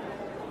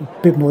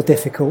a bit more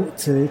difficult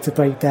to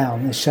break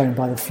down, as shown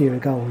by the fewer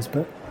goals.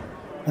 But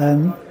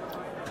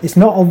it's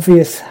not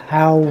obvious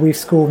how we've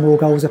scored more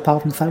goals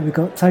apart from the fact we've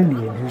got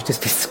Tony in, who's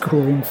just been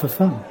scoring for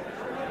fun.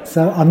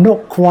 So I'm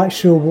not quite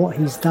sure what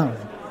he's done.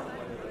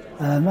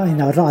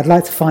 I'd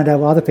like to find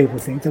out what other people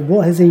think. That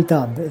what has he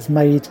done that has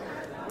made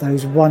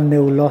those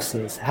 1-0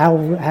 losses? How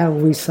have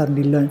we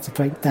suddenly learnt to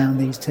break down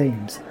these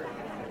teams?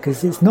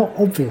 Because it's not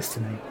obvious to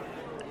me.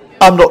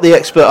 I'm not the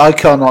expert. I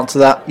can't answer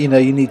that. You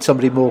need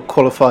somebody more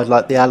qualified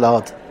like the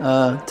Allard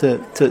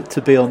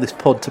to be on this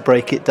pod to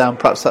break it down.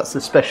 Perhaps that's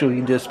a special. You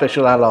can do a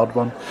special Allard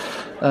one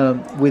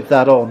with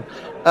that on.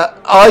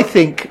 I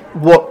think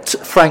what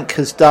Frank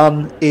has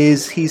done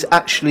is he's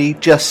actually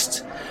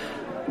just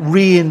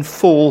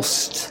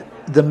reinforced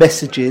the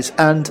messages,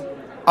 and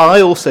I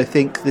also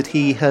think that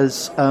he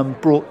has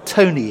brought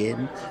Tony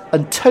in,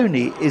 and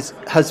Tony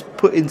has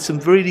put in some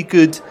really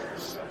good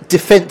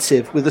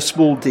defensive with a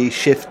small D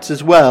shifts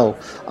as well.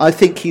 I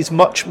think he's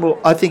much more.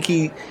 I think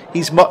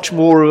he's much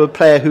more of a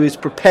player who is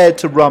prepared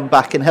to run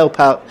back and help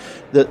out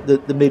the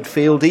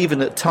midfield.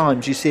 Even at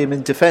times, you see him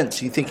in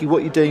defence. You thinking,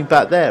 what are you doing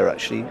back there?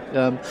 Actually,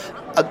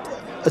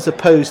 as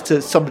opposed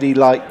to somebody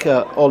like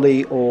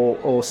Ollie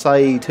or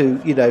Saeed, who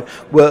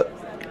were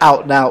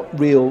out and out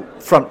real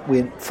front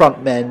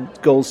men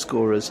goal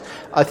scorers.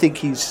 I think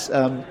he's.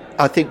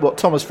 I think what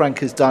Thomas Frank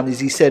has done is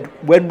he said,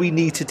 when we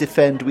need to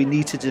defend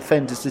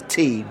as a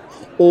team.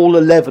 All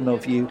 11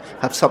 of you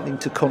have something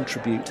to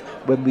contribute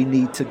when we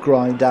need to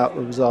grind out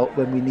a result,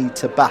 when we need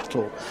to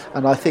battle.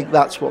 And I think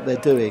that's what they're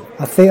doing.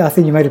 I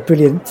think you made a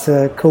brilliant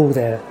call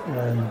there,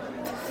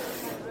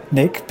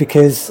 Nick,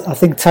 because I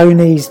think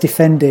Tony's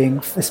defending,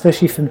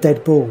 especially from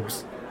dead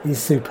balls, is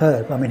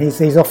superb. I mean,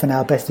 he's often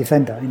our best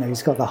defender.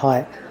 He's got the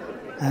height,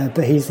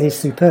 but he's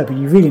superb. And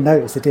you really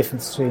notice the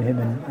difference between him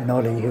and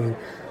Ollie, who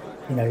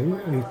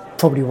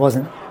probably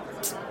wasn't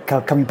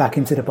coming back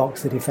into the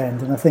box to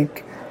defend. And I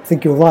think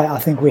you're right. I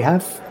think we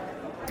have,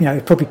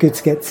 it's probably good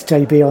to get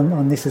JB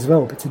on this as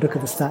well, but to look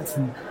at the stats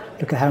and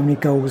look at how many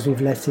goals we've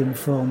let in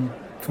from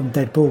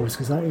dead balls,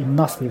 because it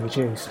must be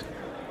reduced,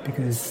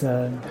 because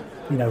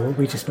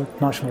we just look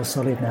much more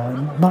solid now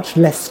and much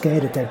less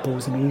scared of dead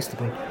balls than we used to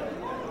be.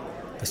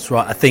 That's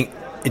right. I think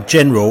in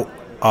general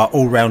our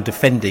all-round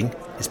defending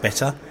is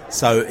better.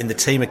 So in the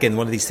team, again,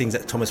 one of these things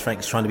that Thomas Frank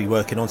is trying to be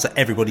working on. So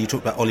everybody, you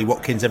talk about Ollie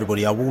Watkins,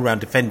 everybody, our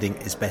all-round defending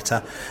is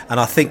better. And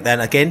I think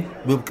then, again,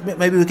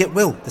 maybe we'll get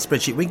Will, the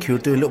spreadsheet Winky, who'll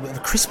do a little bit of a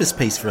Christmas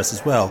piece for us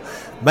as well.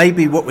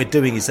 Maybe what we're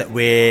doing is that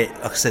we're,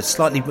 like I said,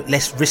 slightly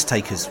less risk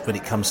takers when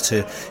it comes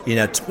to,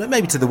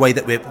 maybe to the way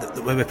that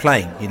we're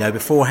playing.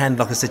 Beforehand,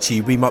 like I said to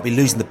you, we might be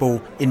losing the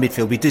ball in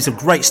midfield. We do some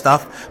great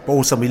stuff, but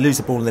also we lose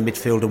the ball in the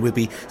midfield and we'll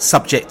be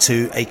subject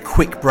to a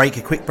quick break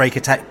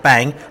attack,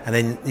 bang, and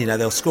then,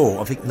 they'll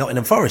score. I think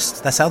Nottingham Forest,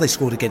 that's how they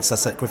scored against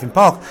us at Griffin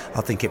Park,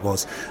 I think it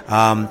was.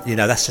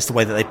 That's just the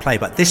way that they play.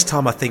 But this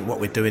time I think what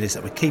we're doing is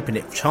that we're keeping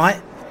it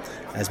tight,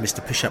 as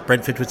Mr. Push-Up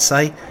Brentford would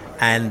say,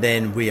 and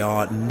then we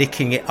are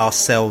nicking it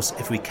ourselves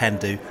if we can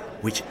do,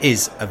 which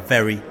is a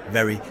very,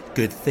 very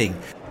good thing.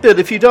 Bill,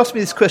 if you'd asked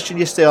me this question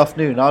yesterday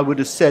afternoon, I would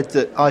have said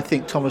that I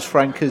think Thomas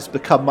Frank has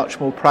become much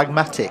more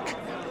pragmatic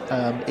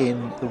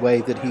in the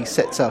way that he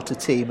sets out a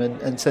team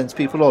and sends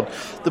people on.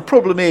 The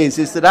problem is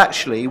that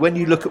actually, when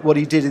you look at what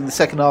he did in the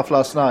second half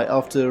last night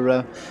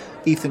after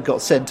Ethan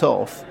got sent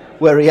off,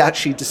 where he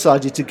actually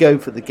decided to go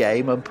for the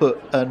game and put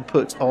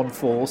on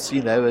force,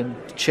 and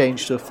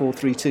change to a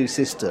 4-3-2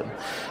 system,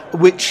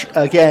 which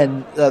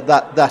again,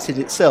 that in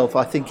itself,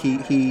 I think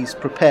he's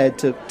prepared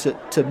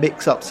to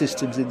mix up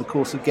systems in the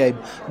course of game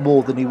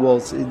more than he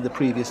was in the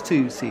previous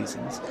two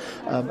seasons,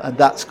 and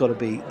that's got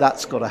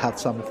to have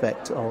some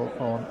effect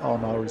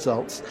on our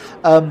results.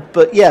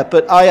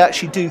 But I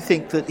actually do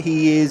think that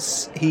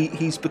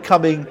he's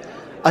becoming.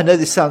 I know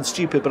this sounds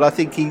stupid, but I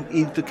think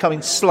he's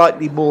becoming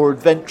slightly more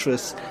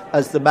adventurous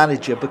as the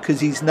manager, because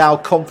he's now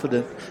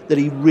confident that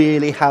he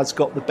really has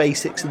got the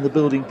basics and the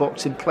building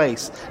blocks in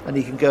place, and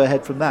he can go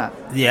ahead from that.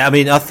 Yeah, I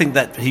mean, I think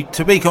that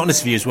to be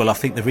honest with you as well, I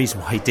think the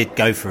reason why he did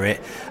go for it,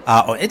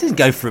 or it didn't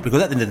go for it,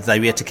 because at the end of the day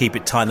we had to keep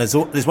it tight. And there's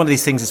one of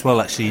these things as well,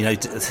 actually, as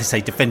they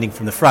say, defending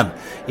from the front.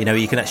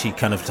 You can actually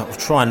kind of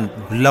try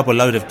and lob a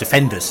load of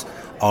defenders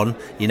on,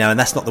 and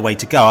that's not the way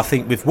to go. I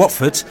think with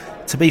Watford,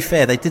 to be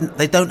fair, they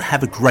don't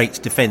have a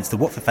great defence. The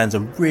Watford fans are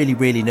really,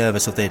 really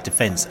nervous of their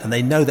defence, and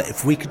they know that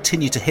if we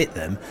continue to hit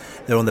them,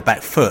 they're on the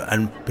back foot.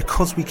 And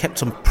because we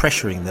kept on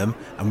pressuring them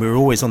and we were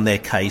always on their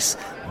case,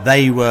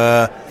 they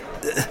weren't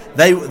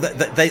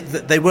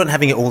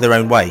having it all their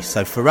own way.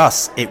 So for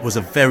us, it was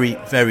a very,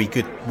 very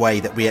good way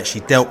that we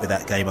actually dealt with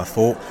that game, I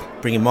thought.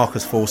 Bringing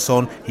Marcus Force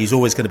on, he's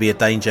always going to be a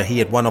danger. He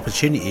had one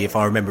opportunity, if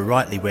I remember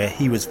rightly, where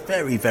he was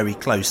very, very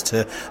close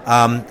to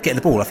getting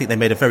the ball. I think they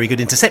made a very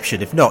good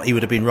interception. If not, he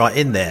would have been right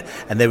in there.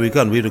 And there we'd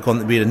have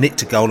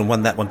nicked a goal and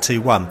won that one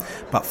 2-1.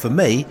 But for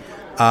me,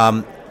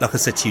 Like I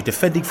said to you,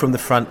 defending from the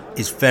front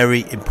is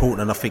very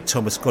important, and I think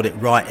Thomas got it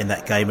right in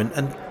that game.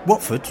 And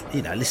Watford,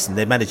 listen,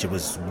 their manager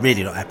was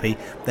really not happy.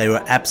 They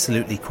were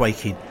absolutely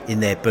quaking in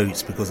their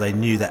boots because they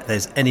knew that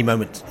there's any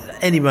moment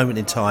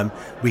in time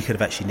we could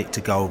have actually nicked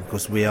a goal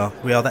because we are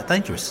that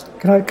dangerous.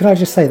 Can I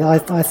just say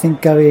that I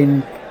think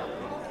going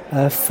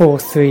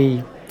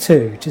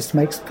 4-3-2 just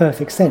makes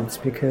perfect sense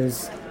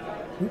because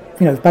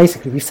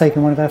basically we've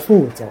taken one of our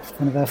forwards off,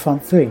 one of our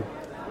front three,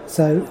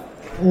 so.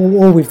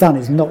 All we've done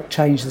is not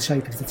change the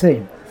shape of the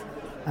team,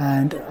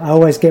 and I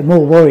always get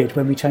more worried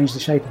when we change the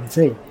shape of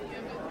the team.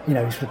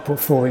 If we put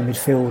 4 in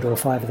midfield or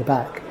 5 at the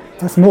back,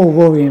 that's more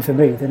worrying for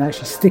me than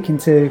actually sticking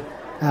to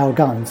our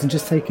guns and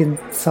just taking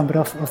somebody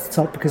off the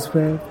top because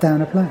we're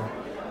down a player.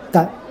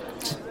 That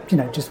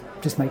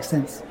just makes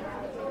sense.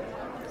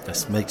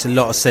 That makes a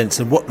lot of sense,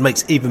 and what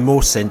makes even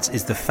more sense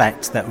is the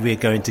fact that we're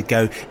going to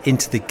go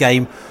into the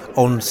game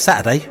on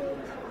Saturday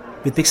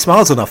with big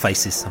smiles on our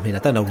faces. I mean, I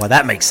don't know why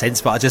that makes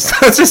sense, but I just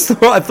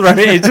thought I'd throw it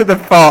into the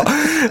pot.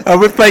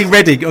 We're playing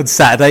Reading on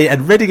Saturday,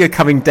 and Reading are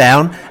coming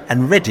down,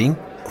 and Reading,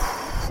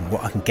 from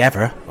what I can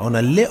gather, on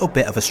a little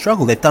bit of a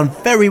struggle. They've done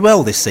very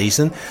well this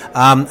season.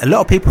 A lot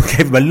of people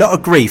gave them a lot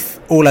of grief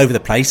all over the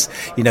place,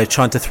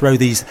 trying to throw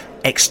these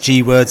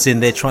XG words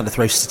in there, trying to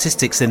throw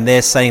statistics in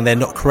there, saying they're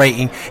not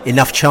creating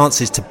enough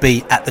chances to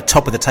be at the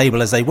top of the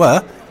table as they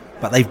were.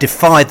 But they've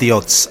defied the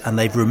odds and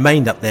they've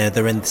remained up there.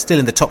 They're still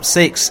in the top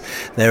 6.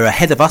 They're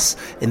ahead of us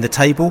in the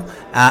table.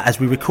 As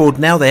we record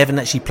now, they haven't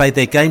actually played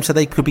their game, so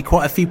they could be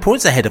quite a few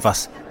points ahead of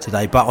us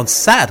today. But on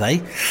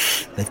Saturday,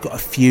 they've got a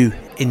few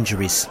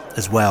injuries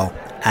as well.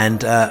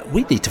 And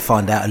we need to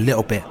find out a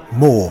little bit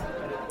more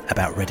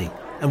about Reading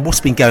and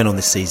what's been going on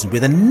this season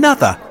with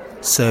another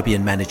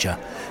Serbian manager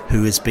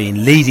who has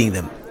been leading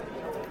them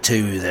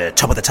to the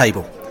top of the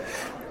table.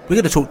 We're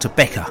going to talk to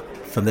Becca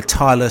from the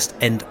Tilehurst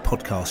End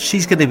podcast.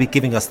 She's going to be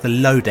giving us the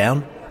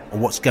lowdown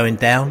on what's going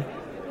down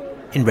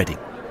in Reading.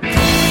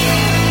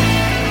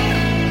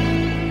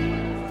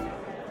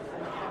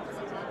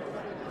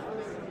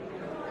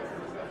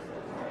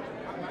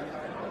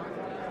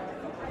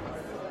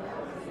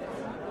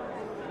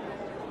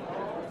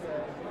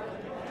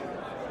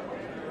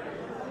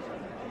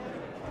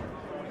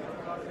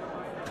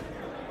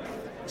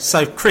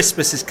 So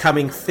Christmas is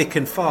coming thick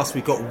and fast.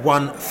 We've got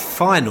one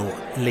final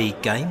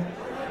league game.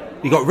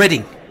 We've got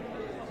Reading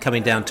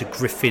coming down to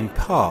Griffin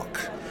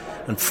Park.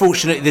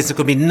 Unfortunately, there's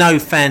going to be no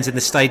fans in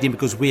the stadium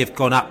because we have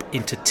gone up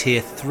into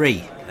Tier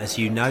 3, as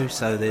you know.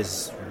 So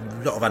there's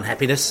a lot of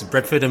unhappiness in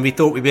Brentford, and we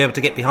thought we'd be able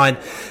to get behind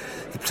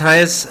the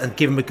players and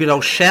give them a good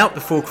old shout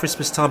before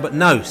Christmas time, but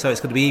no. So it's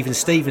going to be even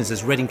Stevens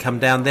as Reading come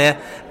down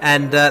there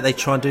and they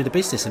try and do the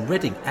business. And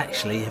Reading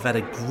actually have had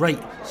a great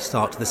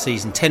start to the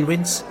season. 10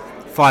 wins.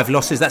 5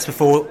 losses. That's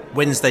before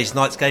Wednesday's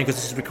night's game because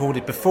this is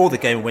recorded before the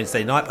game on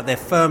Wednesday night, but they're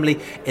firmly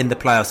in the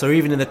playoffs. They're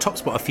even in the top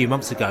spot a few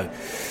months ago.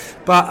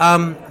 But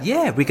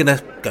we're going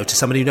to go to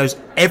somebody who knows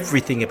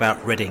everything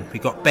about Reading.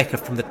 We've got Becca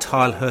from the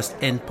Tilehurst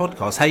End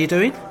podcast. How are you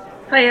doing?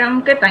 Hi,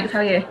 I'm good, thanks. How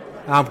are you?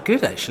 I'm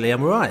good, actually.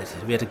 I'm all right.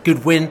 We had a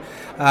good win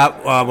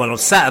on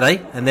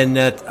Saturday, and then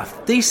a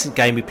decent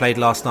game we played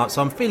last night,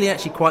 so I'm feeling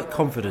actually quite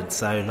confident.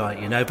 So,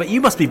 but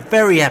you must be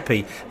very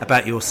happy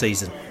about your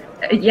season.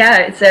 Yeah,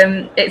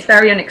 it's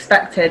very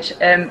unexpected.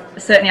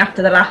 Certainly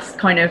after the last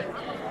kind of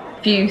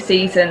few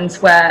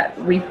seasons where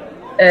we've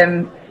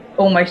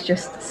almost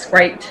just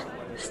scraped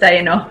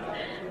staying up,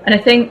 and I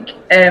think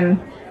there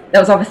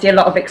was obviously a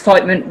lot of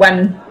excitement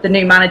when the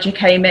new manager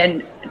came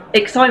in.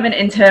 Excitement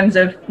in terms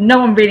of no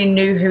one really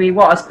knew who he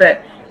was,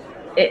 but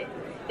it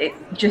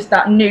just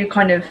that new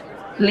kind of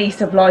lease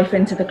of life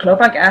into the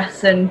club, I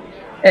guess. And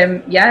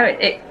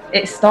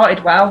it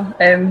started well.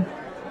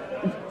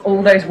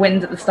 All those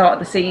wins at the start of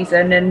the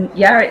season, and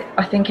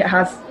I think it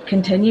has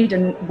continued,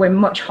 and we're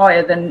much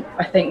higher than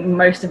I think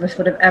most of us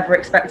would have ever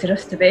expected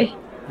us to be.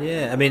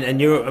 Yeah, I mean, and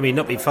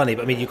not being funny,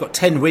 but I mean, you've got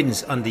 10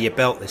 wins under your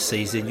belt this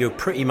season. You're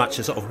pretty much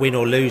a sort of win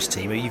or lose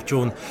team. You've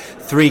drawn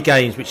 3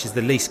 games, which is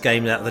the least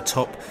game out of the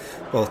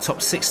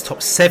top 6,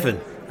 top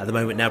 7 at the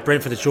moment now.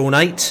 Brentford has drawn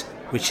 8,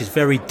 which is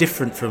very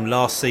different from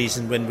last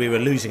season when we were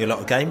losing a lot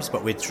of games,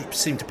 but we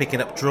seem to picking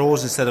up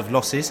draws instead of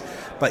losses.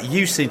 But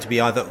you seem to be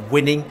either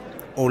winning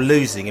or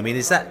losing. I mean,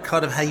 is that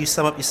kind of how you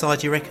sum up your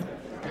side, you reckon?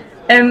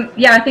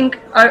 I think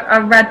I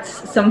read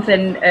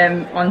something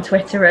on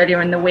Twitter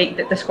earlier in the week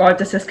that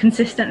described us as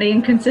consistently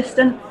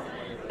inconsistent.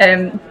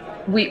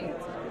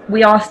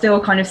 We are still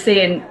kind of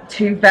seeing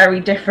 2 very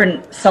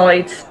different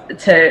sides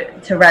to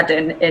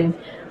Reading. And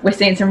we're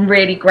seeing some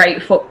really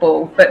great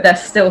football, but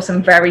there's still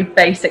some very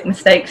basic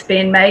mistakes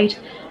being made.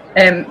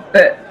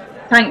 But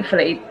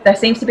thankfully, there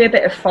seems to be a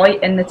bit of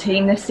fight in the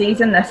team this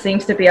season. There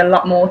seems to be a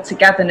lot more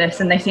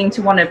togetherness, and they seem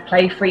to want to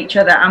play for each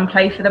other and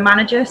play for the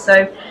manager.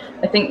 So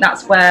I think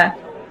that's where,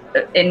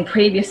 in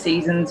previous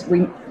seasons,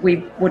 we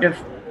would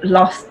have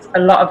lost a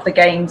lot of the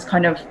games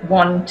kind of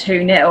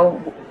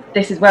 1-2-0.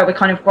 This is where we're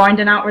kind of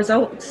grinding out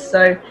results.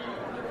 So,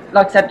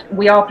 like I said,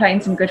 we are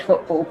playing some good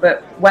football,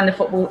 but when the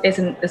football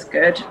isn't as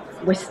good,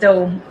 we're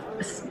still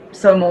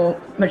some or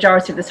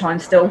majority of the time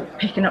still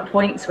picking up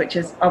points, which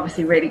is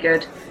obviously really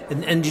good.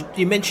 And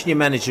you mentioned your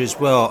manager as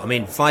well. I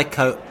mean,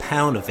 Vajko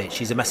Paunovic,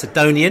 he's a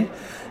Macedonian,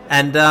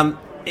 and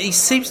he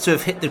seems to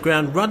have hit the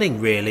ground running,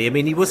 really. I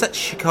mean, he was at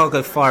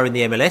Chicago Fire in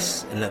the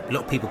MLS, and a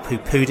lot of people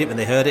poo-pooed it when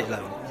they heard it,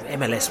 like,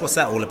 MLS, what's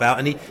that all about?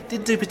 And he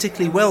didn't do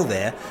particularly well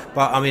there.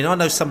 But, I mean, I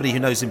know somebody who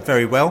knows him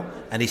very well,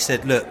 and he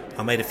said, look,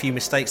 I made a few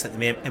mistakes at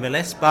the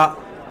MLS,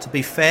 but to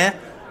be fair,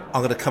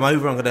 I'm going to come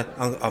over,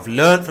 I've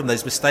learned from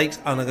those mistakes,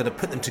 and I'm going to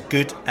put them to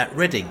good at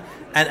Reading.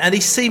 And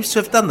he seems to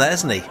have done that,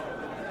 hasn't he?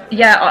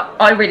 Yeah,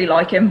 I really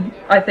like him.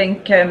 I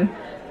think,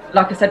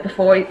 like I said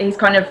before, he's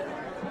kind of,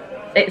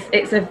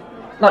 it's a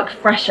like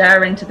fresh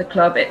air into the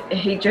club.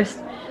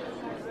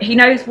 He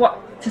knows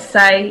what to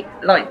say.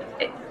 Like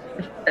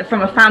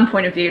from a fan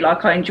point of view,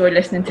 like I enjoy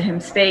listening to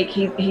him speak.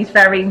 He's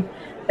very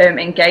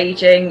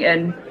engaging,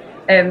 and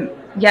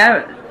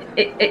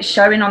it's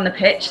showing on the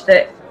pitch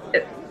that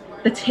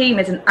the team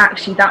isn't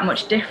actually that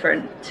much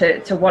different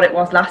to what it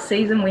was last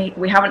season.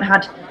 We haven't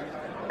had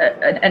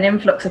an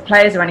influx of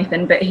players or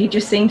anything, but he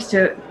just seems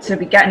to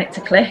be getting it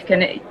to click,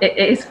 and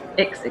it's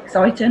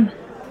exciting.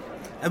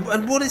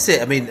 And what is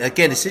it? I mean,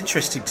 again, it's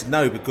interesting to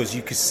know, because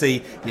you can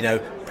see,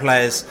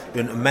 players,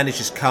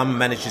 managers come,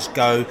 managers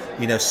go.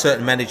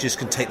 Certain managers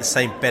can take the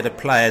same better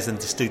players and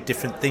just do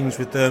different things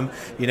with them.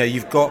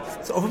 You've got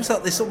there's almost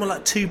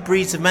like two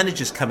breeds of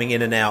managers coming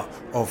in and out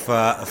of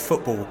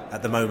football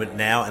at the moment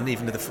now, and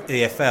even the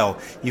EFL.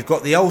 You've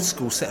got the old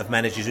school set of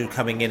managers who are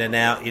coming in and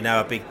out.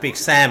 A big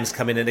Sam's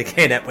coming in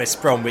again at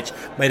West Brom, which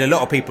made a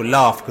lot of people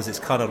laugh, because it's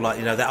kind of like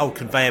that old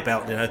conveyor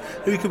belt.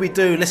 Who can we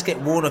do? Let's get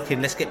Warnock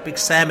in. Let's get Big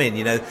Sam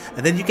in. And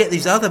then you get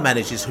these other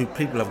managers who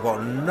people have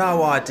got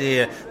no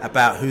idea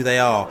about who they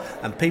are,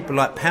 and people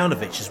like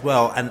Paunovic as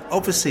well. And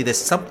obviously there's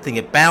something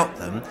about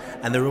them,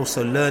 and they're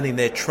also learning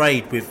their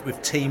trade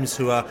with teams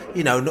who are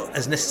not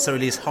as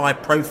necessarily as high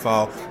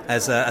profile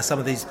as some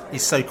of these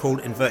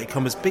so-called inverted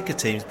commas bigger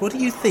teams. What do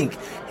you think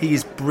he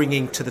is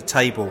bringing to the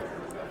table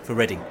for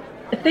Reading?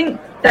 I think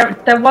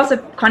there was a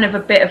kind of a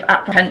bit of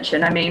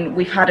apprehension. I mean,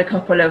 we've had a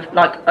couple of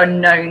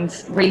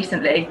unknowns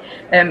recently.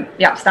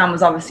 Jaap Stam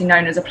was obviously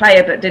known as a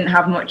player, but didn't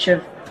have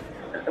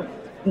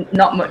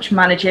not much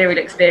managerial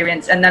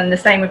experience. And then the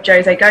same with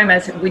Jose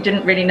Gomez. We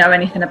didn't really know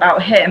anything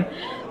about him.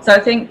 So I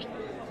think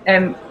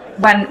when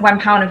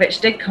Paunovic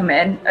did come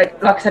in,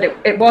 like I said,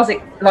 it was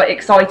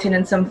exciting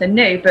and something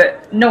new,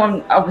 but no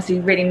one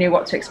obviously really knew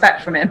what to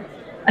expect from him.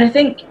 And I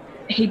think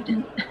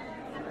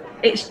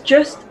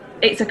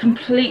it's a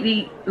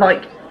completely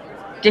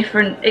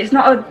different. It's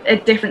not a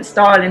different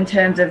style in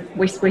terms of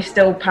we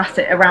still pass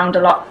it around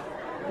a lot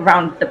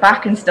around the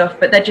back and stuff,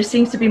 but there just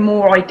seems to be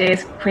more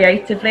ideas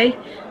creatively,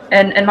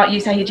 and like you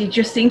say, he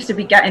just seems to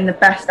be getting the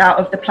best out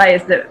of the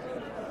players that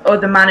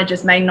other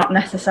managers may not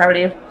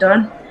necessarily have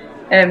done.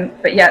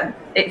 But yeah,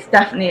 it's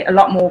definitely a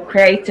lot more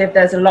creative.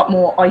 There's a lot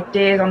more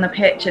ideas on the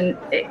pitch, and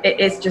it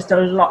is just a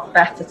lot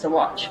better to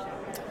watch.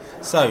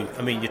 So,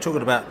 I mean, you're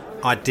talking about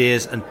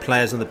ideas and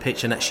players on the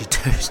pitch and actually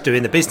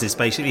doing the business,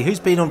 basically. Who's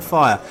been on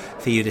fire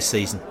for you this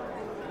season?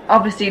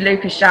 Obviously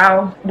Lucas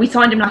João. We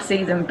signed him last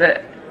season,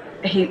 but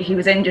he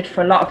was injured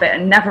for a lot of it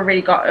and never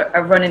really got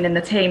a run in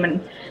the team.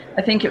 And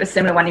I think it was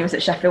similar when he was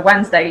at Sheffield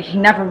Wednesday. He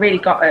never really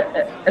got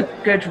a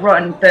good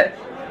run, but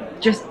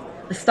just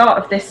the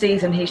start of this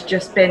season, he's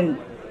just been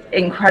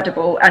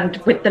incredible. And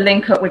with the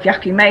link up with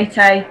Yaku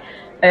Mete,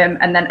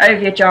 and then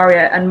Ovie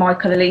Ejaria and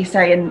Michael Elise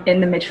in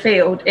the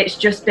midfield, it's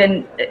just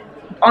been,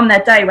 on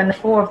their day when the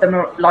four of them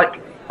are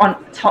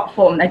on top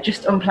form, they're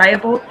just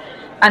unplayable.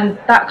 And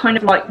that kind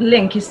of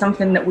link is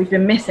something that we've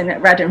been missing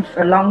at Reading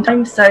for a long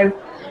time. So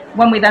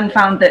when we then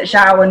found that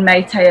João and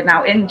Mete are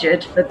now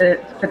injured for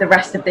the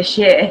rest of this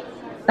year,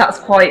 that's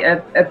quite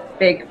a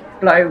big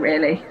blow,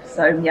 really.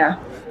 So yeah.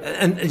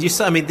 And you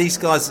say, I mean, these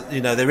guys,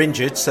 they're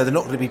injured, so they're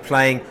not going to be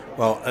playing.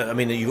 Well, I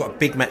mean, you've got a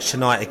big match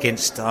tonight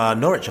against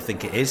Norwich, I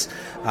think it is.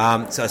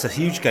 So it's a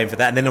huge game for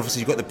that. And then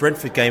obviously you've got the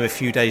Brentford game a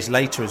few days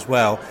later as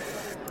well.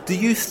 Do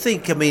you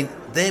think, I mean,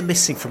 they're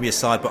missing from your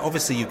side, but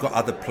obviously you've got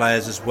other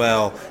players as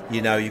well.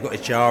 You've got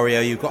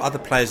Ejaria, you've got other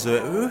players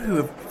who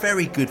are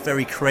very good,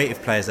 very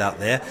creative players out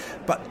there.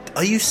 But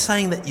are you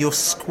saying that your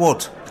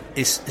squad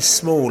is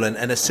small, and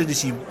as soon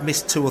as you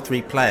miss two or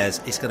three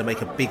players, it's going to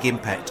make a big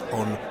impact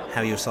on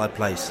how your side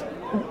plays?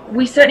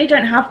 We certainly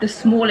don't have the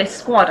smallest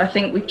squad. I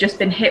think we've just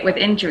been hit with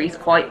injuries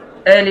quite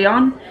early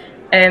on.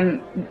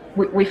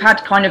 We've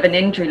had kind of an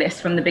injury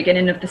list from the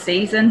beginning of the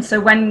season. So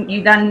when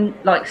you then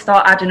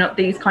start adding up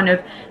these kind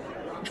of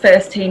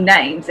first team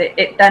names,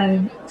 it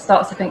then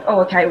starts to think,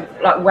 oh, okay,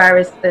 where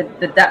is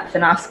the depth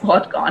in our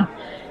squad gone?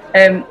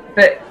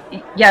 But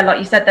yeah, like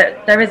you said,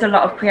 there is a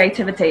lot of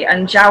creativity,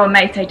 and João and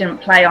Mete didn't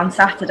play on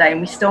Saturday, and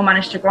we still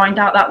managed to grind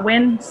out that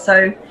win.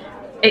 So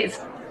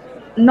it's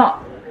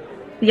not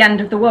the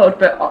end of the world,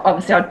 but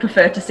obviously I'd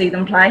prefer to see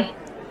them play.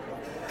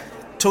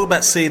 Talk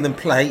about seeing them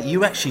play.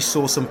 You actually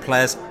saw some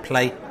players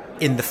play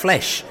in the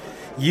flesh.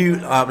 you,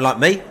 like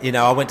me,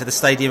 I went to the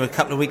stadium a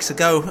couple of weeks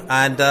ago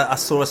and I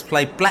saw us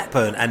play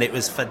Blackburn, and it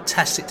was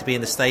fantastic to be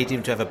in the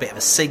stadium, to have a bit of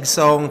a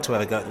sing-song, to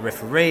have a go at the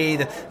referee,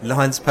 the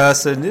lines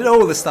person,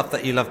 all the stuff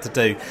that you love to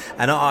do.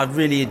 And I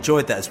really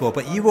enjoyed that as well.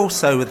 But you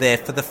also were there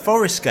for the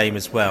Forest game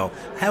as well.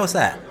 How was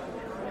that?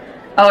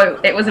 Oh,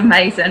 it was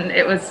amazing.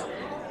 It was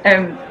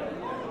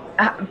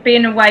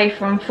being away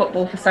from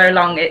football for so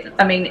long.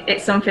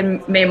 It's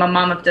something me and my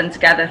mum have done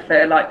together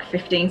for like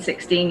 15,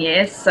 16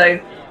 years. So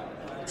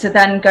to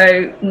then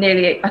go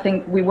nearly, I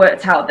think we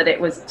worked out that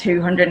it was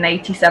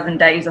 287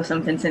 days or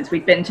something since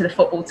we'd been to the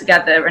football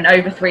together, and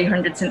over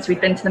 300 since we'd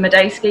been to the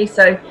Medeski.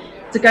 So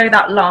to go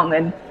that long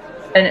and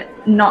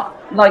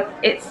not like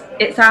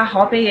it's our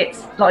hobby.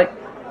 It's like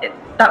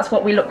that's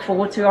what we look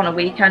forward to on a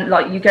weekend.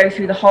 Like you go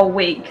through the whole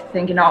week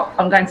thinking, oh,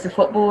 I'm going to the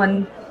football,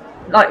 and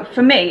like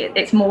for me,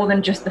 it's more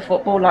than just the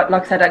football. Like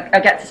I said, I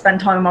get to spend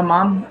time with my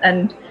mum,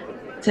 and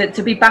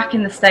to be back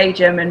in the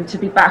stadium and to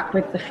be back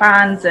with the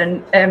fans,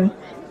 and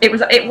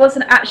it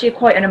wasn't actually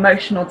quite an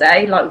emotional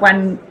day. Like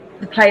when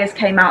the players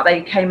came out,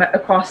 they came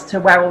across to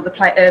where all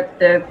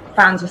the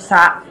fans were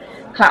sat,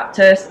 clapped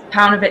us.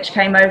 Paunovic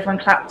came over and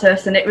clapped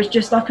us, and it was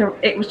just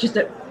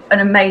an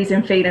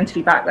amazing feeling to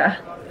be back there.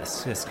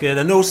 That's good.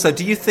 And also,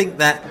 do you think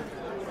that,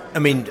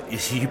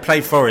 you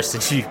played Forest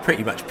and you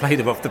pretty much played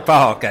them off the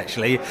park,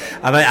 actually.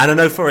 And I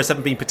know Forest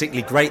haven't been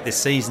particularly great this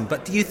season,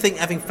 but do you think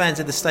having fans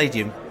in the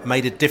stadium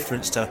made a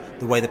difference to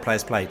the way the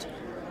players played?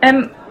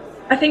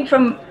 I think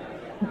from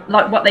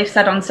like what they've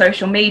said on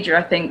social media,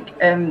 I think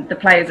the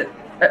players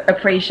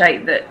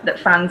appreciate that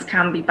fans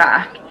can be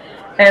back.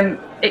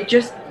 It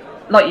just,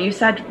 like you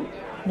said,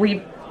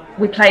 we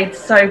played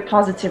so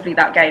positively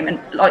that game, and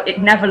like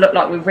it never looked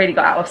like we really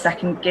got out of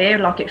second gear.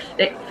 Like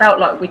it felt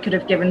like we could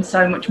have given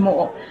so much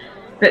more,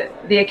 but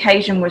the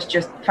occasion was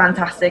just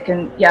fantastic,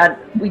 and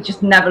we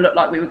just never looked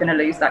like we were going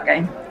to lose that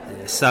game.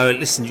 So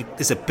listen,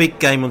 there's a big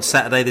game on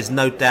Saturday, there's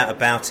no doubt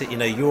about it.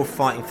 You're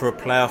fighting for a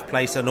playoff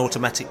place, an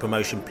automatic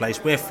promotion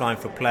place. We're flying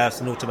for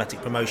playoffs, an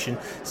automatic promotion.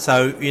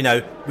 So,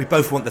 we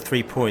both want the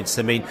 3 points.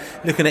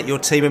 Looking at your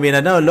team, I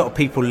know a lot of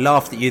people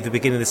laughed at you at the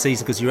beginning of the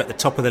season because you're at the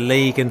top of the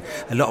league, and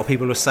a lot of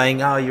people were saying,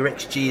 your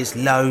XG is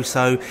low,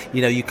 so,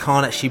 you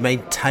can't actually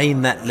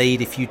maintain that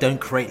lead if you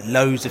don't create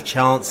loads of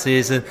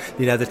chances, and,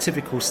 the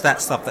typical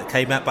stat stuff that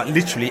came out. But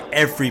literally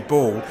every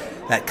ball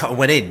that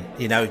went in,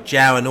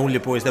 Jow and all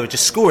your boys, they were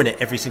just scoring it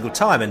every single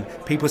time, and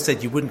people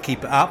said you wouldn't keep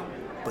it up,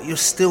 but you're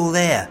still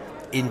there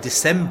in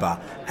December,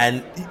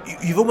 and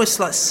you've almost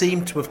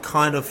seemed to have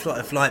kind of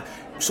not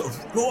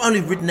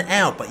only ridden it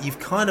out, but you've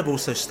kind of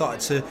also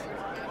started to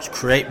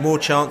create more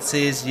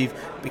chances. You've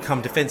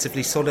become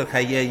defensively solid.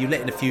 Okay, you let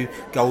in a few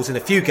goals in a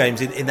few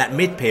games in that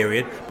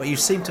mid-period, but you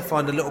seem to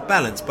find a little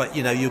balance. But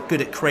you're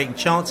good at creating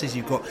chances.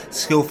 You've got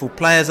skillful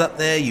players up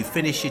there. You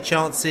finish your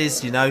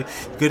chances.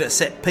 Good at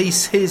set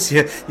pieces.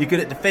 You're good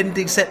at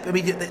defending set.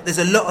 There's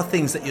a lot of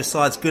things that your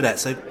side's good at.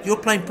 So you're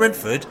playing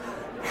Brentford.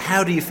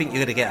 How do you think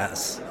you're going to get at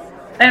us?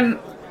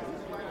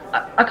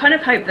 I kind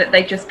of hope that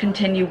they just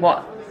continue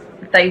what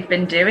they've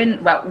been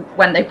doing. Well,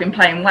 when they've been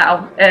playing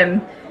well.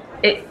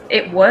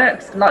 It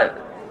works. Like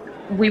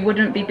we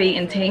wouldn't be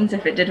beating teams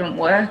if it didn't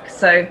work.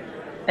 So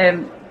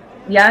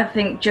I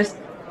think just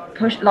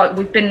push. Like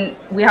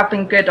we have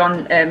been good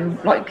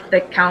on like the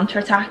counter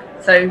attack.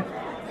 So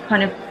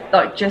kind of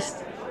like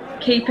just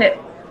keep it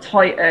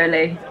tight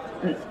early,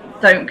 and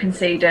don't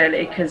concede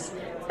early, because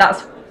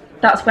that's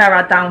where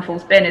our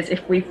downfall's been. Is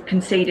if we've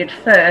conceded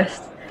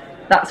first,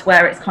 that's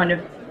where it's kind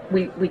of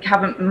we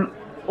haven't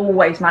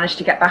always managed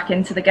to get back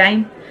into the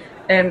game.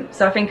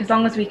 So I think as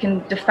long as we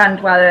can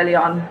defend well early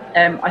on,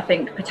 I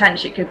think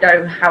potentially it could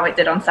go how it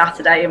did on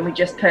Saturday, and we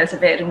just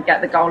persevered and get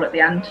the goal at the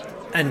end.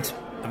 And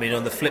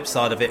on the flip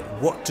side of it,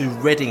 what do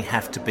Reading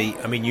have to be?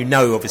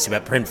 Obviously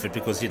about Brentford,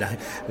 because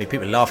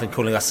people are laughing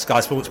calling us Sky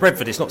Sports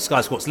Brentford. It's not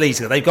Sky Sports Leeds,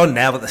 because they've gone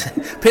now, but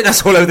they're putting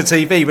us all over the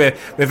TV.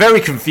 We're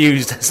very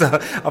confused. So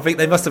I think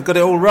they must have got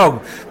it all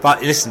wrong.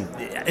 But listen,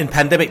 in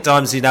pandemic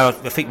times, I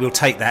think we'll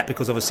take that,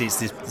 because obviously it's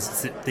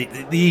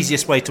the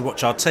easiest way to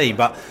watch our team.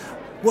 But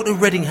what do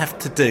Reading have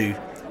to do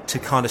to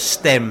kind of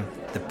stem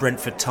the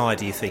Brentford tide,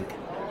 do you think?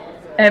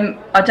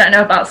 I don't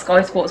know about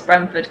Sky Sports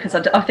Brentford, because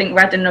I think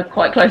Reading are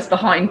quite close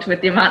behind with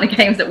the amount of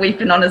games that we've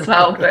been on as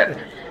well. But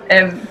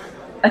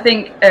I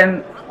think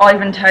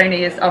Ivan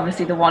Toney is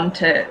obviously the one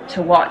to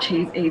watch.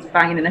 He's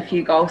banging in a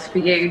few goals for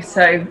you.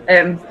 So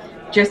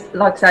just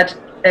like I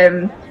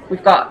said,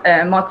 we've got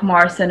Michael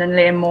Morrison and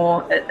Liam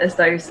Moore as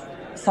those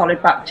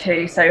solid back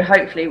two. So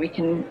hopefully we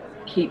can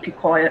keep you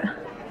quiet.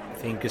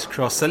 Fingers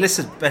crossed. So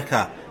listen,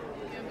 Becca,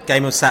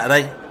 game on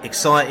Saturday,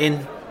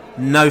 exciting.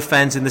 No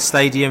fans in the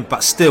stadium,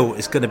 but still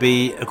it's going to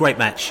be a great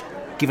match.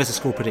 Give us a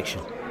score prediction.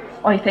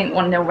 I think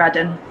 1-0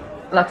 Reading.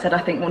 Like I said, I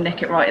think we'll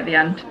nick it right at the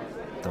end.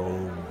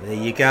 Oh, there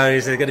you go.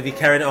 So they're going to be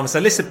carrying it on.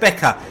 So listen,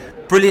 Becca,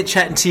 brilliant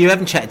chatting to you. I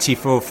haven't chatted to you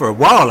for a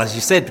while, as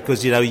you said,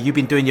 because you've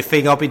been doing your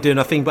thing, I've been doing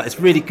our thing, but it's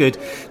really good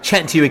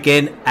chatting to you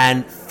again,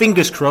 and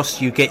fingers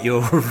crossed you get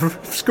your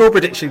score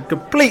prediction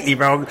completely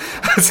wrong.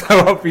 So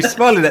I'll be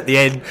smiling at the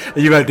end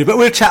and you won't do, but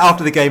we'll chat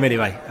after the game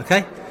anyway,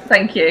 okay?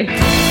 Thank you.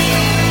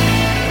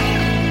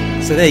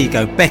 So there you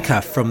go,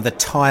 Becca from the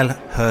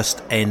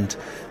Tilehurst End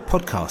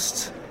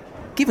podcast,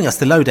 giving us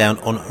the lowdown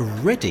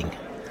on Reading,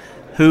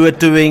 who are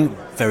doing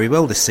very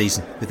well this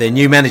season with their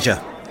new manager.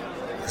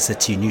 I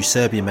said to you, new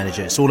Serbian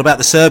manager. It's all about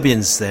the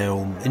Serbians. They're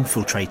all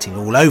infiltrating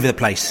all over the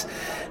place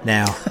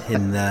now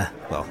in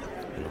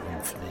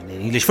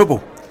in English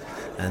football,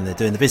 and they're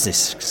doing the business.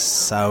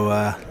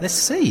 So let's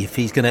see if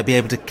he's going to be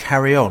able to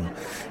carry on.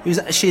 He was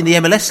actually in the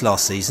MLS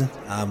last season.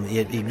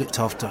 He looked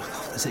after,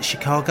 is it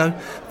Chicago? I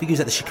think he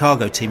was at the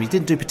Chicago team. He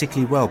didn't do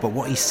particularly well, but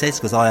what he says,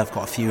 because I have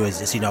got a few,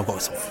 as you know, I've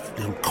got some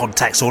little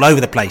contacts all over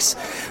the place.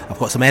 I've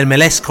got some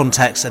MLS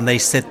contacts, and they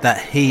said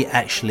that he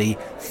actually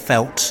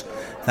felt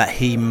that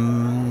he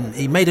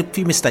made a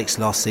few mistakes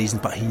last season,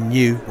 but he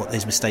knew what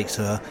those mistakes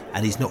were,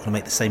 and he's not going to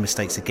make the same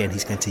mistakes again.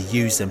 He's going to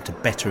use them to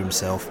better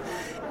himself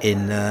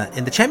in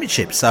the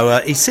Championship. So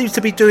he seems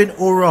to be doing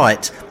all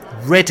right.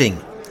 Reading,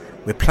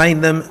 we're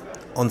playing them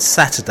on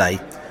Saturday.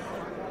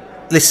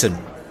 Listen,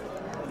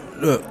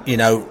 look, you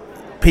know,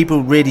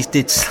 people really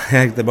did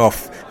slag them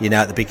off, you know,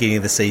 at the beginning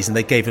of the season.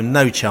 They gave them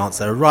no chance.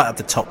 They were right up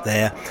the top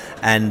there,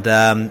 and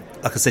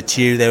like I said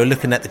to you, they were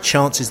looking at the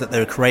chances that they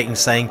were creating,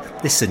 saying,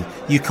 listen,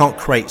 you can't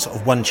create sort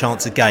of one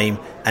chance a game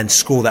and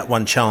score that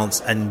one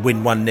chance and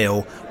win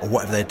 1-0 or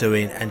whatever they're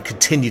doing and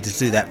continue to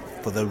do that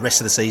for the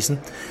rest of the season.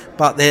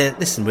 But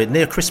we're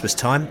near Christmas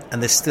time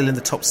and they're still in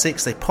the top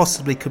 6. They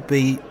possibly could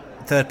be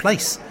third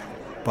place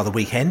by the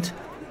weekend.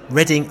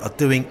 Reading are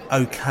doing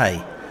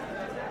okay.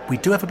 We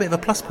do have a bit of a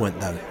plus point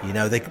though. You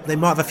know, they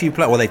might have a few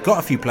players. Well, they've got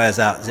a few players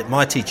out. Is it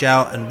Mighty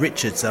Jow and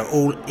Richards are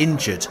all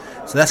injured,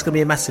 so that's going to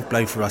be a massive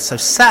blow for us. So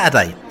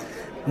Saturday,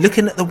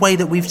 looking at the way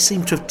that we've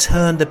seemed to have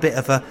turned a bit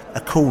of a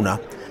corner,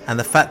 and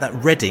the fact that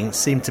Reading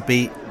seem to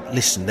be,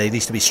 they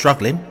used to be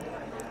struggling.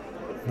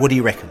 What do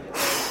you reckon?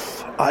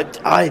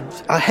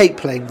 I hate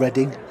playing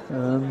Reading.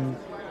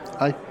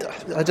 I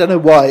don't know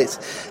why.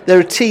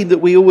 They're a team that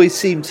we always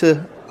seem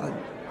to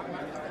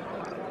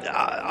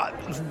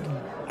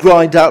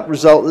grind out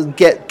results and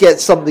get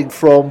something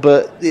from,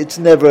 but it's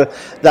never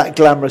that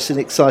glamorous and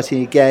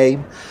exciting a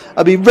game.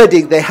 I mean,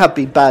 Reading, they have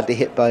been badly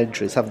hit by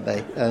injuries, haven't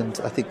they?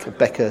 And I think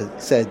Becca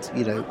said,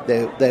 you know,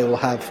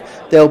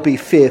 they'll be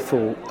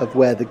fearful of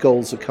where the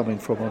goals are coming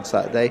from on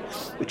Saturday,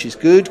 which is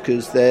good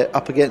because they're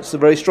up against a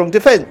very strong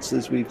defence,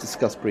 as we've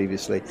discussed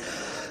previously.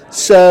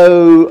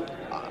 So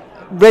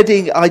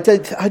Reading, I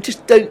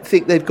just don't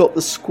think they've got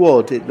the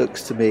squad, it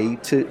looks to me,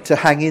 to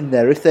hang in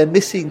there. If they're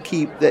missing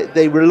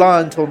they're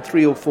reliant on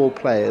 3 or 4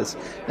 players,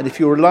 and if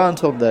you're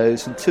reliant on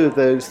those and 3 of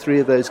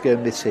those go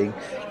missing,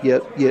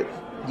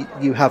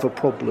 you have a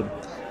problem.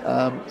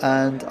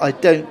 And I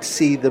don't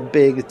see them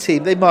being a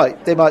team. They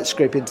might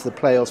scrape into the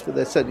playoffs, but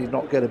they're certainly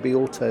not going to be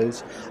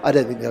autos. I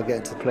don't think they'll get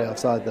into the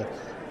playoffs either.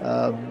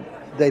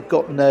 They've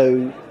got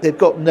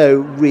no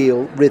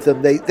real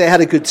rhythm. They had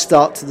a good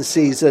start to the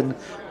season,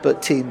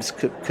 but teams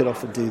could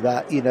often do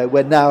that. You know,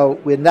 we're now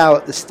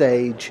at the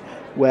stage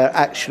where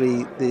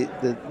actually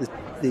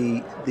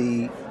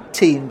the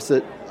teams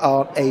that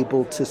aren't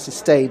able to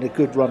sustain a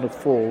good run of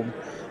form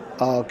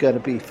are going to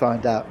be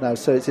found out now.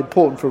 So it's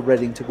important for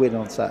Reading to win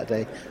on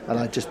Saturday, and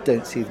I just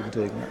don't see them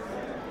doing that.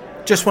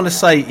 Just want to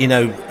say, you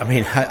know, I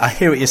mean, I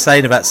hear what you're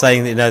saying about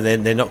saying that, you know,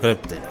 they're not going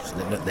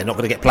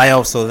to get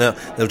playoffs, or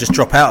they'll just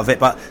drop out of it.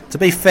 But to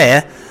be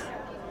fair,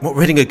 what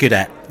Reading are good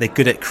at, they're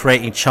good at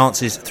creating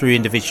chances through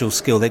individual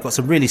skill. They've got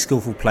some really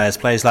skillful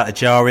players like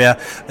Ajaria,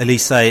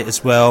 Elise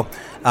as well.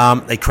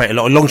 They create a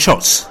lot of long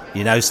shots,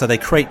 you know, so they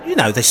create, you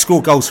know, they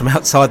score goals from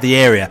outside the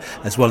area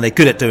as well, and they're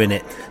good at doing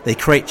it. They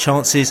create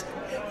chances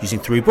using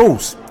through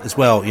balls as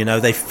well. You know,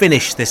 they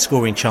finish their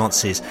scoring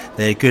chances.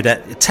 They're good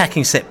at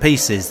attacking set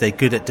pieces. They're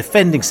good at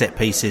defending set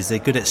pieces. They're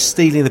good at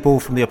stealing the ball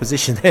from the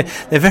opposition. They're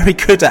very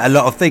good at a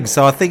lot of things.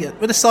 So I think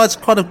when the side's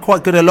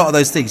quite good at a lot of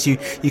those things, you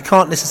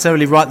can't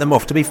necessarily write them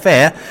off. To be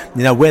fair,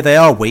 you know, where they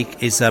are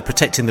weak is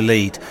protecting the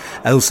lead.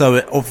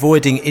 Also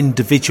avoiding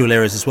individual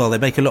errors as well. They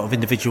make a lot of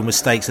individual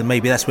mistakes, and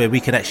maybe that's where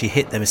we can actually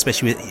hit them,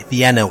 especially with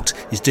the Anelt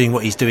is doing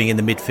what he's doing in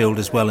the midfield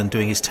as well, and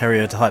doing his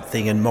terrier type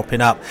thing and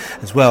mopping up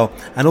as well.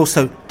 And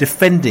also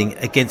defending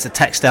against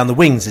attacks down the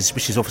wings,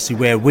 which is obviously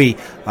where we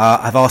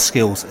have our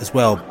skills as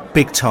well,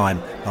 big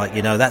time. Like,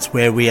 you know, that's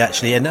where we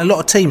actually, and a lot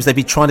of teams, they'd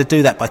be trying to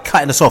do that by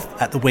cutting us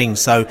off at the wings.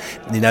 So,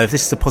 you know, if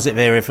this is a positive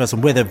area for us,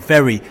 and where they're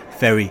very,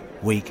 very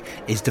weak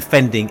is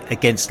defending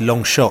against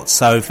long shots.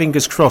 So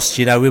fingers crossed,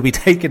 you know, we'll be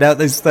taking out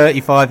those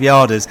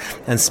 35-yarders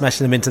and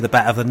smashing them into the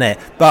back of the net.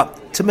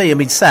 But to me, I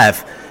mean,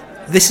 Sav,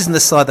 this isn't the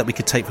side that we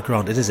could take for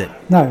granted, is it?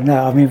 No,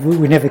 I mean,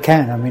 we never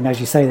can. I mean,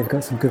 as you say, they've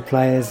got some good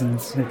players, and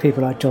you know,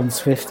 people like John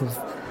Swift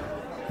have,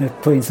 you know,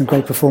 put in some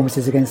great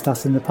performances against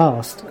us in the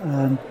past.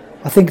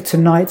 I think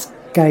tonight's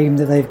game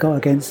that they've got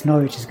against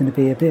Norwich is going to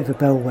be a bit of a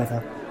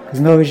bellwether, because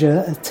Norwich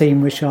are a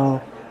team which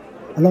are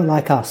a lot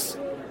like us.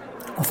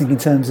 I think in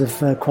terms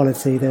of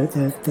quality,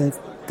 they're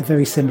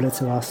very similar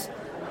to us,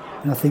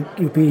 and I think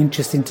it'll be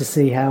interesting to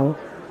see how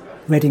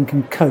Reading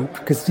can cope,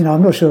 because, you know,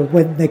 I'm not sure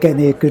when they're getting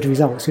their good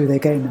results who they're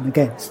getting them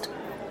against.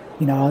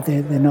 You know,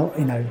 they're not,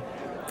 you know,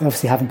 they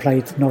obviously haven't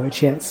played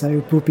Norwich yet, so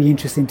it will be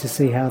interesting to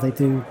see how they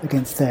do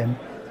against them.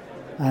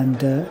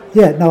 And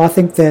I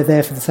think they're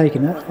there for the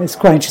taking. It's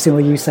quite interesting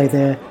when you say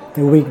their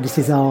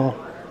weaknesses are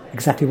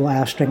exactly what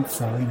our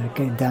strengths are,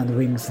 getting down the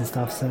wings and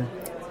stuff. So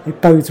it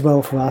bodes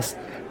well for us.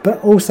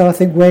 But also I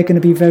think we're going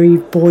to be very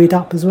buoyed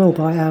up as well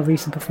by our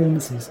recent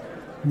performances.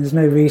 And there's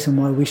no reason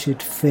why we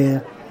should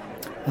fear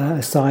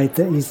a side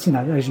that is,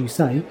 as you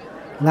say,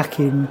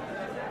 lacking,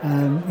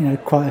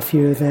 quite a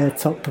few of their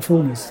top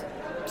performers.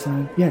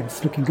 So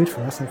it's looking good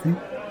for us, I think.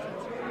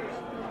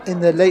 In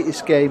their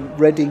latest game,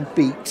 Reading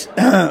beat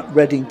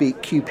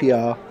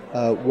QPR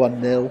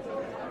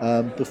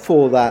 1-0.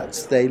 Before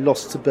that, they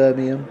lost to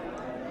Birmingham,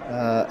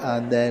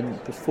 and then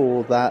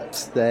before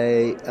that,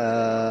 they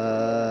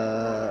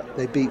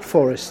beat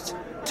Forest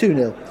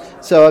 2-0.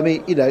 So I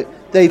mean,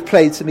 they've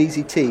played some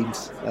easy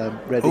teams,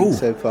 Reading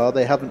so far.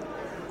 They haven't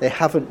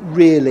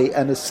really,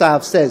 and as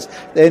Sav says,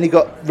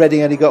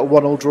 Reading only got a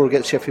 1-1 draw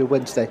against Sheffield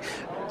Wednesday.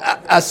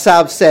 As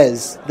Sav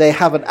says, they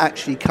haven't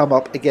actually come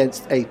up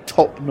against a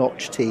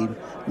top-notch team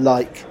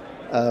like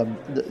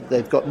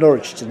they've got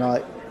Norwich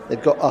tonight, they've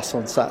got us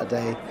on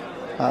Saturday.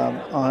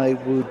 I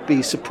would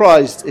be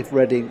surprised if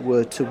Reading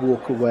were to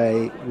walk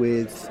away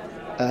with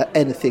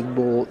anything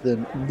more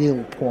than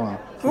 0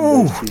 points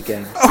from those 2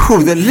 games.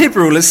 Oh, the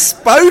Liberal has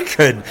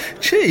spoken.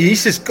 Gee,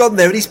 he's just gone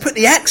there and he's put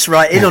the axe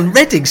right in on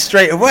Reading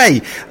straight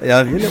away.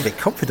 You're a little bit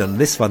confident on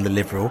this one, the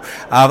Liberal.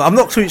 I'm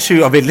not too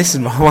sure. I mean,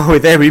 listen, while we're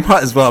there, we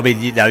might as well. I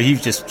mean,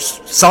 you've just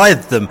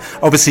scythed them.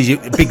 Obviously,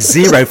 a big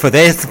 0 for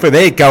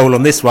their goal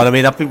on this one. I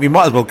mean, I think we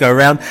might as well go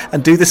around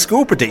and do the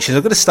score predictions.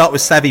 I'm going to start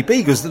with Savvy B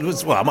because,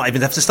 I might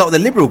even have to start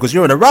with the Liberal because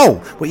you're on a roll.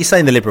 What are you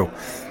saying, the Liberal?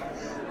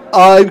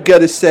 I'm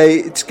going to say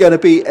it's going to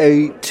be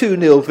a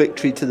 2-0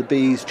 victory to the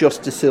Bees. Josh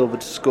De Silva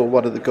to score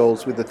one of the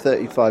goals with a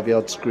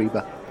 35-yard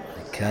screamer.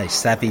 Okay,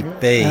 Savvy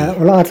B.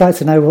 Well, I'd like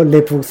to know what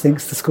Liberal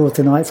thinks the score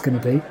tonight's going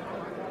to be.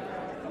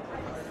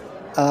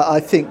 I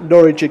think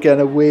Norwich are going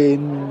to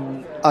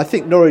win. I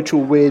think Norwich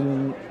will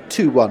win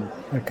 2-1.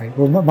 Okay,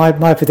 well,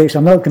 my prediction,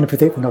 I'm not going to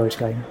predict the Norwich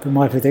game, but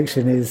my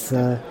prediction is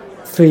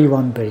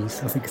 3-1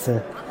 Bees. I think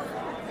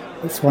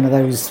it's one of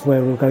those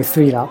where we'll go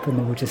 3 up and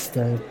then we'll just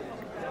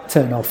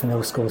turn off and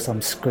they'll score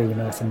some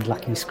screamer, some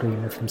lucky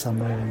screamer from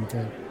somewhere, and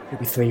it'll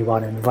be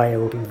 3-1 and Raya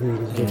will be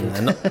really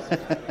livid.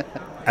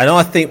 And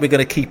I think we're going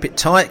to keep it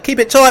tight. Keep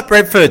it tight,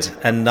 Brentford.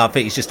 And I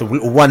think it's just a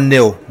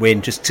 1-0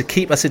 win, just to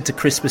keep us into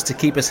Christmas, to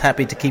keep us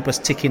happy, to keep us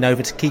ticking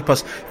over, to keep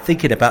us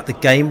thinking about the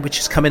game, which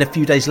is coming a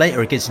few days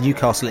later against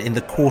Newcastle in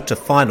the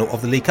quarter-final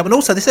of the League Cup. And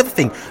also, this other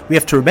thing we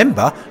have to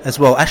remember as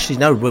well. Actually,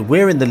 no,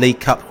 we're in the League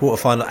Cup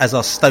quarter-final as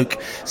our Stoke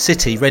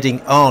City. Reading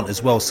aren't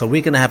as well. So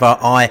we're going to have our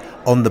eye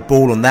on the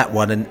ball on that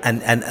one,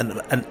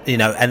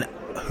 and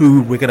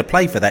who we're going to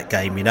play for that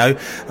game,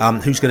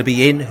 who's going to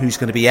be in, who's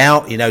going to be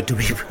out, do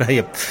we play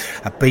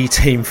a B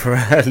team for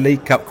a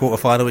League Cup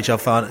quarter-final, which I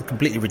find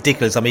completely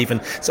ridiculous. I'm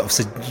even sort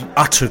of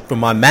uttered from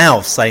my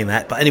mouth saying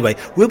that. But anyway,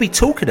 we'll be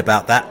talking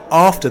about that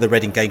after the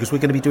Reading game, because we're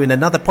going to be doing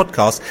another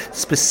podcast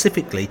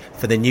specifically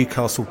for the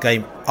Newcastle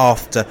game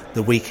after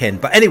the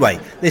weekend. But anyway,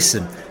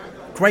 listen,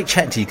 great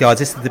chatting to you guys.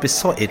 This is the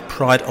Besotted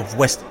Pride of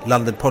West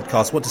London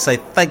podcast. I want to say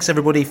thanks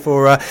everybody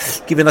for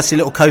giving us your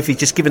little Ko-fi,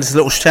 just giving us a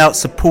little shout,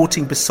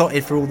 supporting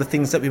Besotted for all the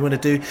things that we want to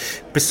do.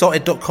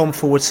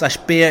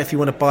 Besotted.com/beer if you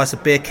want to buy us a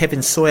beer.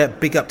 Kevin Sawyer,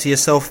 big up to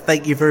yourself.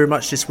 Thank you very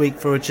much this week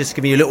for just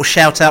giving you a little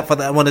shout out for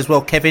that one as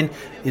well, Kevin,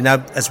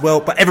 as well.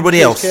 But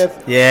everybody else,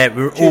 Kev. Yeah,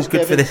 we're all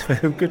good Kevin. for this.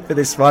 We're good for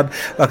this one.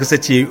 Like I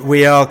said to you,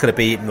 we are going to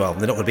be, we're not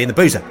going to be in the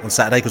Boozer on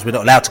Saturday because we're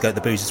not allowed to go to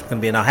the Boozers. We're going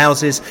to be in our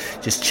houses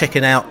just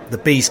checking out the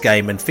Bees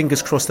game, and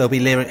fingers crossed they'll be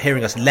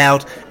hearing us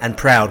loud and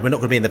proud. We're not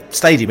going to be in the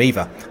stadium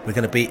either. We're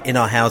going to be in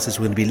our houses.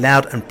 We're going to be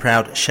loud and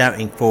proud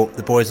shouting for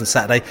the boys on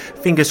Saturday.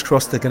 Fingers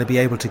crossed they're going to be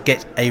able to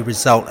get a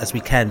result as we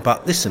can.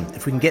 But listen,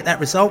 if we can get that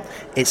result,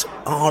 it's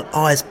our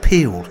eyes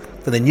peeled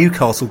for the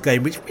Newcastle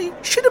game, which we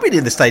should have been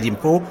in the stadium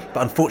for,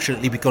 but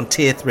unfortunately we've gone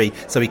tier 3,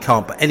 so we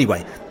can't. But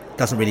anyway,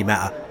 doesn't really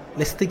matter.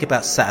 Let's think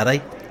about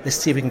Saturday. Let's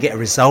see if we can get a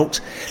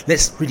result.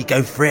 Let's really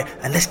go for it,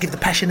 and let's give the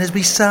passion as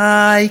we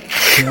say.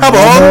 Come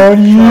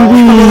on,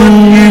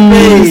 you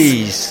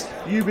bees.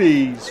 You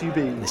bees, you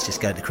bees. Let's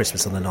just go into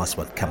Christmas on a nice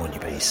one. Come on, you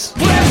bees.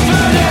 Come on,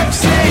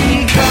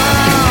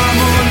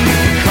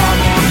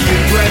 you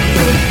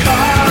Brentford,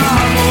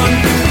 come on,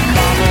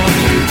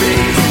 you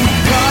bees.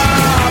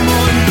 Come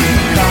on,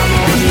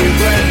 you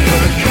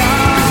Brentford,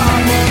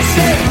 come on,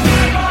 say,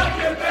 come on,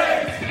 you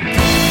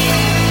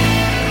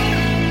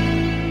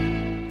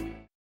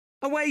bees.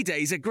 Away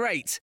days are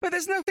great, but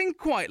there's nothing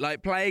quite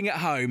like playing at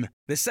home.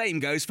 The same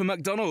goes for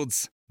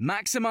McDonald's.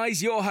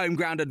 Maximise your home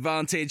ground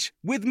advantage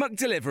with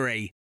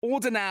McDelivery.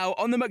 Order now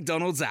on the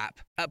McDonald's app.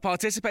 At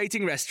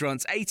participating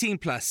restaurants, 18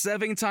 plus,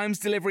 serving times,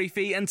 delivery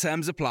fee and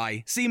terms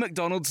apply. See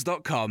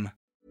mcdonalds.com.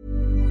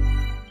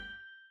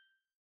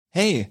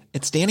 Hey,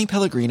 it's Danny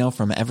Pellegrino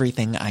from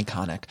Everything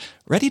Iconic.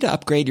 Ready to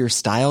upgrade your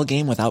style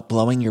game without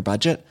blowing your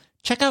budget?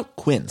 Check out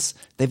Quince.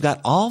 They've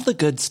got all the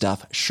good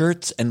stuff,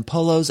 shirts and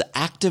polos,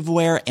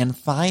 activewear, and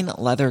fine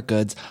leather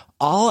goods,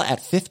 all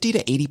at 50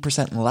 to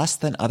 80% less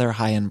than other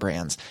high-end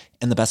brands.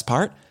 And the best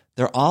part?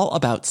 They're all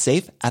about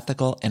safe,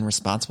 ethical, and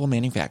responsible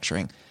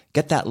manufacturing.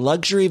 Get that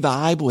luxury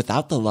vibe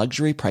without the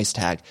luxury price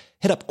tag.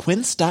 Hit up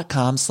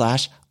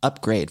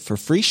quince.com/upgrade for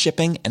free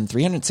shipping and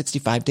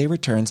 365-day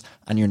returns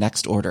on your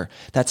next order.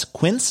 That's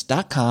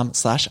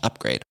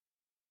quince.com/upgrade.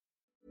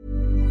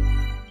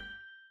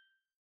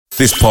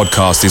 This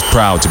podcast is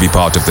proud to be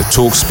part of the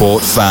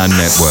TalkSport Fan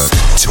Network.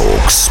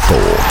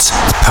 TalkSport.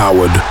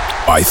 Powered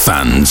by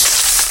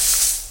fans.